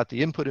course we've got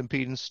the input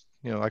impedance.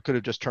 I could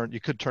have just you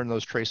could turn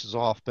those traces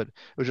off, but it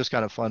was just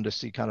kind of fun to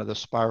see kind of the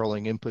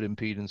spiraling input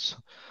impedance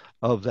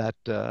of that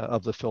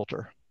of the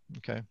filter.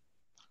 Okay.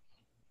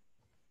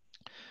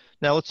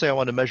 Now let's say I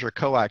want to measure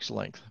coax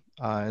length.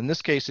 In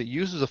this case, it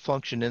uses a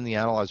function in the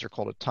analyzer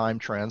called a time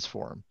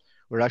transform,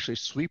 where it actually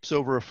sweeps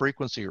over a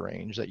frequency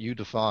range that you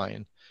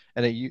define,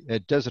 and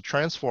it does a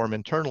transform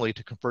internally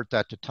to convert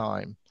that to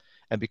time.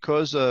 And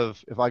because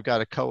of, if I've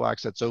got a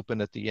coax that's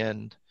open at the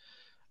end,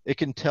 it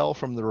can tell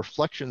from the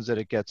reflections that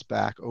it gets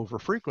back over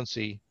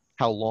frequency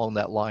how long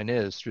that line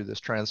is through this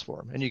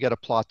transform. And you get a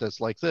plot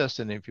that's like this,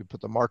 and if you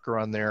put the marker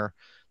on there,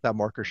 that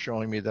marker is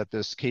showing me that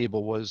this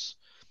cable was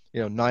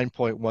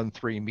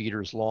 9.13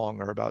 meters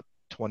long, or about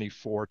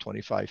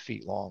 25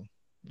 feet long.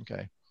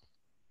 Okay.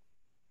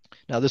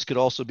 Now this could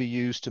also be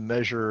used to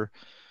measure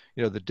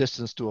the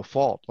distance to a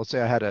fault. Let's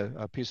say I had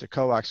a piece of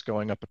coax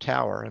going up a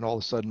tower, and all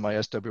of a sudden my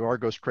SWR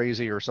goes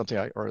crazy or something,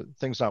 or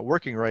things not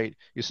working right.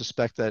 You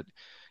suspect that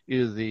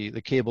either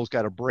the cable's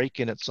got a break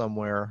in it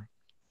somewhere,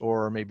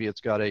 or maybe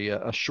it's got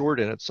a short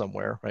in it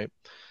somewhere, right?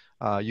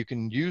 You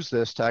can use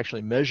this to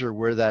actually measure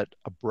where that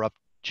abrupt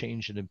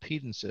change in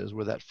impedance is,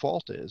 where that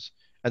fault is,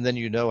 and then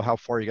you know how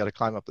far you got to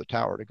climb up the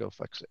tower to go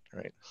fix it,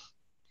 right?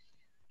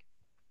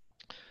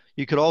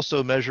 You could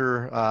also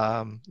measure,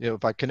 you know,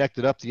 if I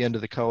connected up the end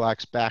of the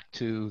coax back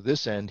to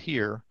this end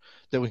here,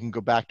 then we can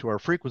go back to our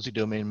frequency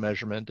domain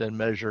measurement and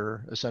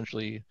measure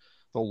essentially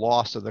the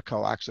loss of the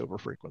coax over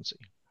frequency.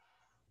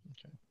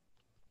 Okay.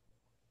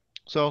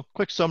 So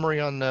quick summary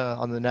on the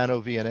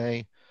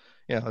NanoVNA.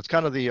 You know, it's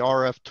kind of the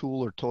RF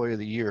tool or toy of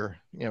the year.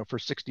 You know, for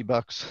 60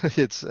 bucks,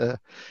 it's you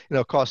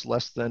know, costs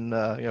less than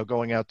you know,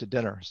 going out to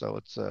dinner. So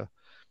it's you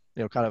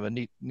know, kind of a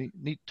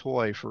neat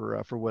toy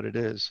for what it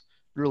is.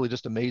 Really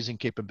just amazing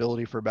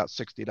capability for about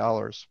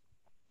 $60.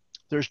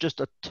 There's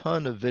just a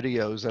ton of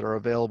videos that are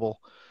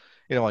available,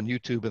 you know, on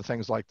YouTube and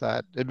things like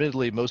that.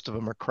 Admittedly, most of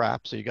them are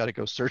crap, so you got to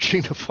go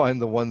searching to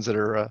find the ones that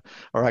are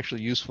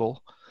actually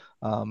useful.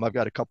 I've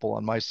got a couple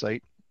on my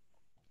site.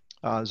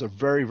 There's a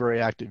very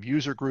active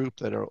user group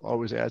that are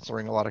always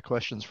answering a lot of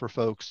questions for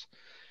folks.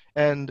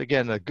 And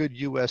again, a good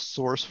US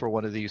source for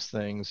one of these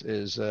things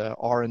is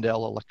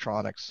R&L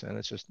Electronics, and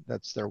it's just,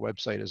 that's their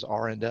website is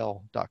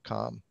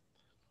rndl.com.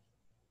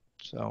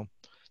 So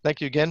thank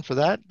you again for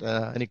that.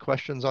 Any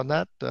questions on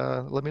that,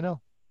 let me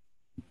know.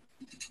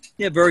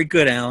 Yeah, very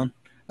good, Alan.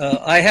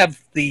 I have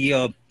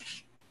the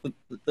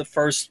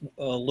first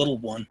little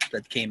one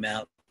that came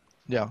out.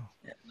 Yeah.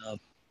 And,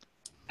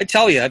 I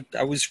tell you,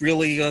 I was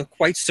really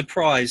quite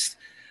surprised.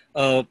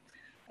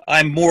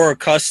 I'm more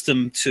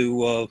accustomed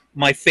to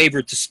my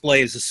favorite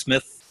display is a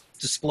Smith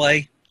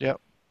display.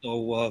 Yep.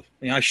 So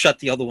you know, I shut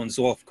the other ones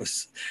off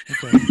because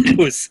it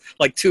was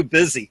like too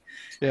busy.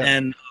 Yeah.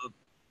 And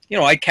you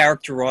know, I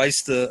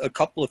characterized a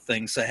couple of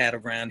things I had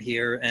around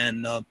here,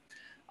 and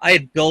I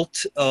had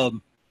built.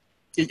 You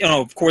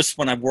know, of course,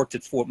 when I worked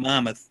at Fort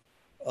Monmouth,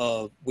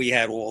 we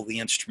had all the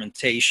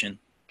instrumentation.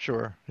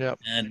 Sure. Yep.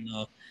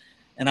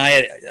 And I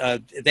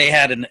had, they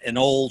had an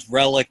old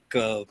relic,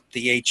 the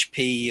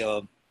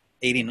HP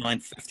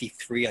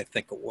 8953, I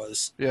think it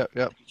was. Yeah,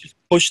 yeah. Just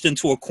pushed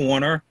into a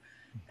corner,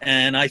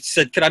 and I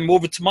said, "Could I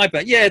move it to my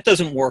bed?" "Yeah, it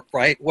doesn't work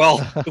right." Well,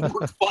 it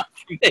worked fine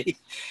for me.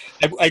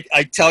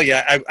 I tell you,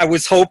 I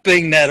was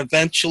hoping that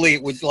eventually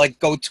it would like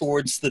go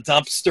towards the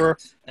dumpster,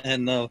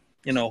 and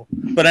you know.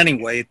 But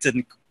anyway, it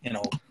didn't. You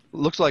know.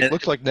 Looks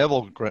like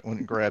Neville went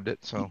and grabbed it.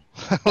 So.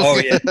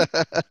 Oh yeah,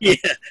 yeah.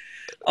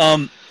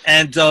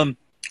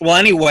 Well,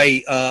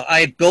 anyway, I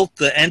had built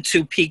the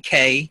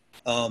N2PK.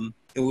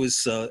 It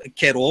was a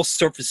kit, all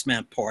surface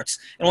mount parts.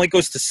 It only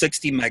goes to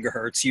 60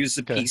 megahertz. Use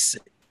the PC.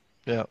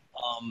 Yeah.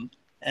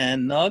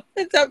 And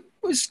that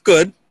was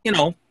good, you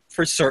know,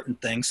 for certain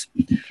things.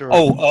 Sure.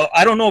 Oh,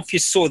 I don't know if you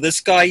saw this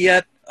guy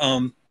yet.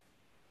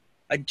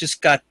 I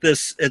just got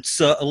this. It's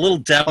a little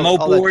demo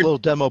board. That little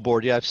demo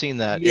board. Yeah, I've seen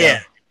that.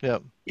 Yeah. Yeah.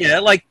 Yeah,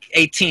 like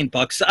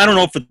 $18. I don't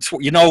know if it's,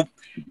 you know,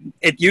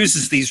 it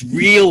uses these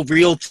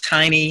real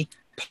tiny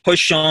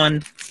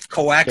push-on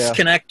coax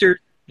connector.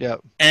 Yeah.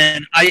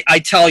 And I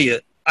tell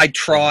you, I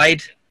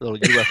tried. Little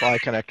UFI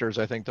connectors,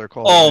 I think they're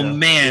called. Oh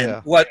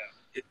man, what,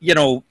 you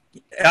know,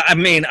 I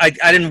mean, I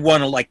didn't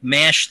want to like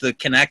mash the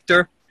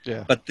connector.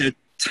 Yeah. But they're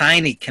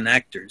tiny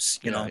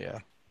connectors, you know. Yeah.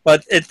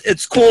 But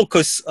it's cool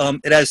because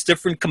it has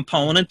different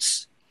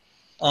components.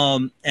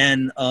 And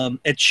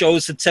it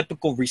shows a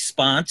typical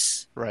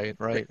response. Right.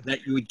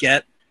 That you would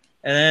get.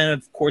 And then,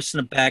 of course, in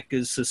the back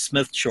is the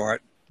Smith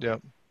chart. Yeah.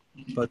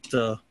 But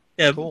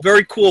yeah, cool.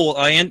 Very cool.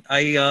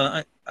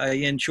 I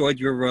enjoyed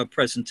your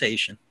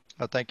presentation.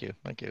 Oh, thank you.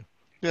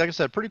 Yeah, like I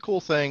said, pretty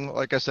cool thing.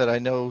 Like I said, I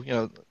know, you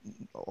know,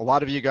 a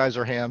lot of you guys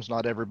are hams.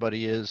 Not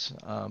everybody is,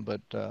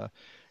 but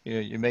you know,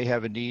 you may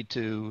have a need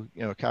to,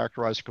 you know,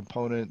 characterize a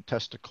component,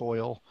 test a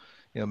coil,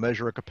 you know,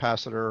 measure a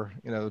capacitor,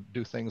 you know,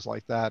 do things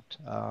like that.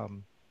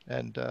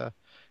 And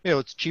you know,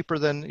 it's cheaper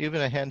than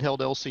even a handheld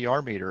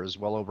LCR meter is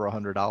well over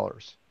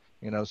 $100.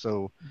 You know,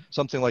 so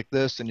something like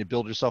this, and you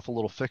build yourself a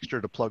little fixture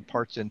to plug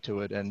parts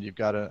into it, and you've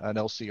got an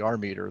LCR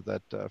meter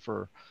that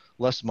for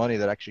less money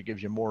that actually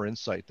gives you more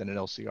insight than an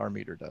LCR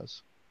meter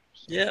does.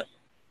 So, yeah,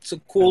 it's a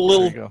cool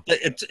little.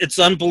 It's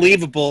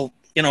unbelievable.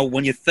 You know,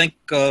 when you think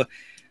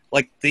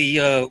like the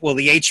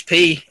the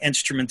HP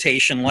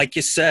instrumentation, like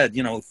you said,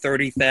 you know,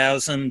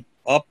 30,000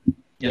 up.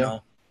 You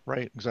know.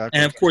 Right, exactly.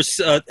 And of course,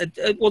 well,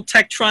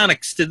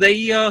 Tektronix, did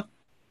they?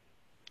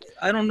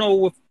 I don't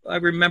know if I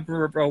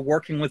remember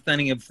working with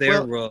any of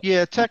their. Well,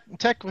 yeah, Tech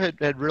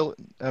had really,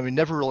 I mean,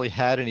 never really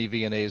had any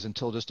VNAs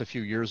until just a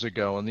few years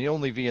ago, and the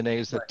only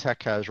VNAs that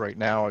Tech has right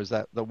now is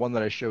that the one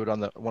that I showed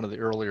on one of the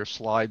earlier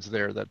slides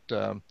there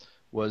that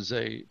was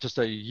just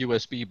a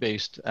USB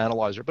based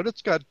analyzer, but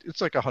it's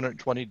like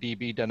 120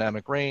 dB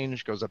dynamic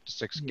range, goes up to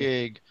 6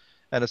 gig.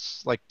 And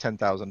it's like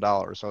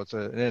 $10,000, so it's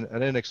an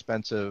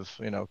inexpensive,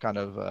 you know, kind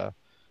of,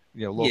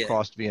 you know, low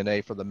cost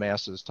VNA for the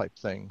masses type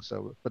thing.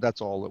 So, but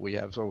that's all that we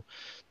have. So,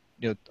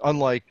 you know,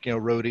 unlike, you know,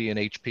 Rode and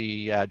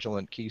HP,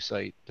 Agilent,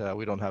 Keysight,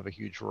 we don't have a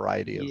huge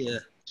variety of them.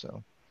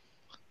 So.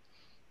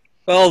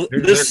 Well,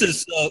 this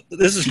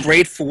is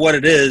great for what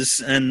it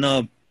is, and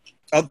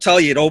I'll tell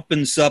you, it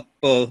opens up.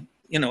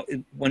 You know,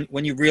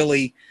 when you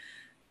really,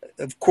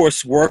 of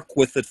course, work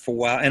with it for a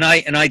while, and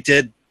I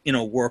did, you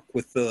know, work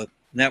with the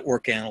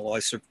network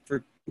analyzer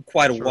for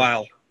quite a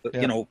while. But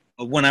you know,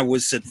 when I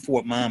was at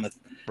Fort Monmouth,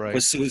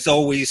 because it was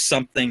always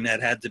something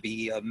that had to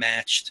be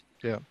matched.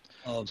 Yeah.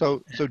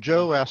 So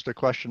Joe asked a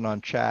question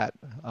on chat.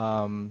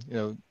 You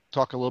know,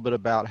 talk a little bit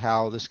about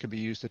how this could be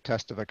used to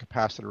test if a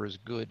capacitor is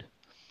good.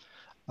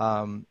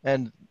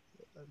 And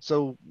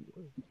so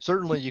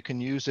certainly you can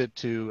use it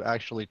to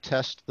actually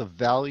test the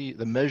value,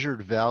 the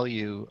measured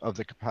value of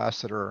the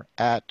capacitor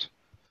at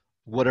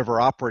whatever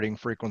operating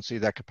frequency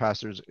that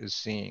capacitor is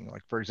seeing.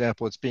 Like for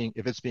example,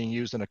 if it's being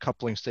used in a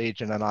coupling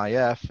stage in an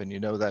IF, and you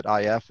know that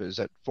IF is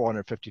at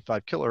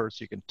 455 kilohertz,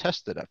 you can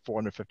test it at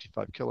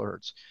 455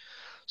 kilohertz.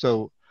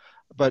 So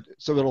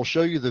it'll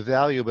show you the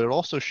value, but it'll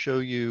also show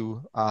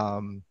you,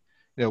 you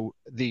know,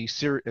 the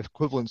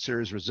equivalent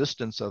series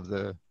resistance of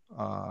the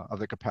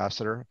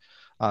capacitor.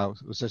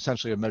 It was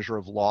essentially a measure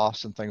of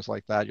loss and things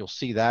like that. You'll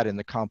see that in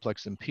the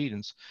complex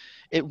impedance.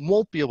 It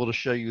won't be able to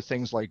show you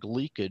things like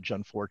leakage,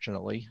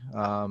 unfortunately.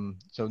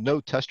 So no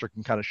tester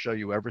can kind of show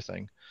you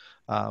everything.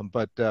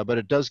 But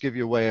it does give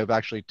you a way of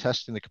actually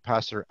testing the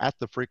capacitor at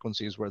the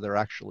frequencies where they're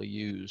actually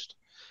used.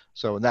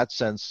 So in that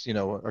sense, you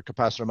know, a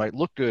capacitor might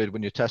look good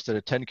when you test it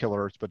at 10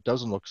 kilohertz, but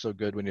doesn't look so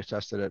good when you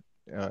test it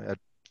at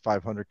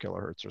 500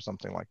 kilohertz or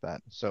something like that.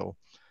 So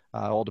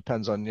all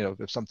depends on, you know,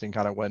 if something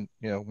kind of went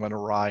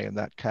awry in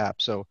that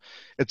cap. So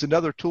it's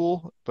another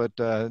tool, but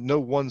no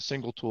one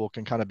single tool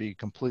can kind of be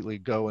completely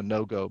go and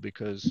no go,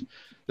 because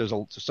there's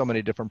so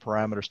many different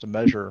parameters to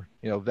measure,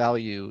 you know,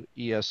 value,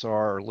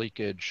 ESR,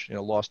 leakage, you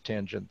know, loss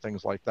tangent,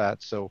 things like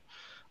that. So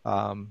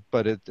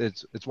but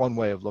it's one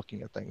way of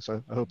looking at things.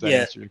 So I hope that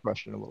answered your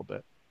question a little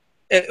bit.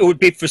 It would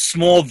be for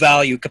small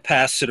value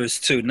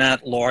capacitors too,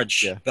 not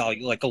large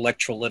value like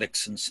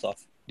electrolytics and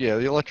stuff. Yeah,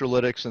 the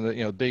electrolytics and the,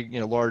 you know, big, you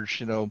know,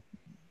 large, you know,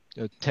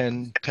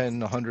 10,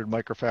 100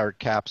 microfarad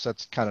caps,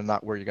 that's kind of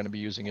not where you're going to be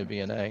using a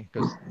VNA,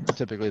 because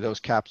typically those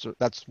caps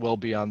that's well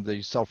beyond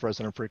the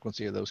self-resonant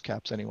frequency of those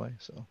caps anyway.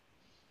 So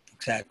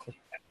exactly.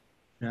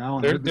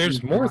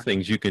 There's more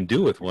things you can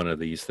do with one of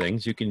these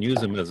things. You can use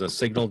them as a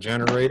signal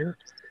generator,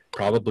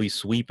 probably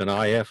sweep an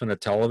IF in a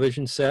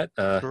television set.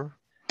 Sure.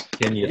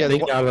 Can you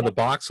think out of the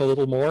box a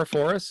little more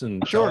for us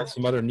and tell us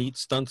some other neat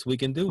stunts we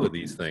can do with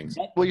these things?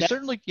 Well, you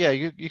certainly,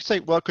 you say,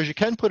 well, because you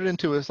can put it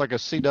into like a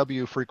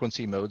CW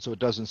frequency mode, so it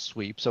doesn't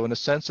sweep. So in a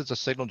sense, it's a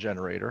signal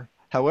generator.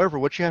 However,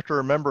 what you have to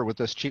remember with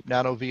this cheap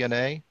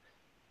NanoVNA,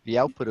 the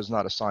output is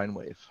not a sine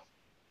wave.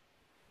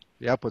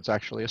 The output's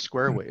actually a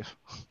square wave.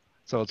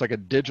 So it's like a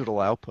digital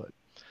output.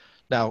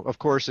 Now, of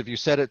course, if you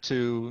set it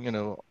to, you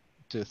know,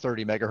 to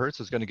 30 megahertz,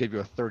 it's going to give you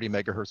a 30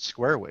 megahertz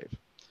square wave,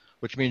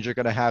 which means you're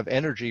going to have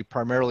energy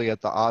primarily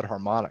at the odd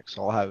harmonics.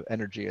 So I'll have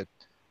energy at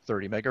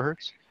 30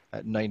 megahertz,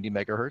 at 90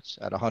 megahertz,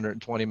 at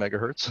 120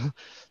 megahertz.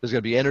 There's going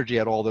to be energy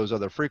at all those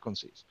other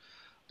frequencies.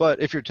 But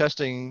if you're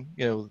testing,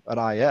 you know,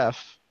 an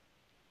IF,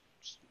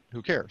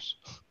 who cares?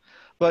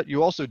 But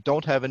you also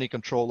don't have any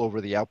control over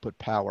the output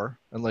power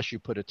unless you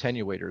put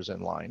attenuators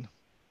in line.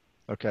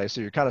 Okay,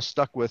 so you're kind of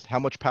stuck with how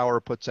much power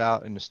it puts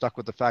out, and you're stuck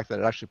with the fact that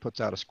it actually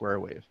puts out a square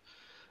wave.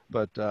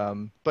 But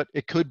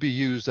it could be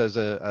used as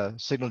a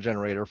signal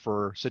generator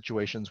for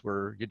situations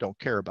where you don't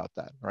care about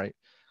that, right?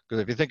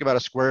 Because if you think about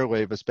a square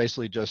wave, it's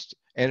basically just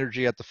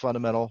energy at the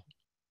fundamental,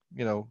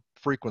 you know,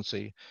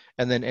 frequency,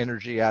 and then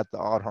energy at the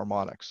odd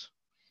harmonics.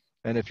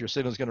 And if your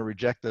signal is going to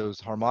reject those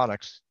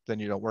harmonics, then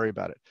you don't worry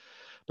about it.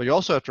 But you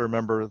also have to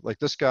remember, like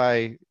this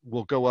guy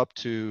will go up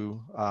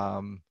to,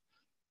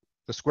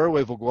 the square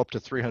wave will go up to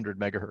 300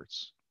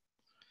 megahertz.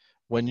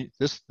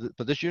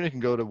 But this unit can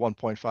go to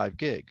 1.5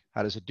 gig.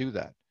 How does it do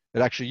that? It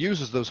actually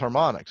uses those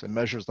harmonics and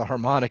measures the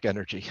harmonic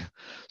energy.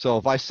 So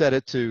if I set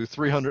it to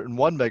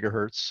 301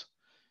 megahertz,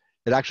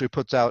 it actually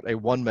puts out a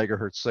 1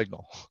 megahertz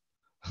signal.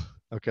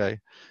 Okay,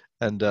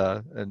 and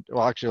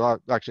well,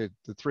 actually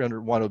the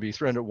 301 will be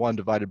 301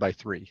 divided by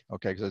 3.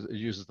 Okay, because it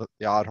uses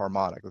the odd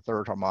harmonic, the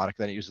third harmonic,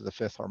 then it uses the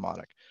fifth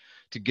harmonic.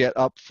 To get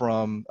up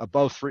from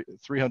above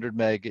 300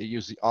 meg, it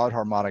uses the odd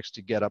harmonics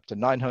to get up to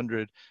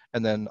 900,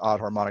 and then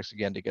odd harmonics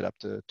again to get up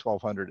to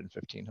 1200 and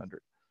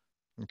 1500.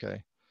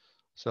 Okay.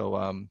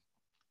 So,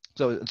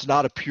 so it's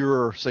not a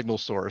pure signal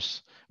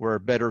source where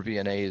better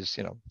VNAs,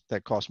 you know,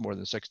 that cost more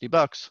than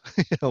 $60,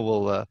 you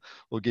know,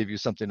 will give you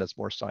something that's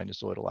more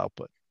sinusoidal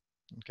output.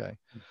 Okay,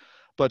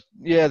 but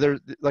yeah,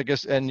 I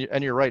guess, and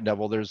you're right,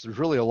 Neville. There's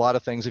really a lot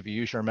of things if you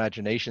use your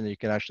imagination that you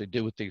can actually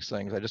do with these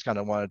things. I just kind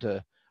of wanted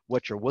to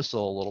wet your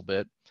whistle a little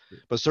bit,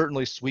 but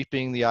certainly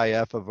sweeping the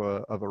IF of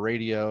a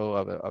radio,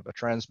 of a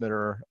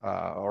transmitter,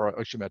 or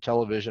actually a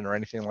television or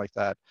anything like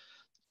that,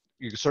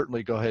 you can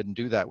certainly go ahead and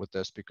do that with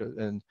this, because,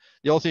 and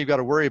the only thing you've got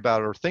to worry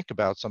about or think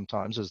about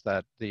sometimes is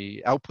that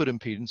the output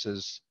impedance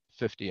is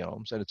 50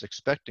 ohms and it's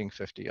expecting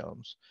 50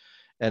 ohms.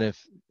 And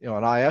if, you know,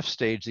 an IF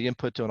stage, the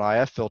input to an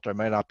IF filter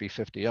may not be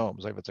 50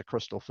 ohms. Like if it's a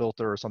crystal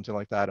filter or something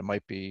like that, it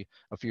might be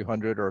a few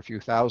hundred or a few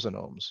thousand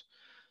ohms.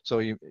 So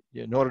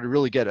in order to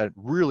really get a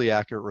really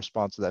accurate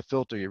response to that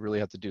filter, you really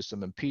have to do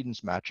some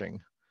impedance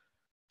matching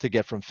to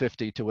get from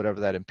 50 to whatever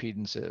that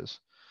impedance is.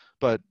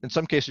 But in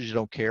some cases, you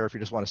don't care if you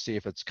just want to see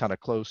if it's kind of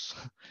close.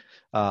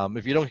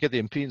 If you don't get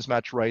the impedance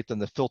match right, then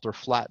the filter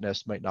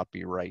flatness might not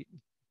be right,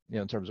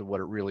 in terms of what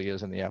it really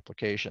is in the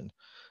application.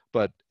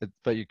 But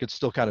you could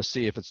still kind of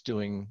see if it's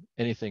doing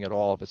anything at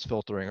all, if it's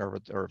filtering or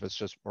if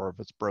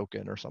it's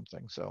broken or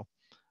something. So.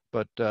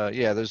 But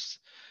yeah,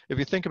 if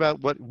you think about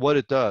what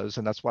it does,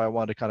 and that's why I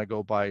wanted to kind of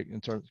go by in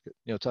terms,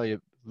 tell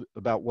you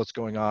about what's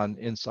going on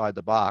inside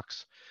the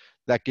box.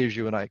 That gives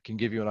you can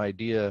give you an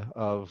idea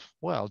of,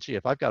 well, gee,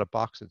 if I've got a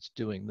box that's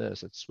doing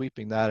this, it's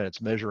sweeping that, and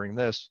it's measuring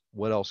this,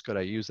 what else could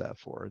I use that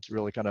for? It's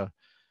really kind of,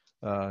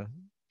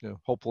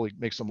 hopefully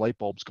make some light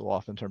bulbs go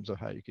off in terms of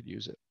how you could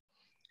use it.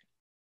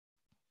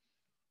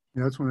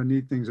 Yeah, that's one of the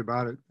neat things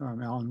about it,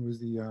 Alan,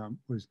 was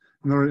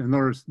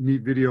another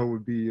neat video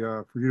would be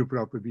for you to put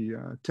up would be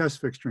test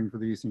fixturing for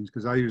these things,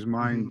 because I use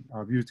mine.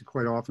 I've used it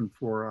quite often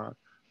for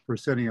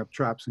setting up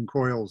traps and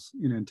coils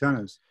in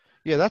antennas.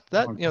 Yeah,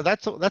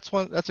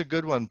 that's a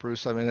good one,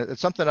 Bruce. I mean, it's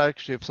something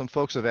actually some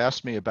folks have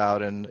asked me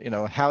about, and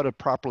how to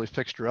properly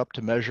fixture up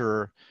to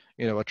measure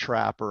a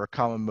trap or a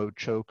common mode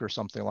choke or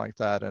something like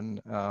that,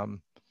 and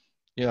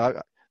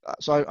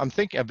so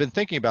I've been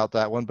thinking about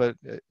that one, but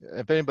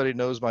if anybody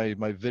knows my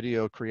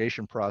video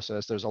creation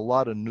process, there's a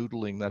lot of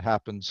noodling that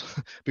happens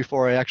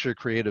before I actually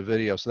create a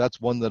video. So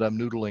that's one that I'm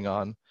noodling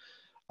on.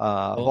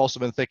 I've also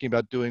been thinking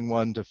about doing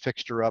one to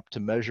fixture up to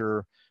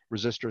measure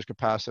resistors,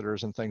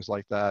 capacitors, and things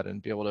like that,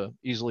 and be able to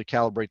easily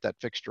calibrate that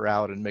fixture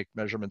out and make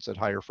measurements at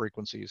higher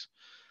frequencies.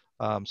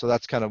 So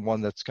that's kind of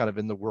one that's kind of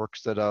in the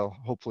works that I'll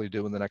hopefully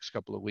do in the next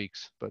couple of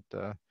weeks. But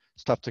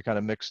it's tough to kind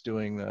of mix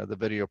doing the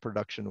video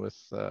production with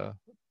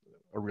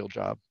a real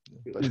job.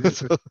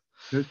 There's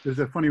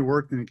a funny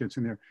work thing that gets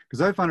in there,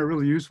 because I found it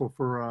really useful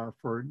for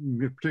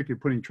particularly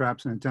putting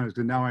traps and antennas,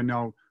 because now I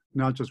know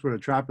not just what a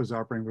trap is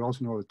operating, but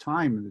also know the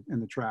time in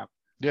the trap.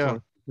 Yeah.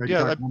 So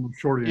I'd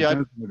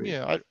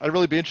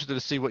really be interested to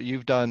see what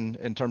you've done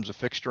in terms of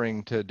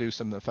fixturing to do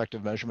some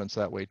effective measurements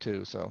that way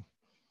too. So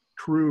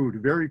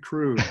crude, very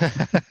crude.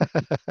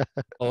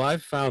 Well,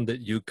 I've found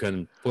that you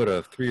can put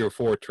a 3 or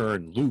 4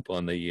 turn loop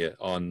on the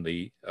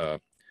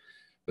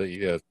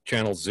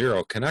channel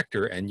 0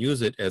 connector and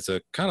use it as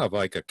a kind of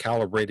like a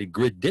calibrated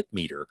grid dip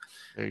meter.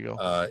 There you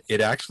go.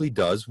 It actually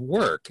does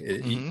work.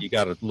 You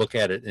got to look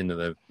at it into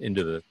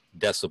the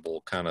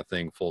decibel kind of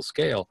thing, full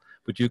scale,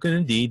 but you can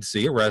indeed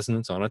see a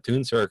resonance on a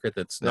tuned circuit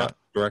that's not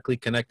directly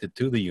connected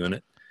to the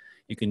unit.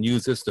 You can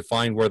use this to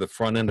find where the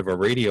front end of a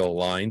radio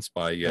aligns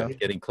by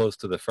getting close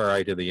to the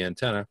ferrite of the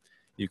antenna.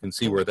 You can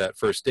see where that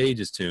first stage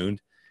is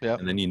tuned,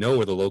 and then you know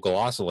where the local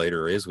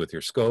oscillator is with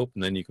your scope,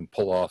 and then you can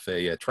pull off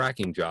a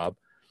tracking job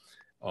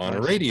on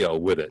a radio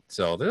with it.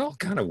 So there are all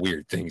kind of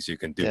weird things you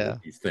can do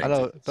with these things.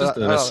 It's just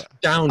an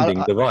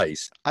astounding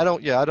device. I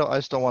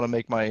just don't want to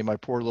make my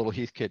poor little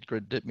Heathkit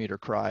grid dip meter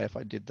cry if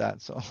I did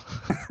that. So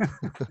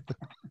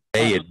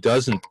hey, it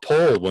doesn't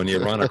pull when you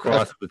run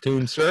across the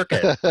tuned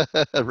circuit.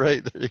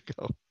 Right, there you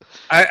go.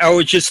 I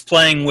was just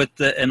playing with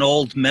an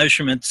old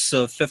Measurements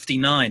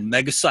 59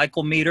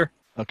 megacycle meter.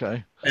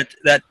 Okay.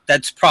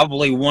 That's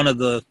probably one of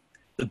the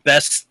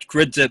best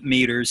grid dip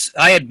meters.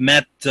 I had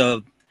met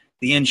the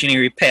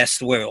engineer, he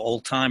passed away,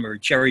 old timer,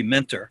 Jerry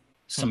Minter,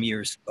 some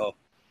years ago.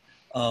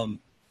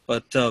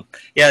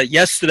 Yeah,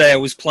 yesterday I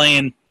was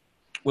playing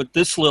with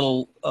this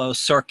little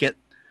circuit.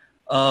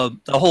 The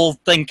whole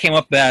thing came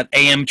up about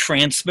AM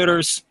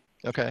transmitters.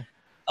 Okay.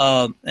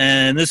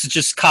 And this is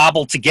just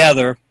cobbled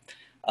together.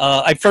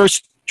 I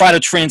first tried a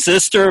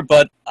transistor,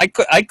 but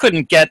I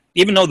couldn't get,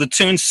 even though the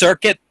tuned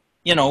circuit,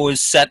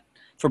 was set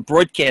for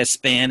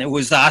broadcast band, it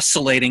was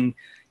oscillating,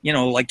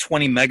 like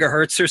 20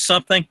 megahertz or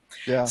something.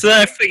 Yeah. So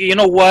then I figured, you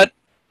know what?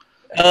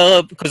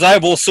 Because I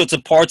have all sorts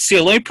of parts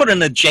here. Let me put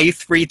in a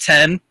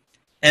J310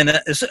 and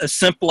a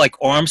simple like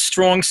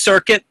Armstrong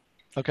circuit.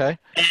 Okay.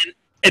 And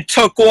it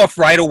took off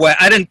right away.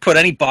 I didn't put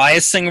any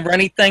biasing or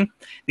anything.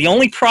 The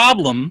only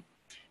problem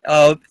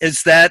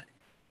is that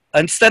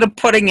instead of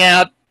putting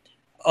out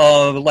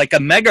like a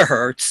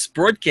megahertz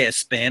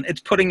broadcast band,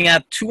 it's putting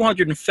out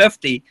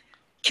 250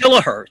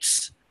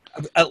 kilohertz.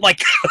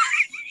 Like,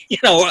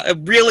 a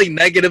really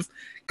negative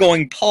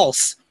going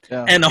pulse.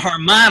 Yeah. And the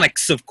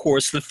harmonics, of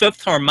course, the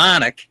fifth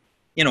harmonic,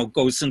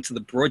 goes into the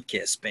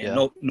broadcast band.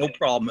 Yeah. No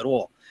problem at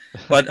all.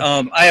 But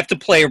I have to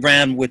play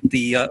around with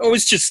the, it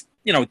was just,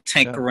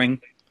 tinkering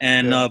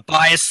and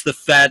bias the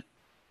FET,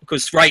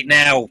 because right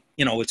now,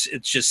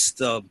 it's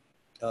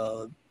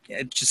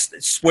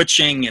just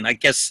switching, and I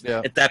guess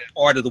at that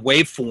part of the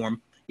waveform,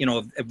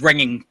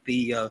 ringing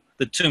the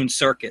tuned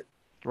circuit.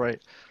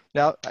 Right.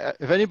 Now,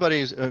 if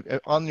anybody's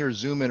on your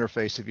Zoom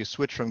interface, if you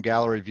switch from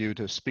gallery view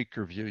to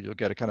speaker view, you'll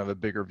get a kind of a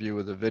bigger view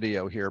of the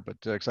video here. But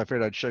because I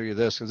figured I'd show you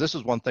this, because this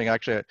is one thing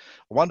actually I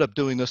wound up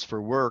doing this for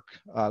work.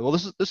 Well,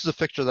 this is a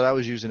fixture that I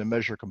was using to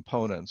measure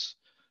components.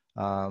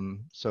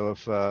 So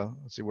if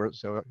let's see where,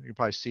 so you can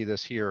probably see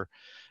this here,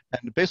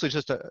 and basically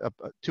just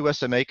two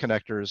SMA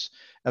connectors,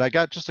 and I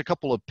got just a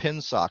couple of pin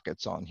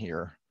sockets on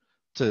here.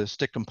 to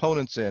stick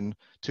components in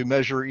to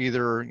measure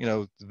either,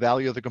 the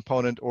value of the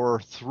component or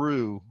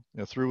through,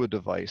 through a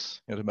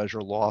device, to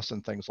measure loss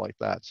and things like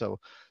that. So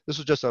this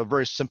was just a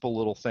very simple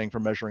little thing for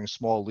measuring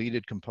small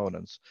leaded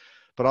components.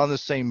 But on the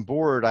same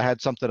board, I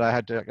had something I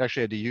had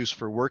to use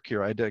for work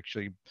here. I had to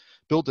actually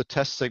build a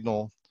test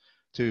signal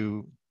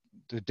to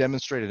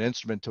demonstrate an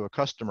instrument to a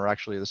customer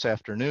actually this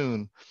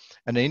afternoon,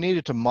 and they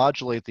needed to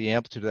modulate the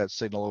amplitude of that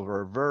signal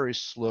over a very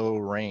slow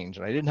range.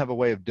 And I didn't have a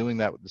way of doing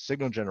that with the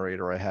signal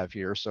generator I have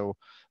here. So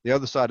the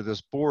other side of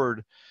this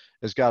board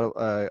has got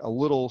a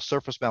little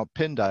surface mount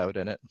pin diode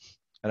in it.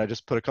 And I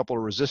just put a couple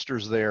of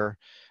resistors there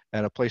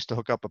and a place to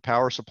hook up a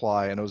power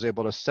supply. And I was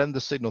able to send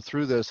the signal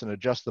through this and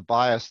adjust the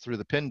bias through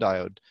the pin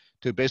diode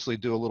to basically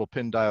do a little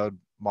pin diode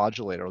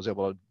modulator. I was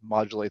able to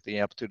modulate the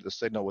amplitude of the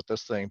signal with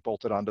this thing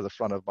bolted onto the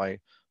front of my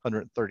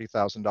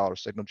 $130,000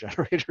 signal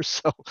generator.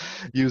 So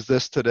use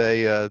this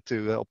today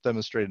to help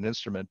demonstrate an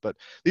instrument. But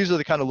these are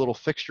the kind of little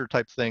fixture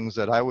type things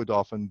that I would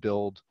often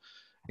build,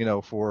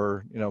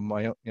 for,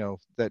 my,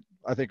 that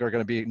I think are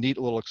going to be neat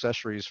little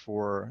accessories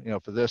for,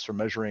 for this, for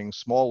measuring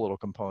small little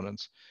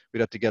components. We'd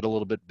have to get a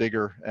little bit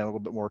bigger and a little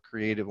bit more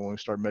creative when we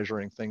start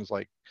measuring things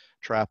like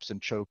traps and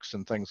chokes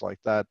and things like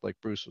that, like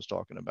Bruce was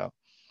talking about.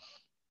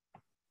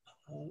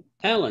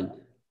 Alan.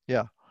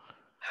 Yeah.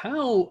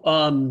 How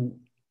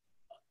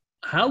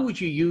would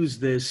you use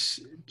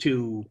this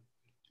to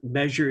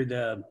measure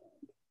the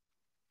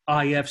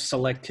IF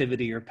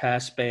selectivity or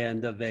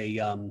passband of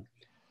a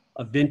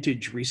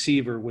vintage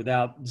receiver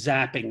without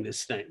zapping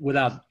this thing,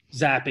 without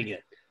zapping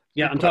it?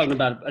 Yeah, I'm talking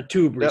about a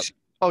tube receiver.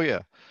 Oh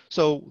yeah.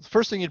 So the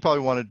first thing you'd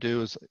probably want to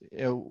do is,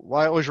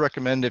 I always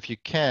recommend, if you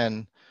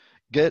can,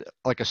 get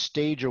like a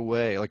stage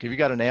away. Like if you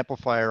got an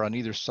amplifier on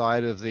either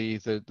side of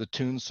the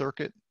tune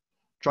circuit,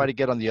 try to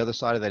get on the other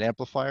side of that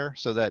amplifier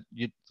so that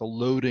the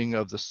loading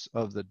of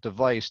the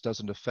device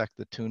doesn't affect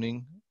the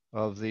tuning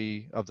of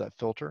that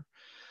filter.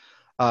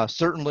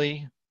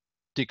 Certainly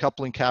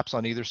decoupling caps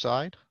on either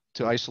side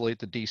to isolate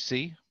the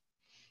DC.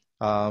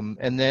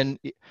 And then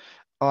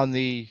on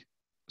the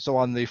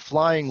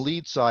flying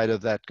lead side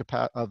of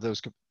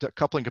those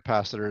coupling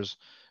capacitors,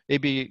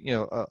 maybe a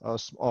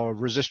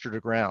resistor to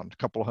ground, a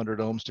couple of hundred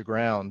ohms to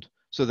ground,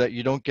 so that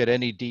you don't get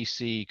any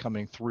DC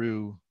coming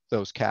through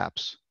those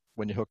caps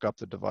when you hook up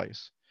the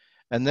device.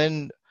 And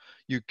then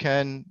you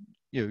can,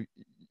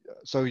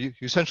 so you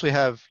essentially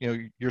have,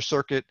 your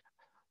circuit,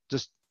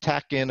 just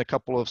tack in a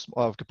couple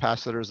of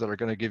capacitors that are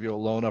going to give you a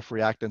low enough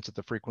reactance at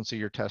the frequency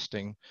you're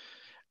testing.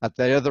 At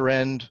the other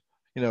end,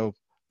 a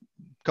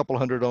couple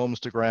hundred ohms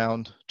to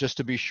ground, just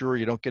to be sure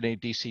you don't get any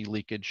DC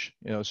leakage,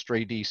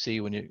 stray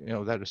DC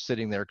when that is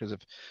sitting there. Because if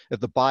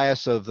the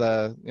bias of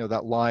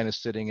that line is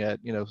sitting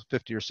at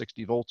 50 or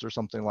 60 volts or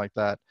something like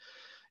that,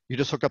 you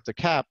just hook up the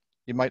cap.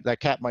 That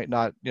cap might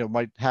not,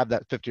 might have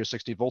that 50 or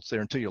 60 volts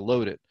there until you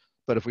load it.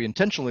 But if we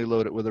intentionally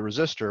load it with a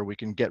resistor, we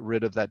can get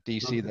rid of that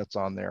DC that's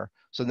on there.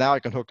 So now I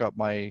can hook up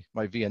my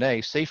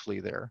VNA safely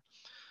there.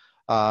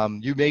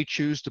 You may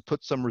choose to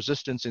put some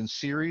resistance in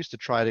series to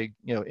try to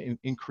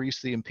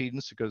increase the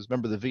impedance, because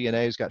remember the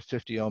VNA has got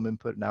 50 ohm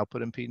input and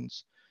output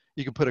impedance.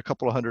 You can put a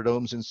couple of hundred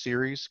ohms in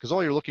series, because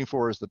all you're looking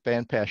for is the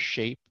bandpass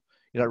shape.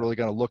 You're not really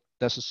going to look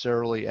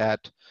necessarily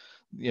at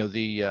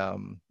the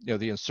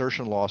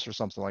insertion loss or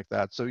something like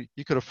that. So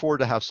you could afford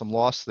to have some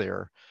loss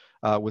there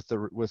with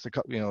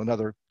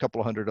another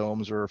couple of hundred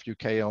ohms or a few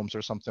K ohms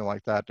or something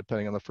like that,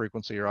 depending on the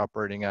frequency you're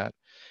operating at,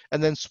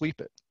 and then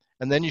sweep it.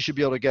 And then you should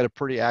be able to get a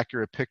pretty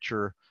accurate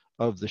picture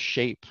of the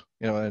shape,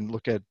 and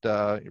look at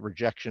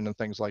rejection and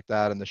things like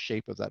that and the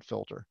shape of that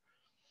filter.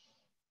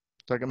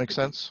 Does that make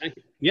sense?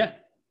 Yeah.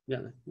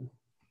 Yeah.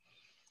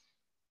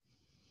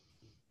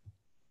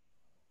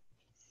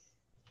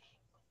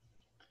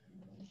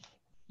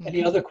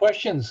 Any other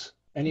questions?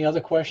 Any other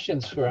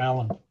questions for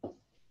Alan?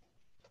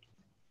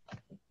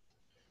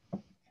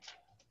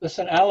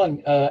 Listen,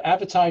 Alan,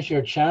 advertise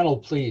your channel,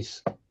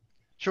 please.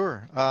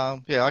 Sure.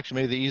 Yeah,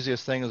 actually, maybe the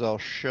easiest thing is I'll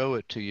show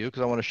it to you,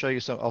 because I want to show you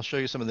I'll show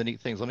you some of the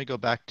neat things. Let me go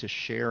back to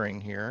sharing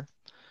here.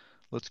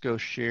 Let's go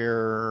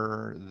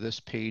share this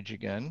page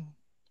again.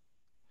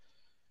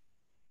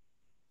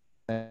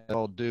 And what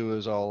I'll do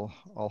is I'll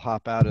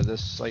hop out of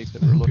this site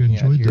that we're looking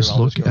at here. If you enjoyed this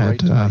look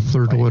at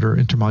third-order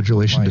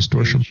intermodulation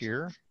distortion.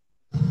 Here.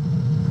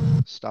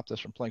 Stop this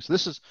from playing.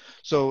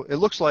 So it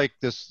looks like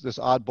this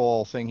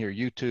oddball thing here,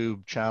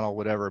 YouTube channel,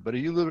 whatever. But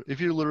if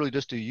you literally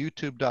just do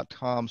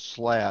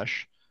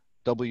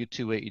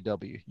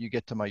youtube.com/W2AEW, you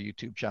get to my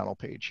YouTube channel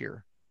page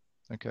here.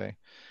 Okay.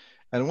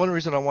 And one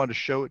reason I wanted to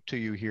show it to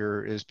you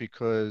here is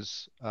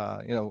because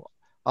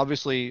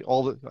obviously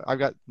I've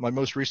got my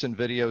most recent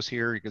videos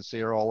here. You can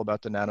see are all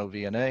about the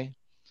NanoVNA.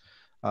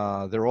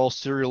 They're all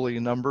serially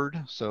numbered,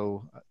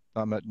 so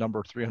I'm at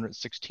number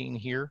 316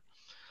 here.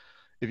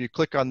 If you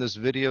click on this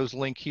videos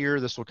link here,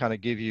 this will kind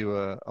of give you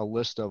a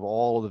list of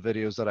all of the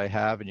videos that I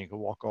have, and you can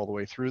walk all the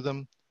way through them.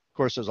 Of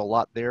course, there's a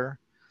lot there.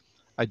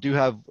 I do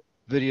have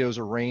videos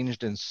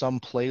arranged in some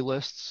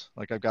playlists.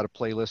 Like I've got a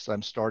playlist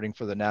I'm starting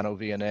for the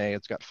NanoVNA.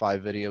 It's got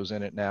 5 videos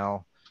in it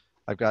now.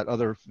 I've got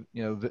other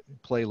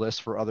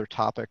playlists for other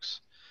topics.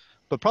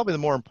 But probably the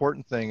more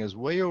important thing is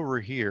way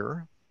over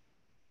here,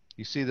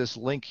 you see this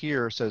link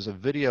here says a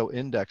video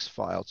index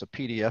file. It's a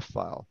PDF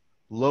file.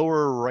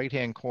 Lower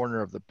right-hand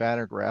corner of the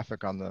banner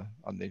graphic on the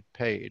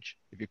page.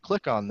 If you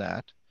click on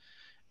that,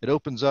 it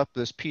opens up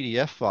this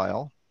PDF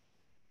file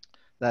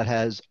that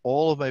has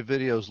all of my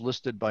videos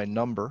listed by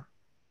number.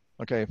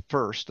 Okay,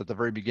 first at the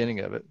very beginning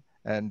of it,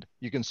 and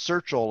you can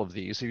search all of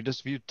these. So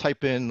if you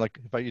type in, like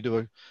if you do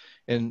a,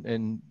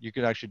 and you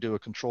can actually do a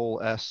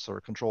Control S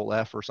or Control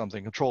F or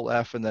something, Control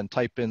F, and then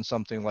type in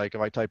something like,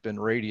 if I type in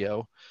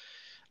radio,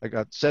 I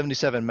got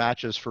 77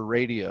 matches for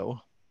radio,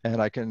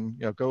 and I can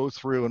go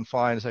through and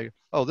find, say,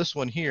 oh, this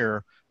one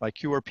here, my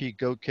QRP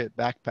Go Kit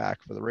backpack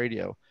for the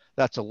radio,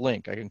 that's a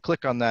link. I can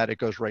click on that, it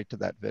goes right to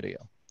that video.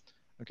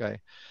 Okay,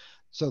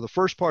 so the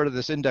first part of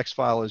this index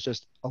file is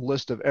just a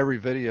list of every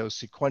video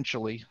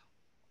sequentially.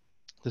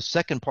 The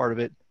second part of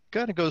it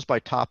kind of goes by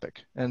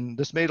topic, and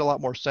this made a lot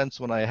more sense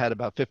when I had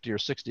about 50 or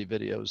 60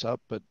 videos up,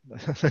 but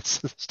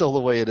that's still the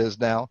way it is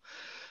now.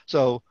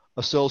 So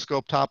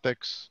oscilloscope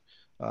topics,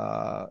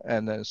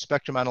 and then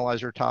spectrum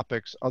analyzer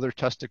topics, other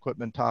test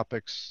equipment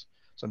topics,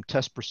 some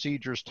test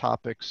procedures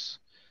topics,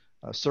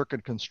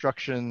 circuit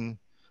construction,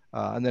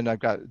 and then I've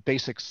got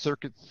basic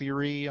circuit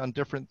theory on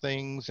different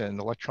things and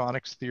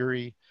electronics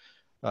theory,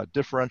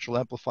 differential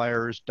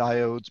amplifiers,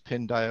 diodes,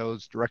 pin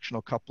diodes,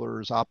 directional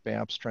couplers, op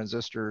amps,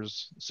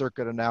 transistors,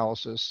 circuit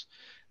analysis.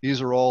 These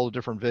are all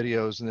different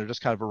videos, and they're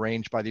just kind of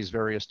arranged by these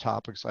various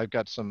topics. I've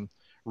got some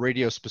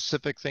radio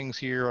specific things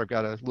here. I've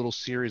got a little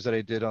series that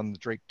I did on the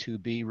Drake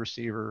 2B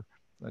receiver.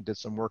 I did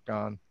some work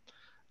on.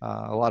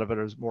 A lot of it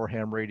is more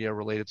ham radio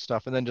related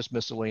stuff, and then just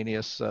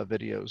miscellaneous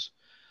videos.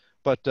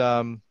 But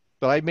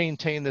I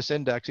maintain this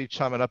index. Each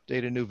time I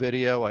update a new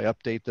video, I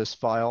update this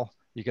file.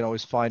 You can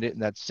always find it in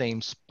that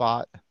same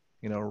spot,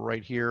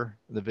 right here,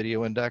 the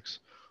video index.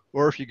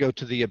 Or if you go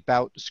to the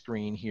About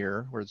screen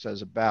here, where it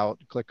says About,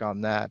 click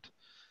on that.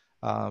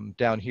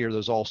 Down here,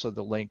 there's also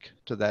the link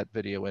to that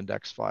video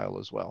index file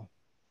as well.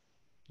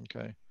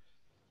 Okay,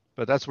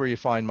 but that's where you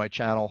find my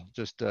channel.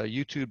 Just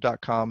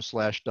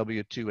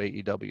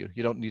youtube.com/W2AEW.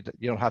 You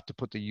don't have to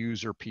put the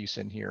user piece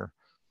in here.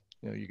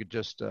 You could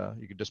just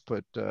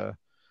put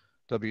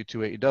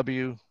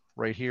W2AEW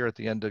right here at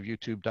the end of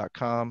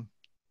youtube.com,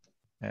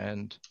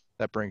 and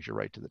that brings you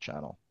right to the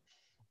channel.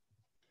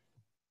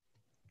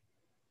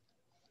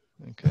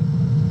 Okay.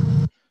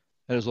 And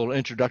there's a little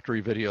introductory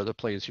video that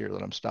plays here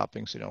that I'm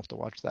stopping, so you don't have to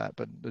watch that.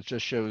 But it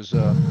just shows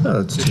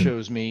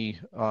shows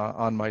me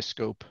on my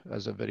scope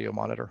as a video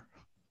monitor.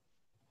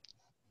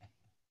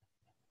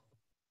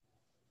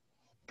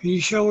 Can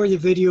you show where the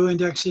video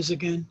index is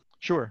again?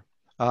 Sure.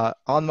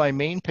 On my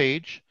main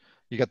page,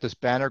 you got this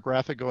banner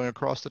graphic going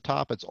across the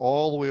top. It's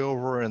all the way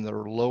over in the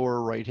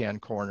lower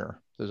right-hand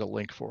corner. There's a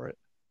link for it.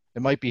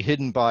 It might be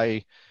hidden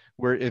by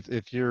where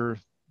if you're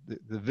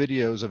the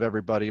videos of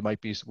everybody might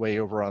be way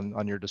over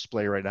on your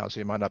display right now, so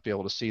you might not be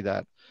able to see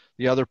that.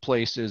 The other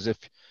place is if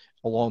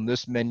along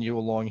this menu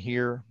along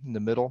here in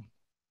the middle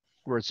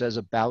where it says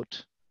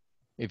About,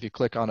 if you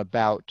click on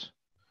About,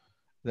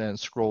 then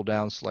scroll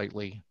down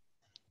slightly,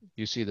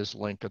 you see this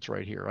link that's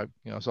right here.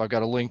 So I've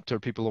got a link to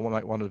people who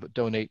might want to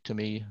donate to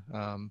me,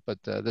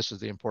 but this is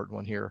the important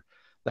one here.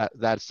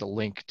 That's the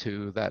link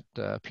to that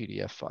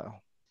PDF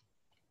file.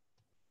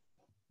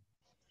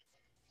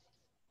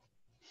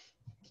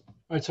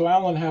 All right, so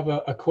Alan, have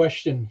a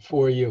question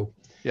for you.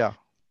 Yeah.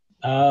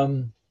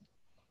 Be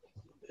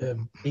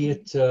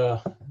it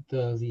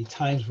the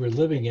times we're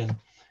living in,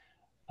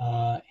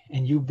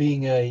 and you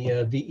being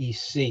a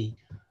VEC,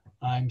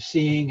 I'm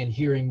seeing and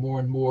hearing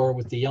more and more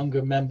with the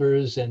younger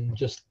members and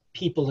just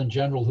people in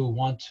general who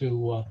want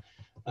to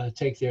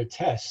take their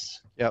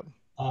tests. Yep.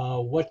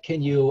 What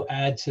can you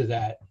add to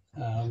that?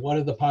 What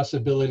are the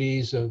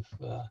possibilities of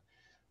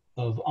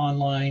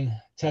online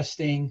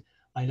testing?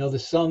 I know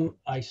there's some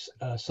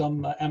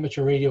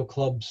amateur radio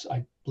clubs,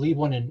 I believe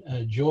one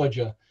in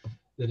Georgia,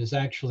 that is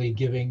actually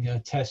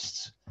giving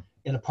tests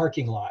in a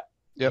parking lot.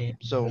 Yep. And,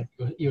 so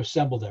you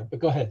assemble there, but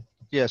go ahead.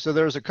 Yeah, so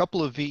there's a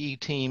couple of VE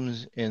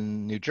teams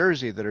in New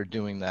Jersey that are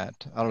doing that.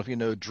 I don't know if you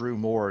know Drew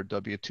Moore,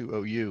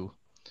 W2OU,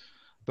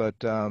 but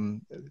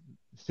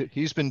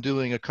he's been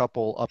doing a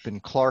couple up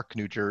in Clark,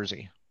 New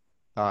Jersey,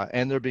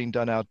 and they're being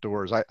done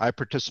outdoors. I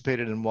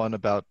participated in one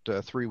about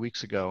 3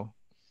 weeks ago,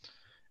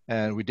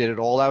 and we did it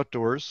all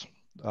outdoors.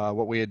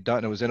 What we had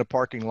done, it was in a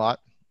parking lot.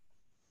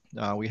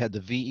 We had the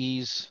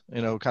VEs,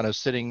 kind of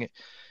sitting,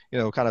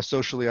 kind of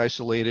socially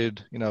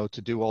isolated,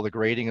 to do all the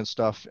grading and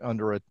stuff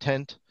under a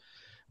tent.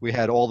 We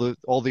had all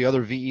the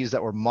other VEs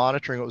that were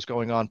monitoring what was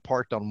going on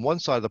parked on one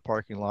side of the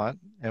parking lot,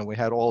 and we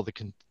had all the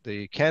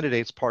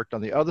candidates parked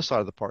on the other side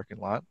of the parking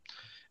lot,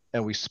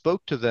 and we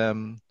spoke to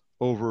them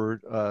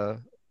over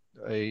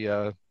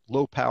a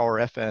low power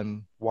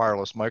FM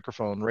wireless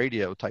microphone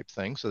radio type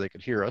thing so they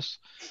could hear us.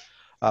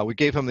 We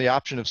gave them the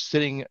option of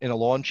sitting in a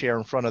lawn chair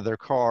in front of their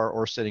car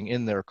or sitting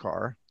in their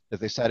car. If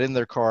they sat in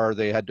their car,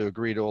 they had to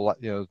agree to,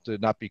 to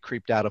not be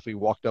creeped out if we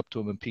walked up to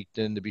them and peeked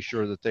in to be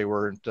sure that they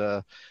weren't,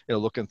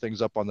 looking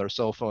things up on their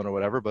cell phone or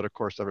whatever. But of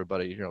course,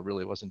 everybody,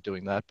 really wasn't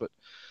doing that. But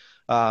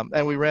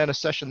And we ran a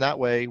session that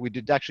way. We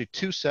did actually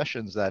 2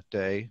 sessions that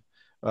day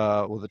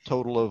with a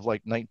total of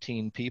like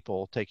 19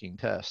 people taking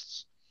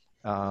tests.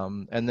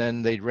 And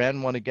then they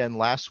ran one again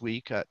last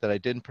week that I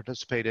didn't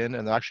participate in,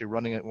 and they're actually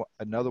running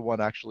another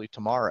one actually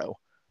tomorrow.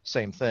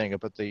 Same thing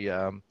up at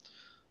the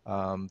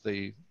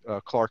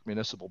Clark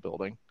Municipal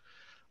Building.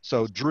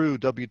 So Drew,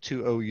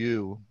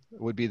 W2OU,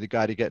 would be the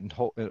guy to get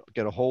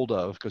a hold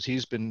of, because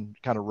he's been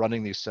kind of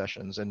running these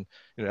sessions. And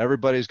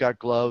everybody's got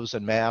gloves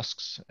and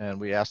masks, and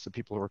we ask the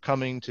people who are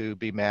coming to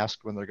be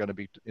masked when they're going to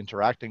be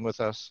interacting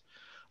with us.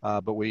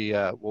 But we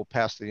will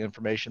pass the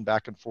information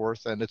back and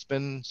forth, and it's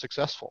been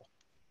successful.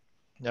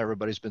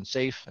 Everybody's been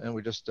safe, and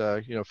we just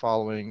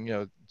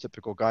following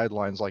typical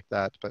guidelines like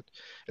that. But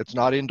it's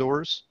not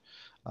indoors.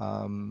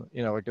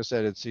 Like I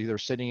said, it's either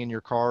sitting in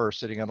your car or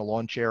sitting on a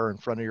lawn chair in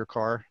front of your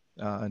car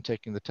and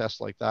taking the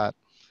test like that.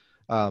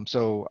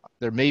 So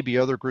there may be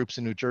other groups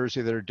in New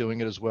Jersey that are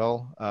doing it as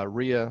well.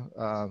 RIA,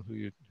 who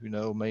you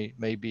know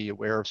may be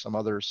aware of some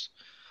others,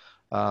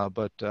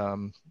 but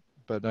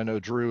I know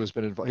Drew has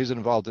been he's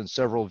involved in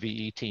several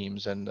VE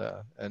teams, and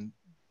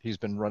he's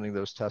been running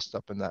those tests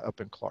up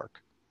in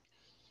Clark.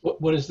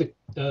 What is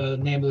the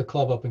name of the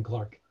club up in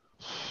Clark?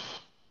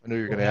 I knew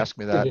you were going to ask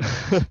me that.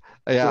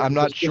 Yeah, I'm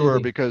not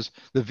sure, because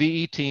the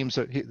VE teams,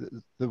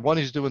 the one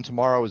he's doing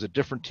tomorrow is a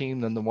different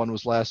team than the one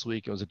was last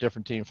week. It was a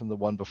different team from the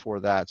one before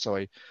that.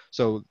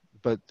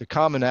 But the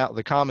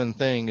common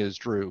thing is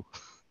Drew.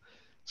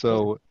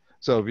 So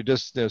if you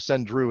just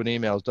send Drew an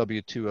email, it's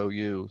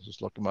W2OU,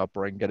 just look him up,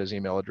 or I can get his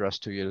email address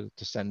to you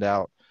to send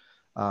out.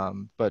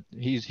 But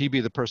he'd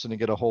be the person to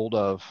get a hold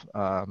of,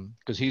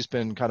 because he's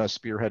been kind of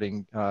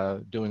spearheading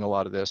doing a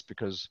lot of this,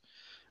 because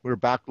we were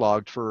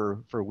backlogged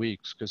for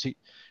weeks, because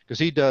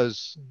he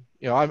does,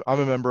 I'm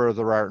a member of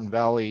the Raritan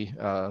Valley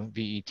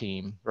VE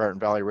team, Raritan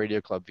Valley Radio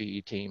Club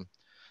VE team,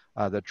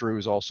 that Drew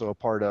is also a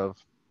part of,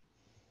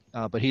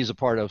 but he's a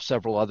part of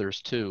several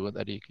others too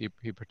that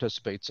he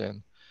participates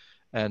in.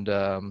 And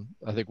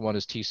I think one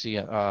is TC,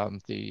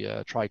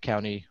 the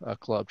Tri-County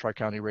Club,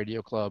 Tri-County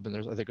Radio Club, and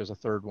I think there's a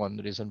third one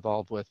that he's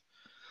involved with.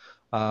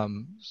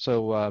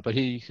 But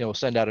he will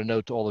send out a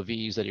note to all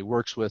the VEs that he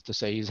works with to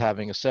say he's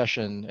having a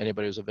session.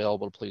 Anybody who's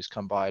available, please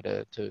come by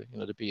to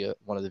be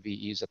one of the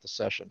VEs at the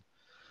session.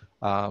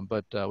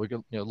 But we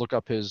can look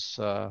up his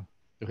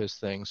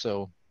thing.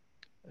 So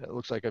it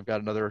looks like I've got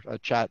another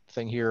chat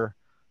thing here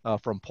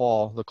from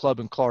Paul. The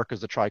club in Clark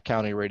is the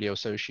Tri-County Radio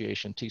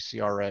Association,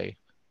 TCRA,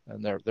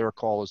 and their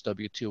call is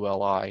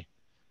W2LI.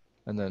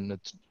 And then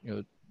it's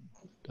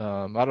I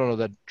don't know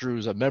that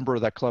Drew's a member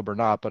of that club or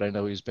not, but I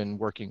know he's been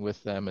working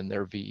with them and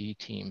their VE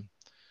team.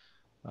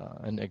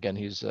 And again,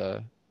 he's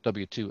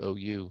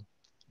W2OU,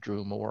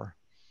 Drew Moore.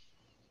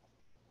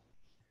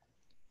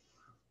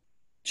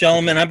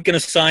 Gentlemen, I'm going to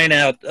sign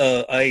out.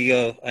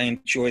 I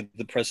enjoyed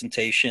the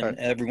presentation. Right.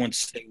 Everyone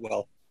stay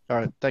well. All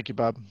right. Thank you,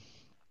 Bob.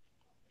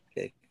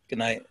 Okay. Good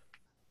night.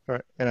 All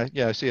right. And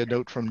I see a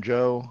note from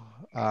Joe.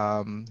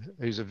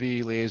 He's a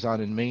VE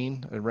liaison in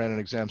Maine and ran an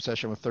exam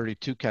session with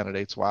 32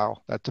 candidates.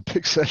 Wow, that's a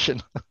big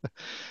session.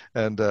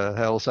 And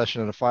held a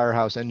session in a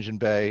firehouse engine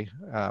bay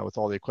with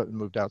all the equipment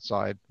moved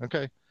outside.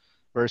 Okay,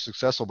 very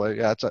successful. But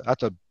yeah,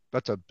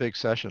 that's a big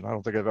session. I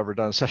don't think I've ever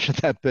done a session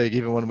that big.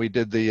 Even when we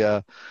did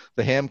the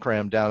ham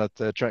cram down at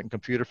the Trenton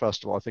Computer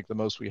Festival, I think the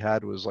most we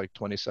had was like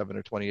 27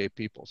 or 28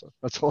 people. So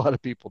that's a lot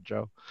of people,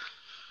 Joe.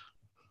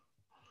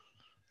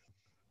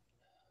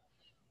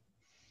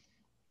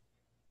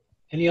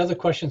 Any other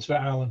questions for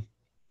Alan?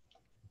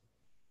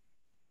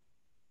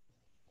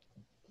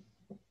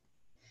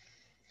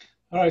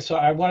 All right, so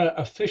I want to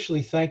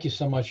officially thank you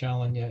so much,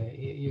 Alan.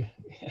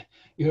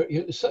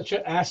 You're such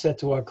an asset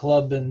to our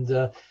club, and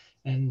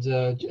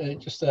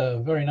just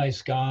a very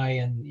nice guy,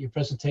 and your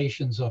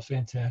presentations are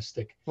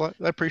fantastic. Well,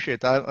 I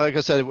appreciate that. Like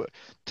I said,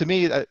 to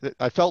me,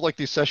 I felt like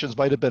these sessions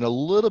might have been a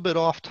little bit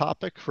off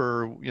topic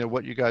for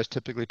what you guys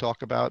typically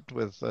talk about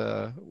with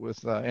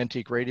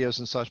antique radios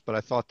and such, but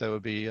I thought there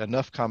would be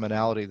enough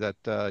commonality that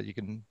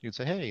you'd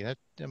say, hey,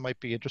 that might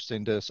be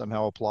interesting to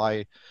somehow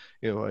apply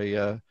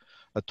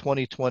a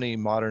 2020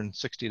 modern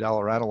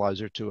 $60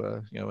 analyzer to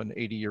an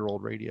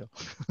 80-year-old radio.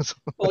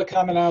 Well, the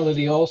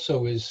commonality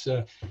also is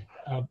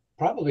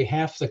probably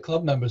half the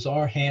club members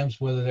are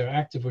hams, whether they're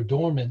active or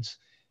dormant,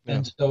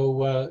 and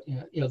so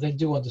they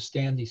do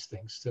understand these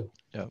things too.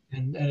 Yeah.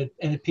 And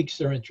it piques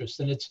their interest,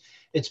 and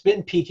it's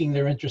been piquing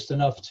their interest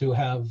enough to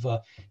have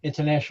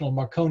International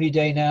Marconi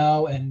Day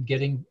now, and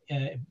getting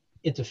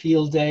into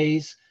field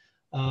days,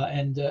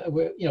 and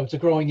it's a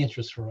growing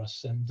interest for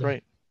us. And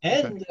right.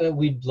 And okay.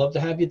 We'd love to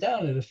have you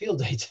down at a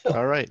field day too.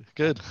 All right,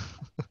 good.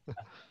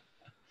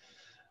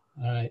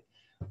 All right.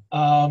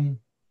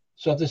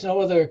 So if there's no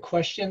other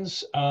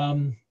questions,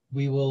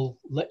 we will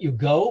let you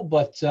go.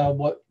 But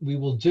what we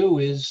will do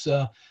is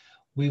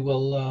we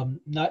will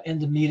not end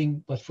the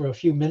meeting, but for a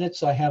few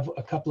minutes, I have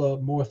a couple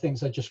of more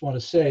things I just want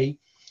to say.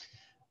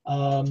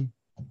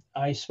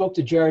 I spoke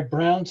to Jared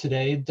Brown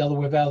today,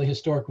 Delaware Valley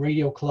Historic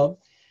Radio Club,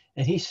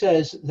 and he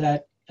says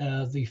that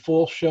the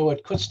fall show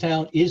at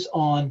Kutztown is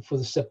on for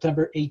the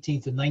September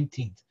 18th and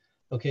 19th.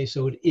 Okay,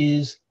 so it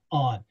is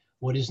on.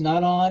 What is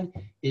not on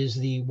is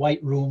the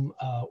White Room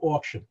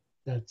auction.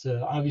 That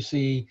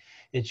obviously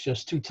it's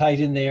just too tight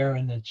in there,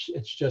 and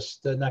it's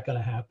just not going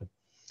to happen.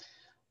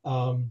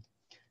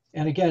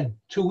 And again,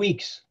 2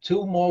 weeks,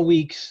 2 more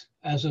weeks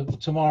as of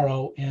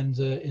tomorrow, and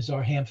is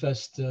our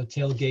Hamfest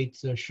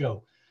tailgate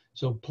show.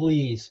 So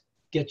please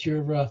get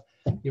your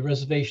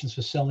reservations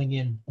for selling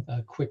in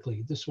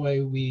quickly. This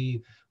way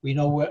we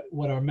know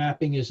what our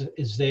mapping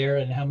is there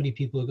and how many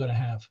people are going to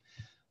have.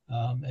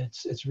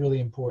 It's really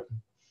important.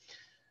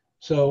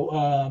 So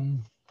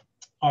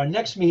our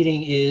next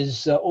meeting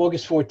is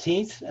August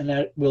 14th, and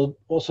that will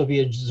also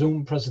be a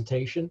Zoom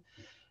presentation.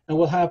 And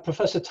we'll have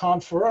Professor Tom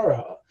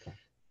Ferrara,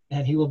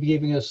 and he will be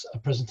giving us a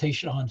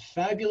presentation on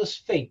fabulous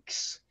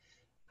fakes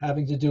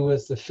having to do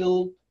with the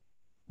Phil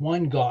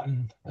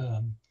Weingarten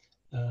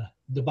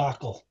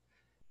debacle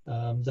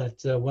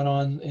that went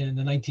on in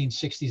the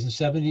 1960s and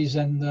 70s,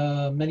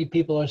 and many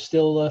people are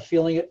still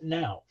feeling it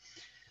now.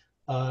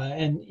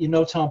 And you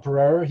know Tom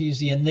Ferrara, he's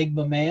the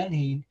Enigma man.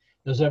 He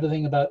knows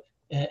everything about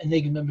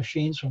Enigma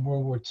machines from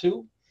World War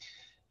II.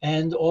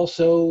 And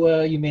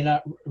also, you may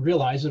not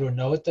realize it or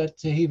know it, that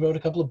he wrote a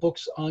couple of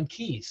books on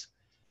keys,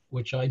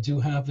 which I do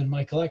have in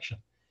my collection.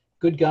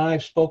 Good guy,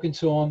 I've spoken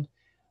to him.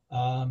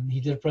 He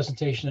did a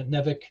presentation at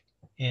NEVIC,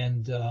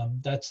 and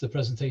that's the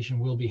presentation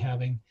we'll be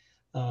having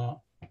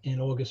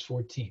in August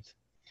 14th.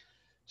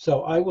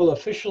 So I will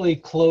officially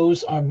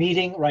close our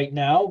meeting right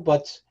now,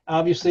 but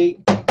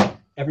obviously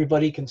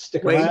everybody can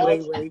stick around.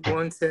 Wait,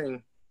 one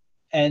thing.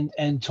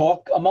 And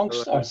talk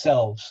amongst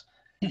ourselves.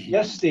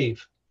 Yes,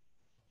 Steve.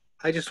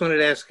 I just wanted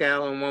to ask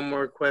Alan one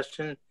more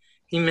question.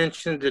 He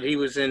mentioned that he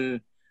was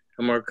in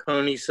a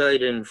Marconi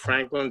site in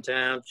Franklin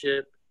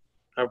Township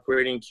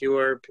operating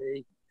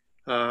QRP.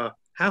 How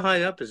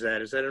high up is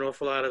that? Is that an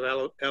awful lot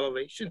of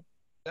elevation?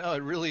 No,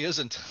 it really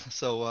isn't.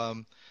 So I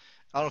don't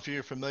know if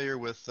you're familiar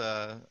with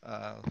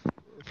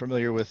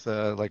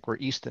like where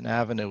Easton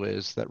Avenue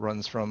is, that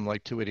runs from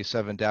like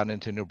 287 down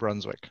into New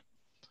Brunswick.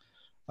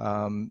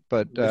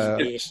 But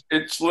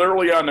it's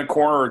literally on the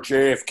corner of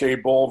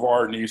JFK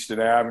Boulevard and Easton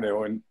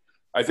Avenue, and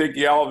I think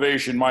the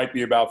elevation might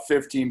be about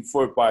 15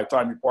 foot by the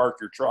time you park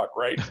your truck,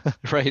 right?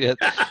 Right.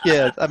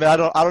 Yeah. I mean, I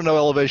don't know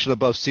elevation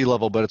above sea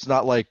level, but it's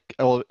not like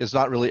it's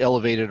not really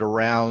elevated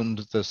around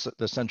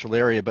the central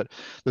area. But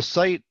the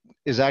site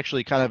is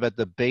actually kind of at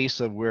the base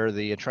of where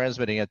the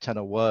transmitting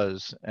antenna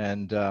was,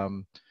 and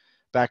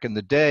back in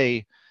the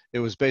day, it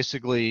was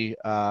basically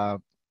like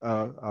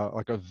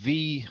a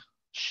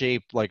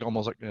V-shaped, like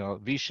almost like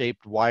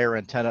V-shaped wire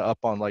antenna up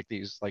on like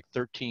these like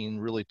 13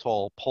 really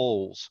tall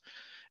poles.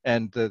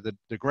 And the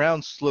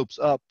ground slopes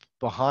up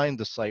behind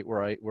the site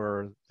where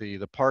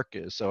the park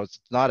is, so it's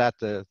not at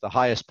the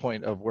highest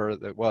point of where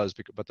it was,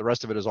 but the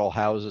rest of it is all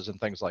houses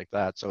and things like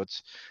that. So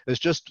it's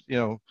just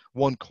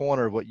one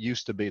corner of what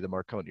used to be the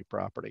Marconi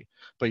property.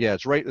 But yeah,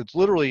 it's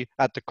literally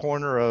at the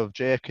corner of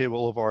JFK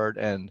Boulevard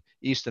and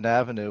Easton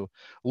Avenue.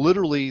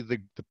 Literally the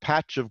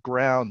patch of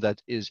ground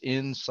that is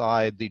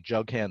inside the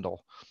jug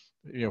handle,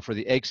 for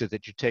the exit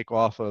that you take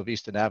off of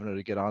Easton Avenue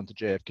to get onto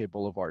JFK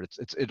Boulevard.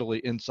 It's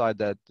Italy inside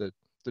the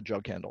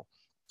jug handle.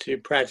 So you're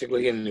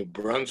practically in New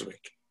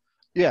Brunswick.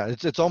 Yeah,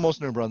 it's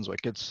almost New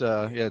Brunswick. It's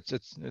got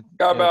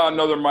about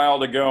another mile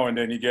to go, and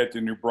then you get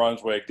to New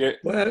Brunswick.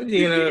 Well,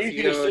 the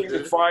easiest thing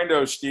to find,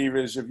 though, Steve,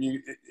 is if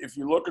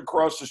you look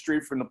across the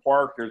street from the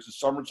park, there's a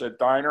Somerset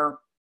Diner,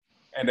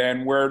 and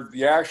then where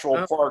the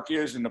actual park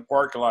is in the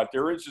parking lot,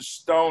 there is a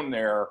stone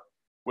there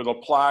with a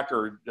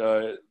placard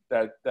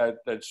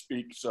that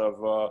speaks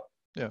of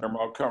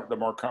the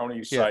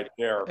Marconi site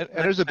there. And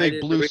there's a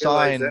big blue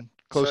sign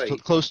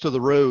close to the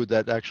road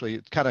that actually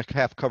it's kind of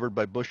half covered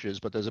by bushes,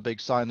 but there's a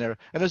big sign there.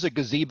 And there's a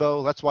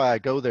gazebo. That's why I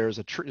go there. There's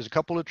a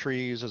couple of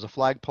trees. There's a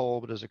flagpole,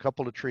 but there's a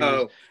couple of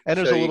trees. And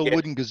there's a little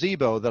wooden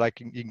gazebo that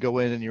you can go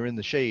in and you're in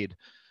the shade.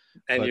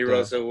 And you're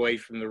also away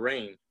from the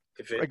rain.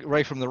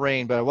 Right from the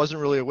rain, but I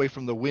wasn't really away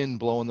from the wind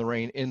blowing the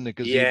rain in the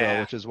gazebo,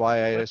 which is why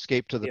I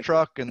escaped to the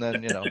truck, and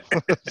then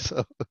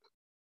so.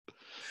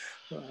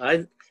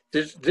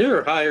 There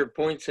are higher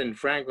points in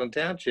Franklin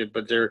Township,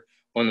 but they're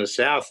on the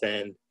south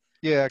end.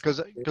 Yeah,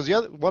 because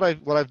what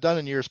I've done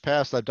in years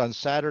past, I've done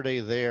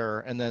Saturday there,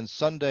 and then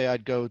Sunday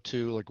I'd go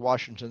to like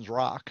Washington's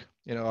Rock,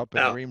 up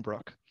in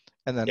Greenbrook,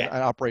 and then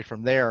I operate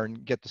from there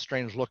and get the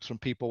strange looks from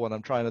people when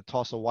I'm trying to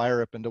toss a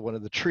wire up into one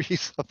of the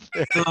trees up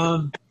there.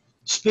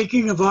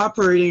 Speaking of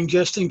operating,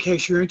 just in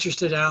case you're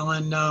interested,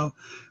 Alan,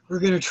 we're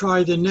going to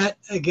try the net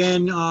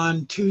again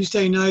on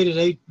Tuesday night at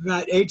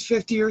about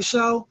 8:50 or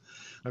so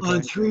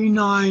on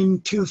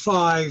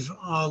 3925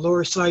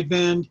 lower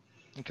sideband.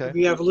 Okay.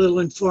 We have a little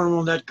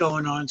informal net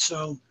going on,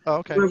 so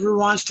whoever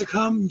wants to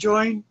come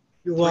join,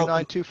 you're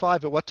welcome.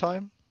 3925 at what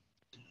time?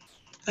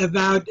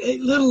 About a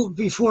little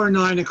before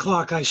 9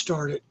 o'clock I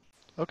started.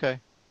 Okay.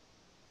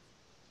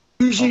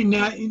 Usually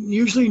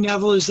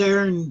Neville is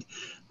there, and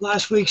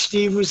last week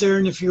Steve was there,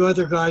 and a few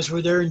other guys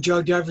were there, and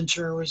Joe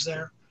Devonshire was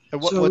there.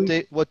 And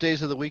what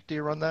days of the week do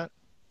you run that?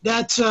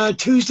 That's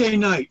Tuesday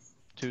night.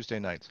 Tuesday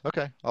nights.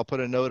 Okay. I'll put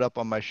a note up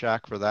on my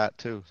shack for that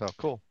too. So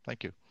cool.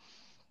 Thank you.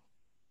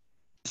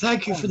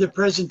 Thank you for the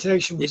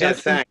presentation. Yeah,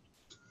 thanks.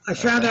 I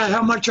found out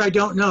how much I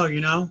don't know, you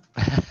know?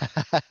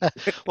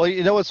 Well,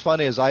 you know what's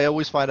funny is I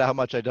always find out how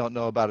much I don't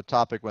know about a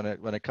topic when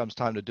it comes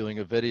time to doing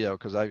a video,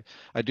 because I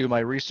do my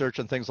research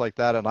and things like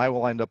that, and I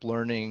will end up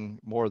learning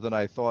more than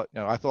I thought.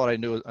 You know, I thought I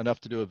knew enough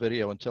to do a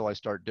video until I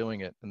start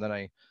doing it, and then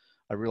I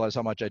realize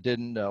how much I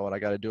didn't know, and I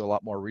got to do a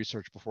lot more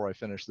research before I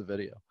finish the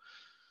video.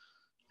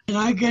 Can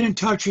I get in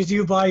touch with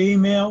you by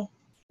email?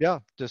 Yeah,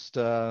 just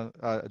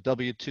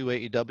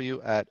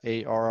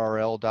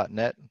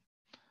w2aew@arrl.net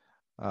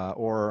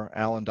or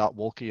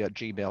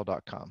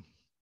alan.wolke@gmail.com.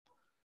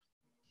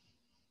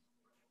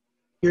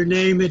 Your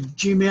name at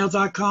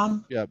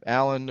gmail.com? Yeah,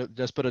 Alan,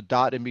 just put a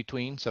dot in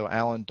between, so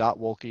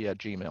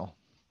alan.wolke@gmail.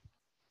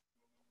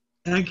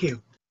 Thank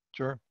you.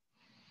 Sure.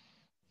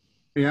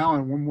 Hey,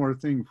 Alan, one more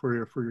thing for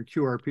your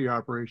QRP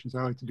operations.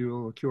 I like to do a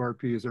little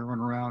QRP as I run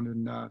around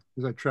and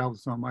as I travel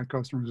with some of my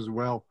customers as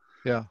well.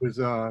 Yeah. There's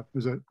a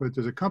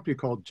company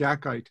called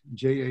Jackite,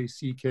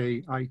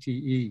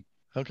 Jackite.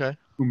 Okay.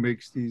 Who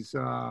makes these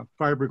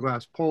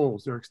fiberglass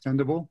poles. They're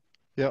extendable.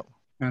 Yep.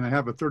 And I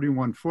have a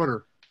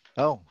 31-footer.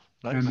 Oh,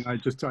 nice. And I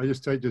just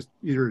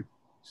either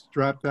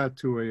strap that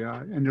to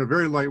and they're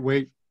very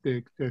lightweight.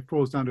 It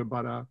folds down to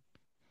about a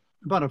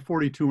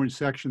 42-inch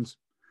sections.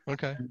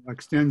 Okay. And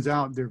extends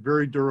out. They're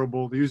very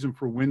durable. They use them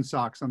for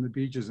windsocks on the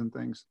beaches and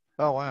things.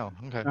 Oh, wow.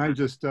 Okay. And I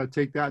just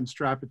take that and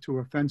strap it to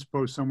a fence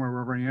post somewhere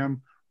wherever I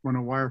am. Run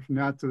a wire from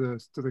that to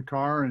the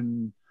car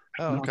and.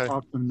 Oh, okay.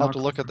 I'll have to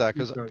look at that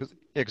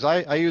because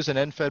I use an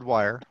end-fed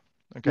wire.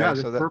 Okay, yeah,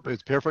 so perfect.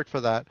 It's perfect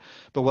for that.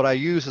 But what I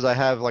use is I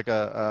have like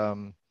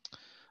a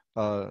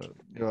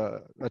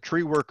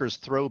tree worker's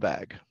throw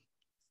bag.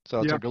 So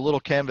it's like a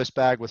little canvas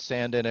bag with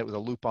sand in it with a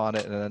loop on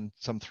it, and then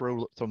some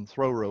throw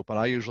rope. And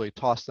I usually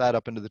toss that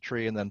up into the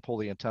tree and then pull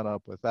the antenna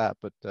up with that.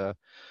 But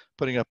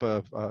putting up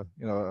a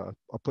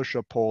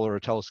push-up pole or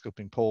a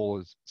telescoping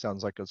pole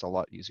sounds like it's a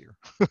lot easier.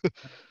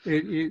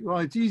 Well,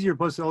 it's easier.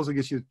 Plus, it also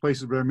gets you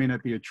places where there may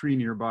not be a tree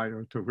nearby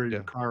to where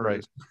your car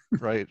is.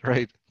 Right.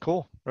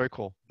 Cool. Very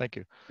cool. Thank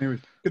you.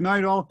 Anyways, good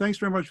night, all. Thanks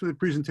very much for the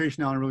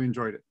presentation, Alan. I really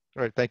enjoyed it.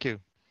 All right. Thank you.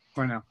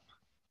 Bye now.